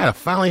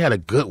 Finally had a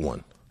good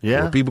one.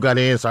 Yeah. Where people got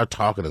in and started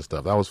talking and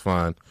stuff. That was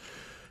fun.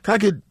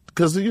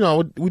 Because,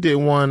 we did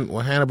one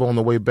with Hannibal on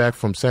the way back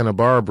from Santa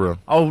Barbara.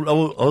 I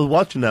was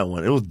watching that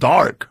one. It was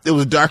dark. It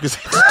was dark as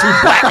two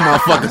black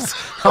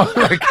motherfuckers. I was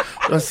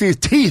like, let's see his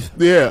teeth.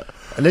 Yeah.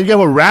 And then you have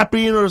a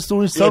rapping or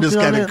doing Yeah, something. just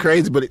on kind it. of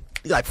crazy, but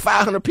like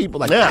 500 people.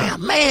 Like, Yeah.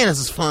 damn, man, this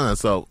is fun.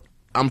 So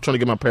I'm trying to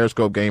get my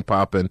Periscope game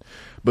popping.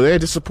 But yeah,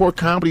 just support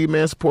comedy,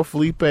 man. Support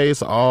Felipe.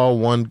 It's all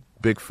one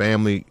big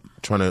family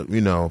trying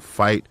to,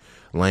 fight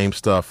lame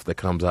stuff that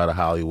comes out of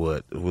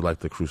Hollywood. We like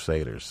the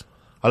Crusaders.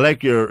 I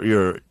like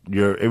your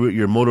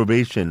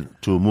motivation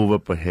to move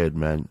up ahead,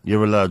 man. You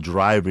have a lot of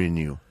drive in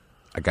you.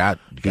 I got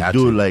You to.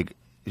 do it like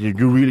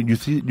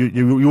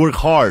you work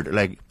hard.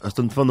 Like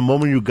from the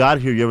moment you got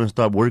here, you haven't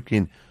stopped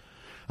working.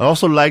 I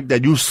also like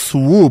that you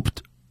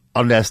swooped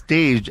on that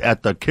stage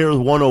at the Cares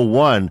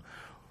 101,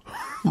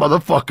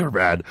 motherfucker,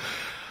 man.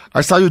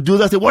 I saw you do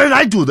that. I said, why did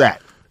I do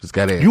that? Just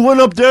got in. You went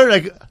up there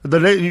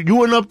you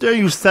went up there.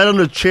 You sat on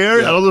the chair,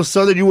 and all of a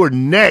sudden you were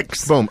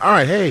next. Boom. All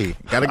right, hey,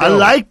 gotta go. I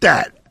like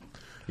that.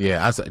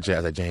 Yeah, I said,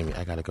 Jamie,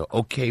 I gotta go.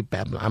 Okay,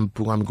 Babylon,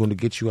 I'm going to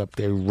get you up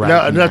there right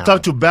Now, and now. I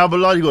talked to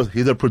Babylon. He goes,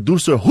 he's a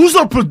producer. Who's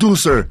a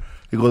producer?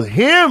 He goes,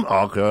 him.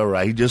 Okay, all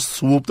right. He just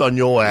swooped on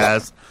your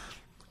ass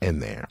in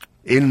there.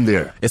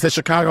 It's a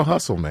Chicago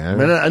hustle, man.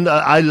 Man, and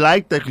I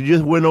like that. You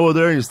just went over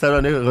there and you sat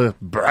on there.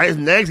 Brian's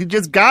next. He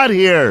just got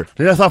here.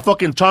 Then I saw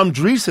fucking Tom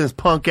Dreesen's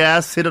punk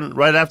ass sitting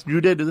right after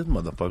you did. This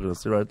motherfucker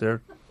sit right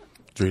there.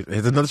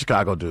 He's another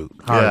Chicago dude.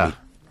 Yeah.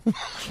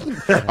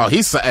 Oh,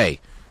 he's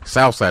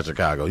Southside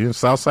Chicago. You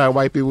Southside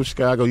white people in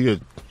Chicago,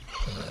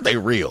 they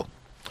real.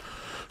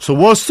 So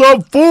what's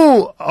up,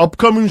 fool?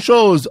 Upcoming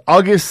shows,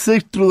 August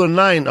 6th through the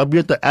 9th. I'll be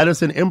at the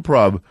Addison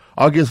Improv.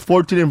 August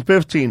 14 and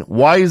 15,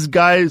 Wise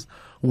Guys,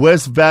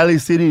 West Valley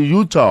City,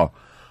 Utah.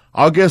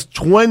 August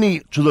 20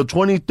 to the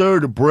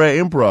 23rd, Brea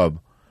Improv.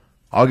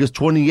 August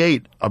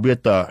 28th, I'll be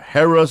at the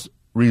Harris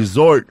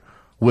Resort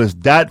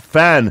with Dat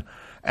Fan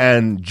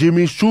and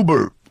Jimmy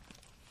Schubert.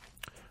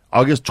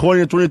 August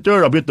 20th and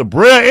 23rd, I'll be at the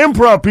Brea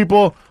Improv,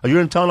 people. Are you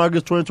in town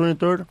August 20th and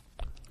 23rd?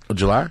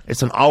 July?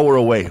 It's an hour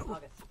away.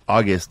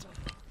 August.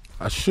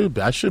 I should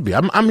be.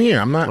 I'm here.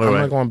 I'm not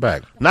going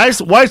back.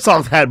 Nice White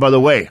Sox hat, by the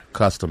way.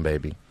 Custom,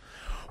 baby.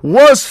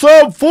 What's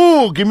up,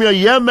 fool? Give me a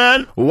yeah,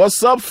 man.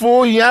 What's up,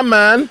 fool? Yeah,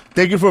 man.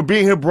 Thank you for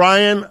being here,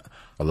 Brian.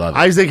 I love it.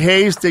 Isaac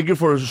Hayes, thank you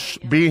for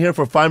being here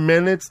for 5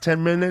 minutes,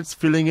 10 minutes,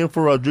 filling in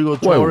for Rodrigo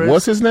Torres. Wait,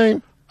 what's his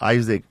name?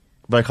 Isaac.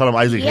 But I call him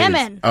Isaac Yeah, Hayes.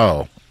 man.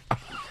 Oh.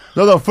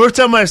 No, the first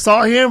time I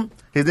saw him,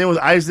 his name was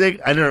Isaac.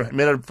 I never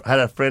had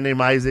a friend named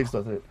Isaac,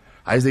 so I said,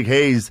 Isaac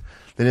Hayes.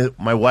 Then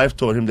my wife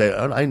told him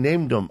that I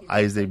named him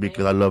Isaac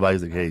because I love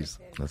Isaac Hayes.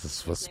 That's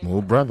a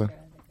smooth brother.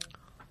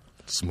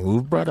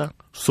 Smooth brother.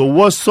 So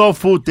what's up,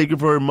 fool? Thank you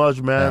very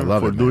much, man, I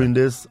love for it, doing man.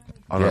 this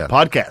on Yeah. our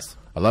podcast.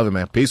 I love it,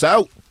 man. Peace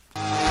out.